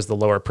pressure, because the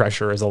lower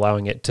pressure is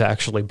allowing it to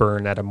actually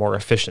burn at a more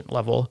efficient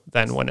level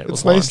than when it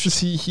was launched. It's nice to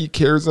see he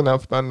cares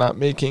enough about not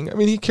making. I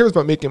mean, he cares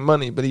about making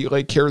money, but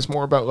he cares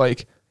more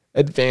about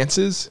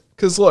advances.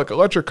 Because look,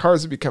 electric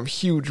cars have become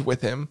huge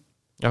with him.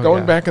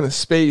 Going back into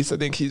space, I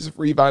think he's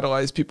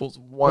revitalized people's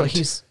want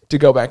to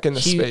go back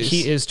into space.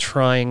 He is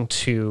trying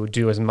to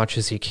do as much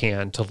as he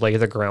can to lay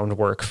the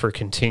groundwork for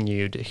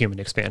continued human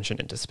expansion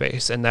into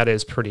space, and that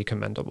is pretty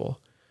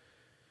commendable.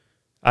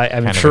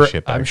 I'm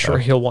sure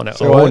he'll want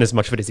to own as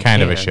much of it as he can.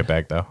 Kind of a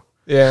shitbag, though.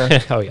 Yeah.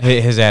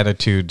 His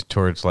attitude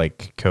towards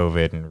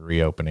COVID and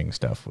reopening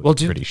stuff was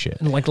pretty shit.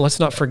 And let's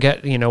not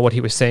forget, what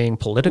he was saying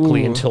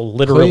politically until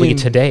literally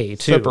today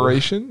too.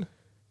 Separation.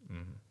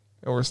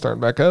 And we're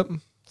starting back up.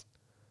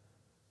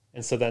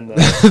 And so then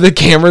the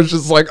camera's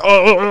just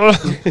oh.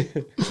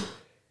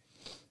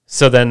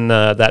 So then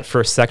that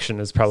first section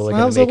is probably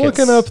going to make it. How's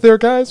it looking up there,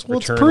 guys? Well,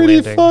 it's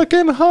pretty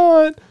fucking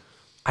hot.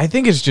 I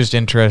think it's just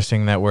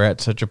interesting that we're at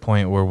such a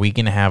point where we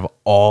can have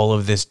all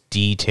of this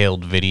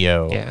detailed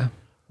video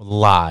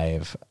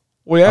live.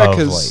 Well, yeah,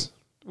 because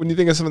when you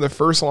think of some of the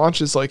first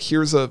launches,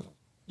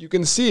 you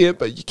can see it,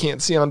 but you can't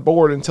see on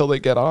board until they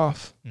get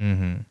off.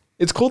 Mm-hmm.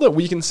 It's cool that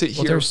we can sit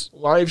here,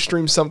 live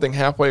stream something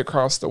halfway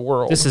across the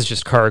world. This is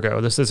just cargo.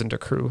 This isn't a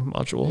crew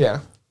module. Yeah.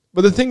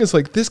 But the thing is,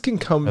 this can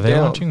come down. Are they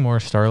launching more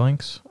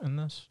Starlinks in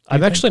this?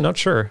 I'm actually not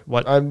sure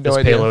what this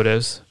payload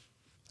is.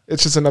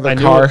 It's just another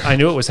car. I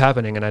knew it was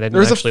happening, and I didn't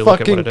actually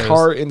look at what it is. There's a fucking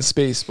car in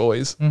space,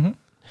 boys. Mm-hmm.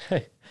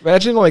 Hey.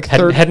 Imagine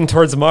heading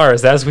towards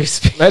Mars as we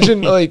speak.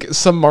 Imagine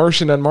some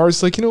Martian on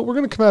Mars, we're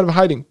going to come out of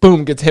hiding.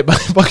 Boom, gets hit by a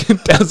fucking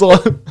Tesla.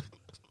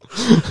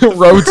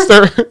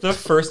 Roadster. The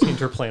first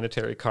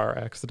interplanetary car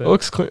accident.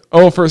 Looks clean.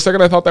 Oh, for a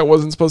second I thought that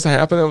wasn't supposed to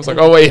happen. I was like,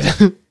 oh wait.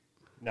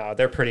 No,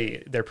 they're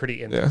pretty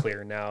in the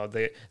clear now.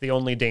 The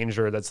only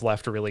danger that's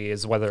left really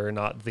is whether or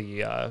not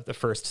the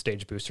first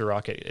stage booster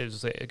rocket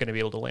is going to be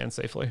able to land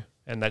safely,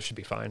 and that should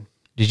be fine.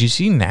 Did you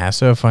see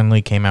NASA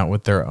finally came out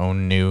with their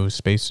own new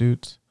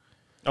spacesuits?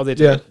 Oh, they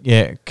did.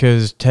 Yeah,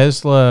 because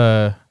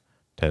Tesla,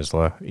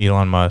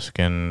 Elon Musk,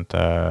 and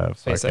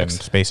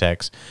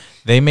SpaceX,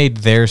 they made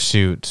their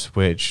suits,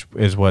 which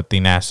is what the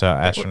NASA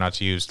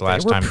astronauts used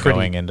last time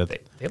going into. They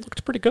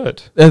looked pretty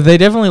good. They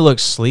definitely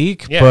looked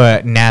sleek,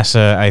 but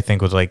NASA, I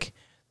think, was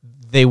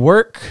they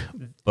work,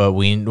 but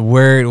we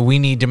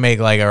need to make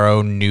our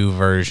own new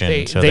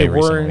version. They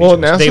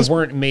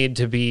weren't made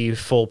to be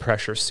full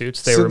pressure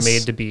suits. They were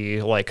made to be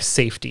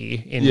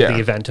safety in the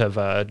event of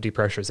a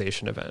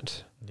depressurization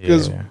event.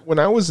 Because when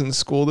I was in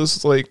school,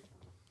 this was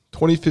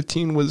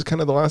 2015 was kind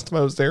of the last time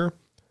I was there.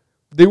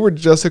 They were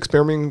just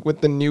experimenting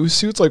with the new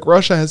suits.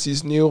 Russia has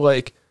these new,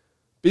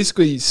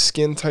 basically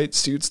skin-tight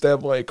suits that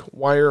have,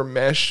 wire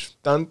mesh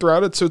done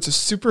throughout it. So it's a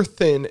super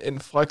thin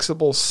and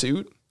flexible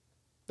suit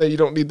that you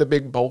don't need the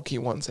big, bulky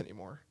ones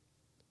anymore.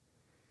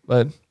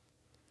 But,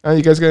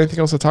 you guys got anything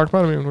else to talk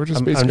about? I mean, we're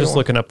just basically... I'm just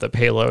looking up the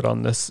payload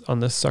on this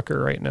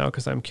sucker right now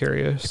because I'm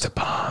curious. It's a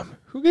bomb.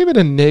 Who gave it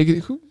a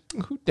negative? Who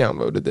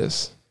downloaded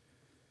this?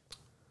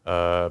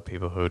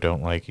 People who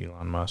don't like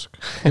Elon Musk.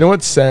 You know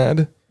what's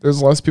sad?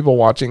 There's less people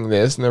watching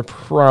this, and there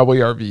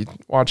probably are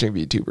watching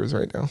VTubers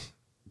right now.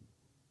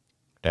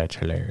 That's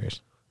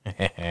hilarious.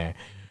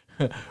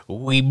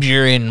 Weebs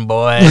you're in,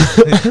 boy.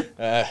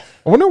 I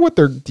wonder what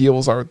their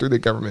deals are through the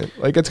government.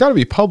 Like, it's got to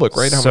be public,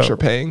 right? How much they're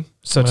paying.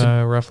 So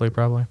roughly,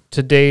 probably.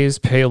 Today's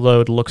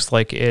payload looks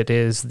like it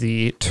is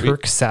the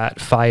Turksat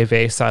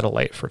 5A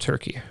satellite for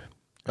Turkey.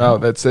 Oh,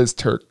 that says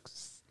Turksat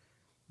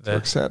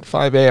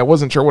 5A. I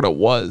wasn't sure what it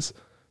was.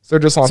 So they're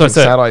just launching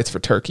satellites for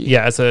Turkey.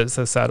 Yeah, it's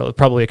a satellite,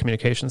 probably a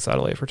communication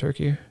satellite for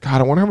Turkey.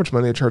 God, I wonder how much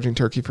money they're charging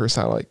Turkey for a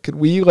satellite. Could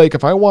we, like,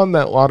 if I won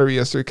that lottery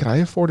yesterday, could I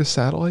afford a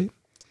satellite?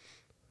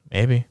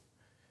 Maybe.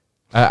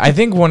 I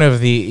think one of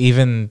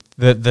the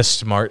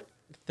smart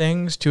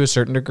things to a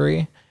certain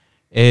degree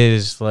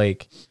is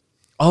like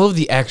all of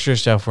the extra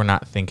stuff we're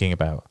not thinking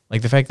about.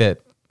 Like the fact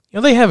that,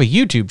 they have a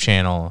YouTube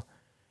channel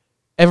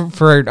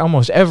for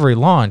almost every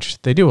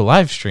launch. They do a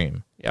live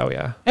stream. Oh,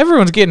 yeah.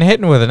 Everyone's getting hit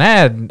with an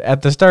ad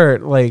at the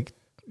start. Like,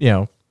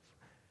 Well,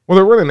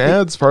 they're running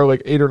ads probably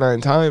like 8 or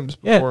 9 times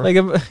before.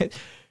 Yeah, like...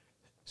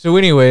 So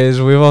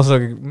anyways, we've also,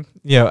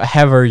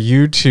 have our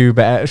YouTube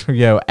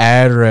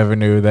ad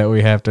revenue that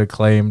we have to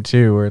claim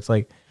too, where it's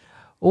like,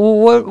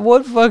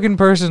 what fucking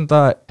person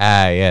thought,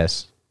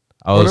 yes,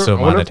 I'll also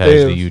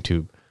monetize the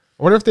YouTube.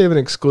 I wonder if they have an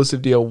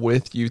exclusive deal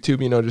with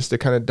YouTube, just to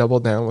kind of double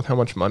down with how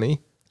much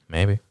money.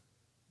 Maybe.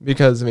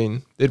 Because,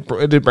 it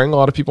did bring a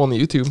lot of people on the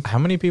YouTube. How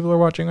many people are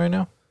watching right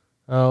now?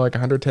 Like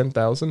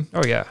 110,000.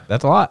 Oh, yeah.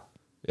 That's a lot.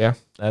 Yeah.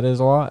 That is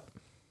a lot.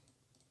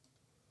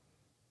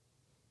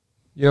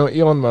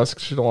 Elon Musk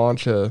should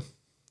launch a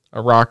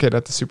rocket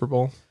at the Super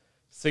Bowl.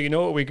 So you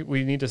know what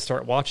we need to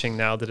start watching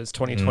now that it's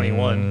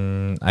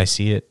 2021? I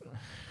see it.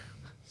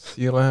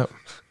 See you later.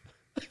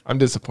 I'm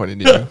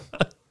disappointed in you.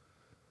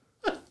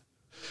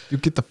 You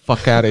get the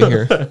fuck out of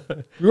here.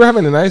 We were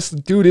having a nice...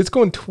 Dude, it's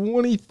going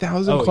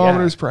 20,000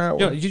 kilometers per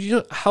hour. You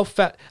know how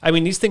fast...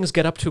 these things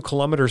get up to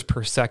kilometers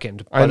per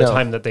second by the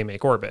time that they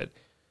make orbit.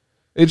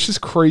 It's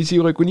just crazy.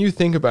 Like, when you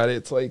think about it,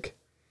 it's like...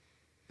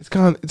 It's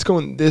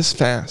going this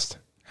fast.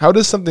 How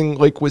does something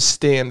like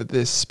withstand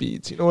this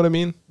speeds? You know what I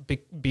mean?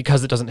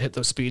 Because it doesn't hit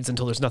those speeds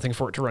until there's nothing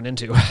for it to run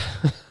into,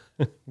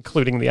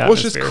 including the atmosphere. Well,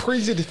 it's just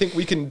crazy to think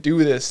we can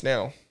do this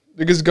now.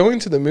 Because going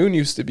to the moon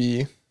used to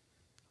be...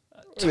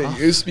 It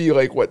used to be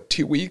like,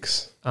 2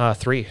 weeks?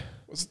 3.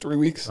 Was it 3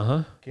 weeks?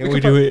 Uh-huh. Can't we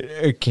do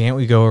it? Can't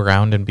we go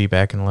around and be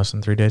back in less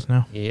than 3 days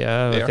now?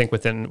 Yeah, I think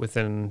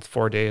within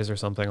 4 days or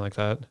something like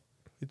that.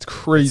 It's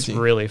crazy. It's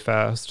really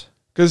fast.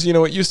 Because,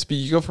 it used to be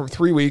you go from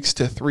 3 weeks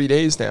to 3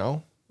 days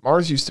now.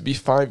 Mars used to be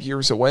 5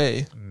 years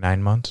away.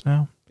 9 months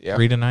now? Yeah.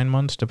 3 to 9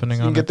 months, depending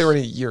on... You can get there in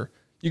a year.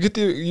 You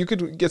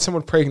could get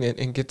someone pregnant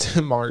and get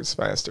to Mars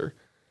faster.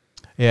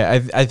 Yeah,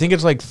 I think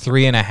it's like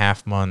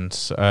 3.5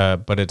 months,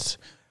 but it's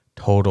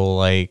total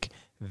like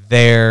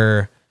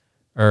there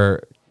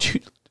or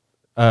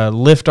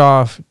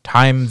liftoff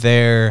time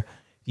there.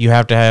 You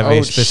have to have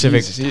a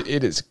specific... Jesus,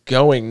 it is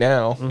going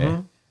now.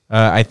 Mm-hmm.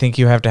 I think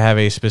you have to have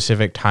a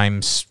specific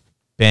time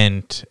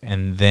spent,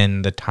 and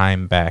then the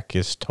time back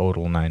is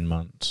total 9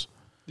 months.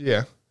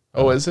 Yeah.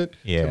 Oh, is it?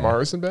 Yeah. To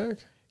Mars and back?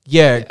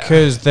 Yeah,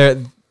 because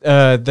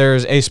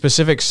there's a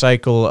specific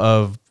cycle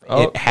of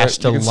it has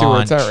to launch. You can see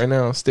where it's at right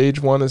now.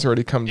 Stage 1 has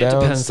already come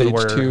down. Depends Stage on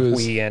where 2 is...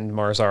 we and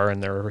Mars are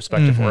in their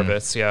respective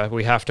orbits. Yeah,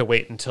 we have to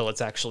wait until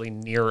it's actually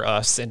near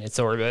us in its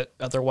orbit.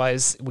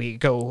 Otherwise, we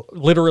go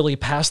literally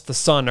past the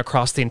sun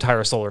across the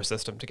entire solar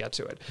system to get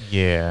to it.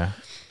 Yeah.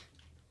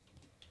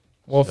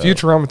 Well,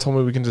 Futurama told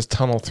me we can just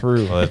tunnel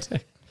through. Well,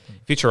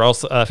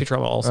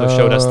 Futurama also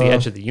showed us the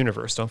edge of the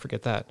universe. Don't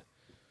forget that.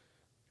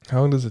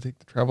 How long does it take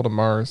to travel to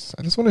Mars?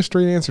 I just want a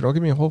straight answer. Don't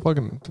give me a whole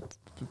fucking...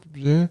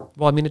 Yeah.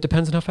 Well, it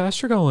depends on how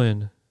fast you're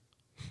going.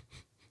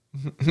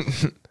 I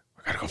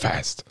gotta go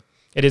fast.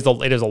 It is a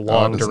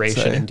long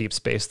duration in deep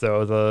space,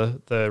 though.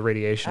 The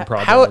radiation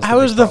problem.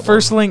 How is the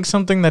first link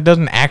something that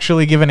doesn't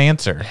actually give an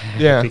answer?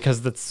 Yeah,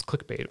 because that's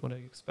clickbait. What do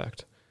you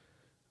expect?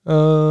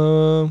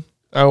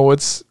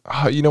 It's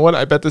you know what?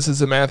 I bet this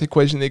is a math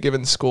equation they give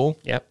in school.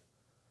 Yep.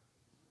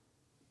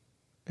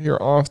 Here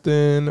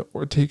often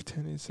or take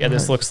 10. Yeah,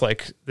 this looks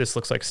like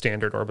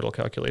standard orbital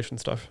calculation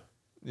stuff.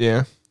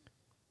 Yeah.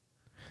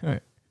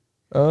 Right.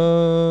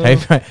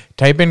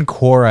 Type in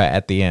Quora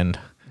at the end.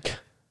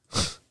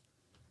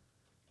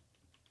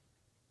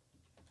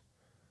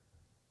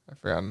 I've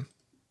forgotten.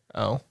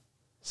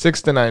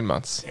 6 to 9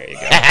 months. There you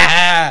go.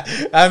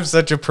 I'm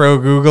such a pro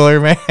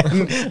Googler,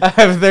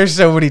 man. There's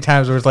so many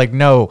times where it's like,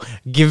 no,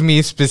 give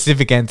me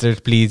specific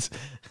answers, please.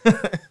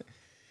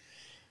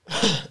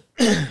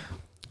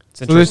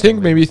 So they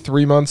think maybe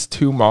 3 months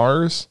to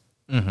Mars.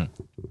 Mm-hmm.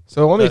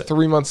 So only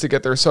 3 months to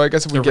get there. So I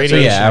guess if we the get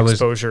radiation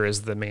exposure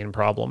is the main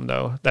problem,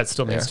 though. That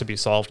still needs to be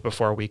solved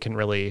before we can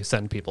really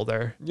send people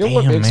there. You know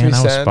what makes me sad?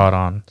 I was spot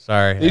on.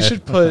 Sorry. They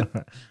should put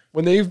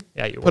when they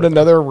put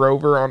another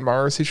rover on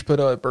Mars. They should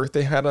put a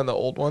birthday hat on the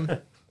old one.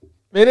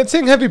 Man, it's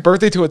saying happy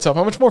birthday to itself.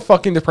 How much more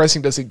fucking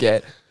depressing does it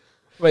get?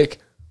 Like,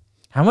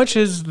 how much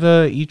is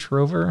each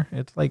rover?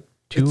 It's like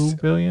 2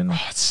 billion. Oh,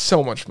 it's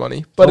so much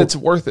money, but it's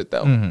worth it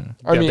though.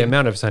 I mean, the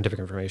amount of scientific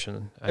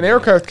information. An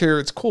aircraft carrier,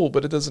 it's cool,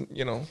 but it doesn't,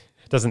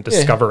 doesn't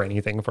discover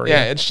anything for you.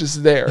 Yeah, it's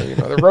just there.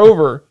 The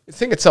rover, it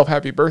sing itself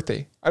happy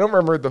birthday. I don't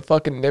remember the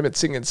fucking Nimitz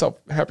singing itself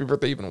happy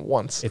birthday even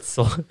once. It's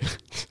so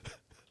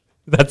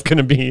it's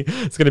gonna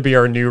be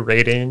our new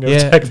rating of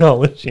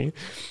technology.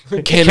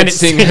 Can it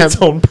sing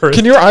its own birthday?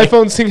 Can your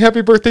iPhone sing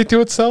happy birthday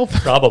to itself?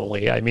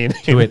 Probably. I mean,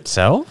 to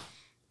itself?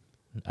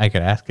 I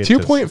could ask it.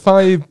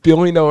 $2.5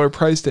 billion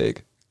price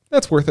tag.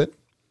 That's worth it.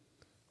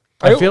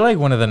 I feel like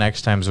one of the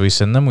next times we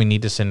send them, we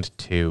need to send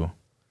 2.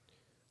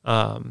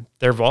 There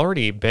have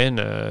already been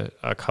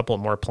a couple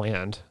more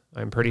planned.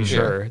 I'm pretty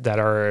sure that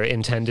are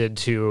intended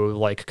to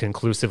like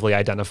conclusively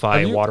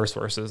identify water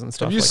sources and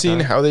stuff. Have you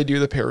seen how they do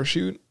the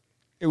parachute?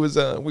 It was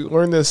we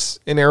learned this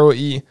in Aero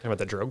E. Talking about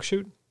the drogue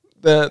chute?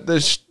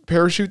 The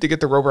parachute to get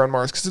the rover on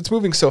Mars, because it's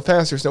moving so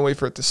fast, there's no way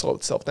for it to slow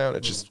itself down.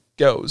 It just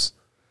goes.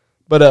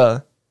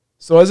 But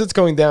so as it's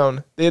going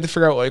down, they had to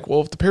figure out like,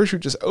 well, if the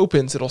parachute just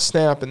opens, it'll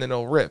snap and then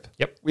it'll rip.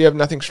 Yep. We have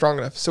nothing strong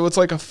enough. So it's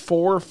like a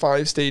 4 or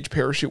 5 stage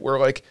parachute where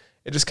like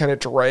it just kind of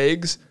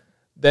drags.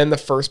 Then the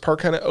first part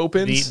kind of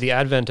opens. The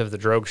advent of the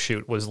drogue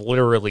chute was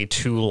literally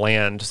to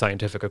land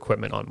scientific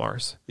equipment on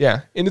Mars.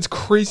 Yeah. And it's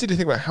crazy to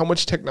think about how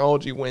much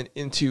technology went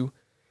into,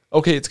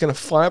 okay, it's going to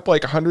flap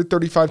like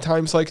 135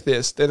 times like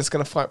this. Then it's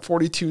going to flap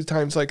 42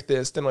 times like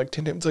this. Then like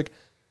 10 times. Like,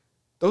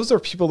 those are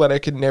people that I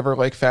could never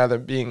like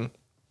fathom being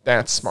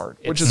that smart,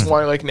 which is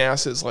why like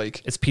NASA's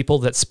like... It's people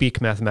that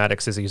speak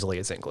mathematics as easily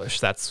as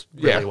English. That's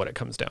really what it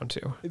comes down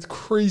to. It's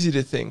crazy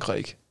to think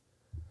like,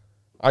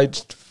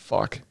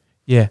 fuck.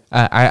 Yeah,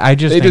 I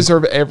just they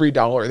deserve every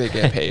dollar they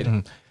get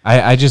paid.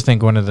 I just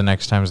think one of the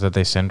next times that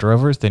they send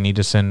rovers, they need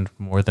to send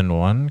more than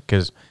one,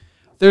 because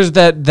there's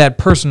that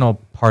personal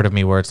part of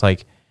me where it's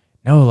like,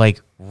 no, like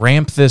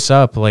ramp this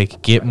up,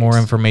 like get more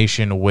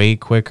information way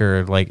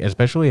quicker, like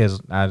especially as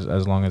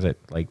long as it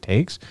like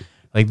takes.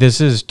 Like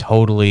this is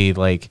totally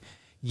like,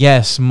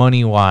 yes,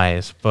 money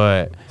wise,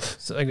 but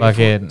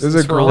there's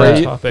a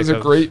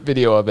great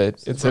video of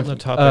it. It's on the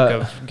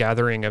topic of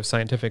gathering of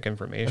scientific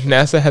information.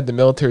 NASA had the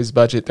military's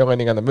budget. They're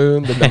landing on the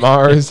moon, then the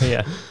Mars.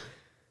 Yeah,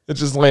 it's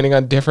just landing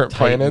on different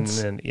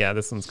planets. And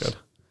this one's good.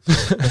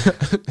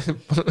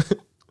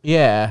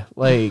 Yeah,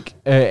 like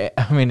I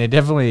mean, it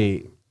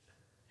definitely.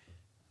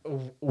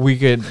 We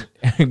could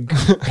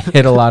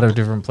hit a lot of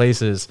different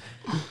places.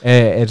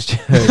 It's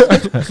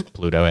just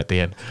Pluto at the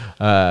end,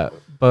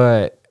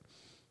 but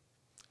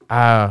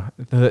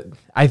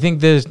I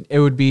think it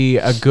would be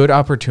a good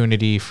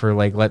opportunity for,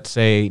 like, let's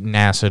say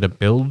NASA to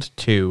build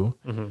 2,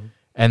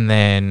 and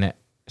then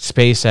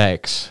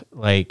SpaceX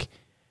like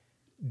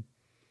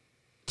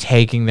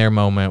taking their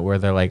moment where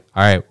they're like,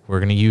 all right, we're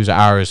gonna use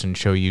ours and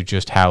show you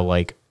just how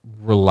like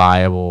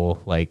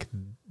reliable like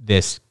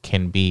this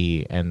can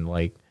be, and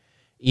like.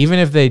 Even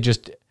if they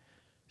just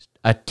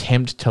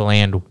attempt to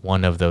land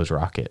one of those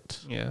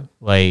rockets. Yeah.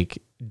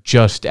 Like,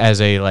 just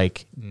as a,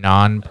 like,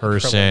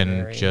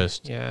 non-person,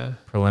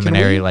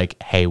 preliminary,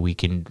 like, hey, we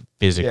can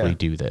physically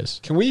do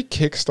this. Can we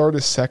kickstart a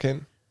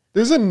second?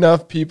 There's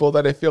enough people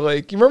that I feel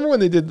like... You remember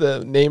when they did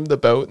the name the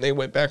boat and they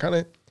went back on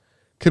it?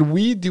 Could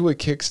we do a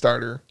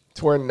Kickstarter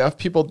to where enough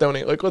people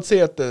donate? Like, let's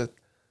say at the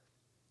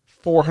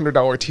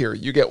 $400 tier,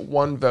 you get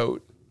 1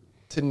 vote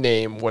to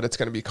name what it's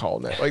going to be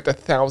called. Like the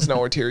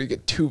 $1,000 tier, you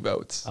get 2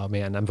 votes. Oh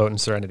man, I'm voting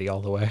Serenity all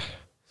the way.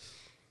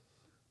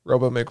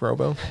 Robo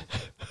McRobo.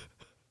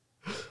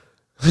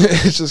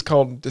 It's just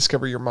called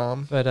Discover Your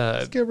Mom.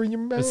 But Discover Your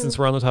Mom. Since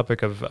we're on the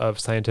topic of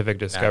scientific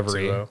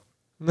discovery, no.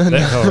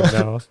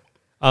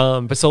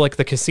 But so like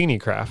the Cassini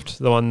craft,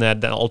 the one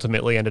that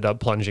ultimately ended up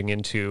plunging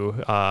into,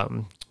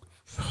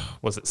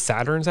 was it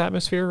Saturn's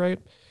atmosphere, right?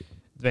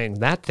 Man,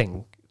 that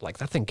thing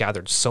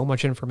gathered so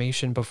much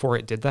information before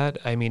it did that.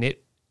 I mean,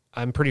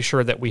 I'm pretty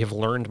sure that we have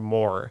learned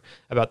more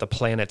about the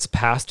planets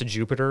past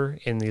Jupiter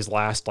in these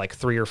last like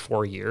 3 or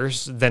 4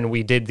 years than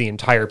we did the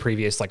entire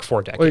previous like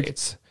 4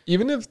 decades. Like,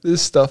 even if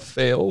this stuff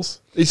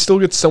fails, they still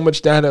get so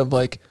much data of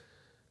like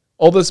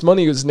all this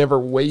money was never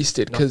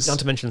wasted. Because not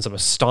to mention some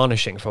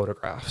astonishing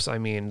photographs. I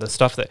mean, the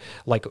stuff that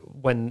like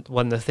when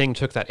the thing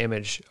took that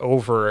image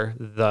over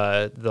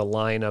the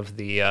line of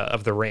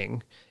the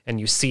ring. And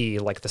you see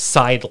like the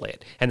side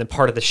lit and then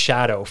part of the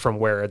shadow from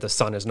where the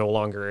sun is no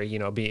longer,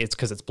 it's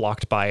because it's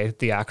blocked by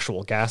the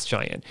actual gas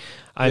giant.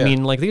 I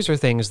mean, like these are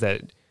things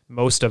that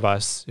most of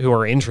us who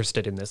are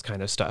interested in this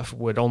kind of stuff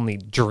would only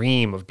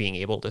dream of being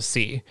able to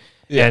see.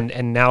 Yeah.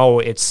 And now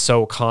it's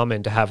so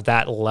common to have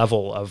that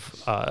level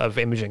of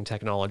imaging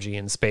technology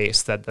in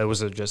space that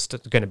those are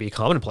just going to be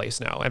commonplace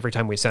now. Every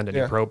time we send a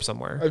new probe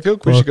somewhere, I feel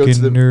like we should go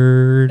to the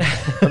nerd.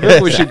 I feel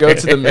like we should go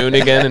to the moon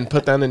again and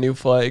put down a new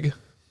flag.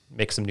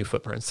 Make some new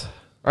footprints.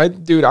 I'm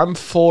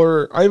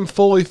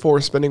fully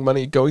for spending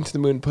money going to the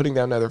moon, putting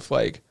down another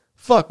flag.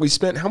 Fuck,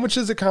 how much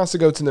does it cost to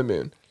go to the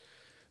moon?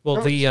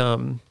 Well,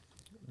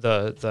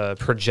 the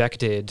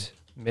projected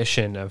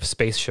mission of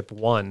Spaceship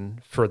One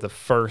for the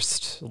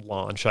first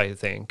launch, I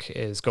think,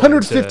 is going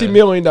 $150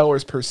 million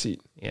per seat.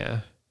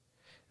 Yeah.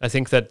 I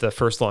think that the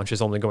first launch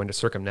is only going to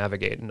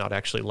circumnavigate and not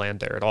actually land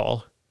there at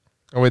all.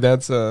 Oh wait,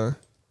 that's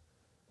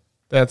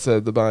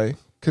Dubai.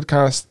 Could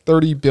cost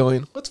 $30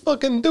 billion. Let's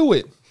fucking do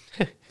it.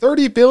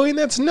 $30 billion.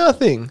 That's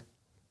nothing.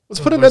 Let's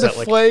put another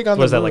flag on the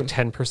moon. Was that like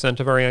 10%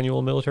 of our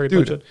annual military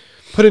budget?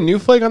 Put a new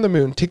flag on the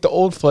moon. Take the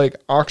old flag,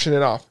 auction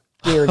it off.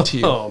 Guarantee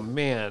you. Oh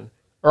man.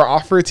 Or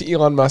offer it to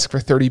Elon Musk for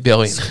 $30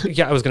 billion.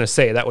 Yeah, I was gonna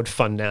say that would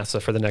fund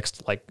NASA for the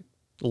next like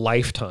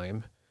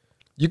lifetime.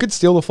 You could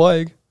steal the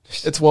flag.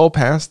 It's well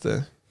past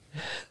the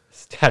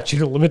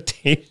statute of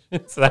limitations.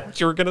 Is that what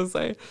you were gonna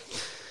say?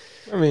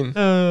 I mean,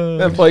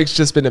 that flag's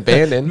just been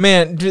abandoned.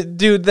 Man,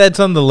 dude, that's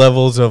on the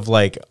levels of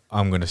like,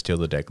 I'm going to steal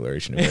the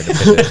Declaration of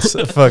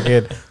Independence.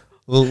 Fucking,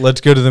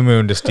 let's go to the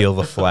moon to steal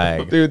the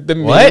flag. Dude, the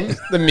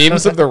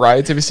memes of the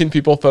riots. Have you seen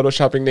people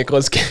photoshopping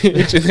Nicolas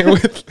Cage in there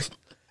with?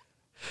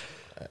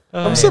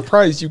 I'm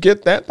surprised you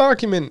get that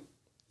document.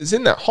 Is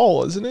in that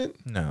hall, isn't it?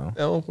 No.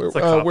 No,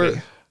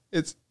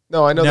 it's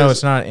no, I know. No,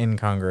 it's not in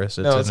Congress.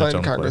 It's not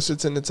in Congress. Place.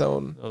 It's in its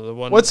own. Oh,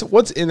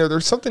 what's in there?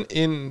 There's something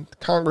in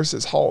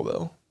Congress's hall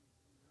though.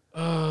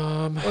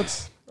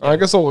 I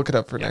guess I'll look it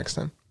up for next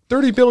time.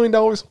 $30 billion.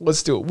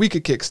 Let's do it. We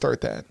could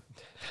kickstart that.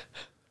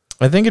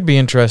 I think it'd be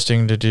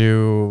interesting to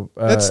do.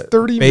 That's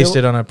 30 based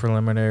it on a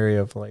preliminary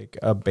of like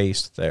a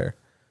base there.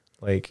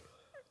 Like,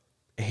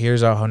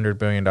 here's $100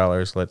 billion.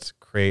 Let's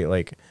create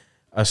like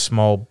a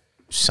small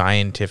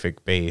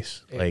scientific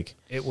base.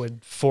 It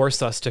would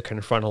force us to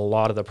confront a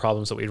lot of the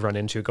problems that we'd run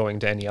into going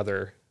to any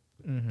other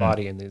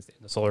body in the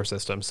solar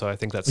system. So I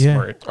think that's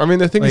smart. I mean,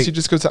 the thing is, you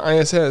just go to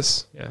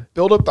ISS,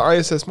 build up the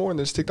ISS more, and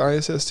then just take the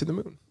ISS to the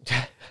moon.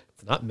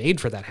 It's not made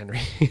for that, Henry.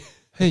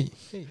 Hey,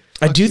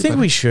 I do think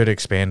we should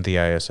expand the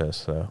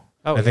ISS, though.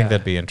 I think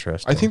that'd be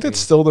interesting. I think that's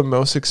still the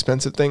most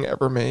expensive thing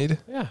ever made.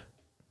 Yeah.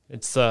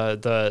 It's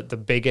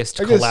the biggest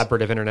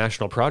collaborative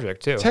international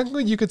project, too.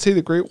 Technically, you could say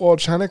the Great Wall of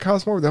China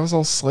cost more. That was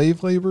all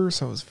slave labor,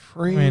 so it was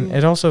free. I mean,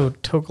 it also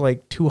took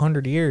like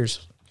 200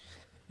 years.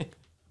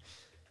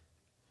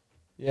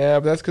 Yeah,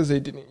 but that's because they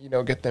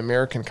didn't, get the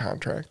American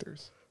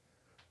contractors.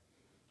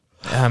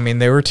 I mean,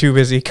 they were too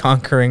busy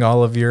conquering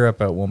all of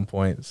Europe at one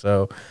point,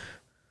 so...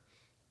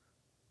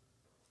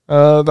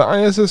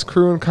 the ISS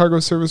crew and cargo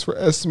service were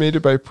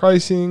estimated by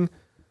pricing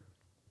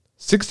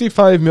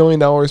 $65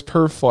 million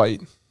per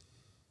flight.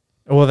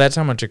 Well, that's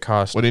how much it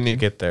costs to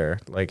get there.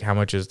 Like, how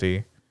much is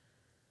the...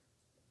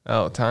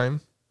 Oh,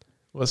 time?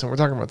 Listen, we're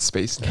talking about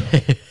space now.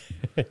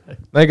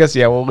 I guess,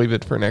 we'll leave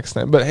it for next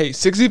time. But, hey,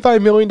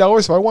 $65 million,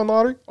 if I won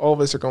lottery, all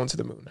of us are going to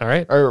the moon. All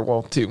right. Or,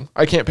 well, 2.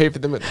 I can't pay for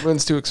the moon. The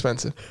moon's too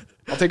expensive.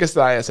 I'll take us to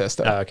the ISS,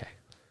 though. Oh, okay.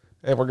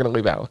 And we're going to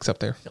leave Alex up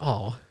there.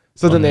 Oh.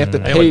 So then they have to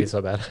pay. It wouldn't be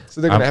so bad.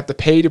 So they're going to have to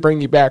pay to bring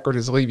you back or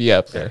just leave you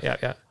up there.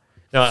 Yeah.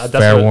 No, that's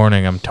fair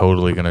warning. I'm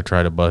totally going to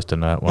try to bust a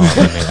nut while I'm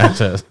leaving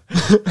access.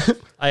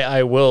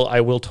 I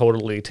will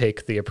totally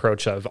take the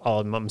approach of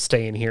I'm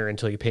staying here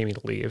until you pay me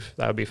to leave.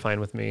 That would be fine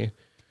with me.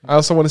 I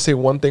also want to say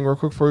one thing real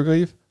quick before we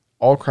leave.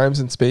 All crimes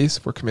in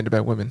space were committed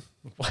by women.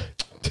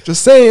 What?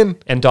 Just saying.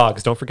 And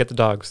dogs. Don't forget the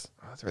dogs.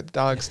 Oh, that's right. The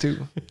dogs,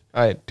 too.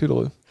 All right.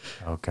 Toodaloo.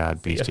 Oh,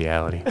 God.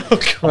 Bestiality.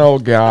 Oh,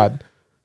 God.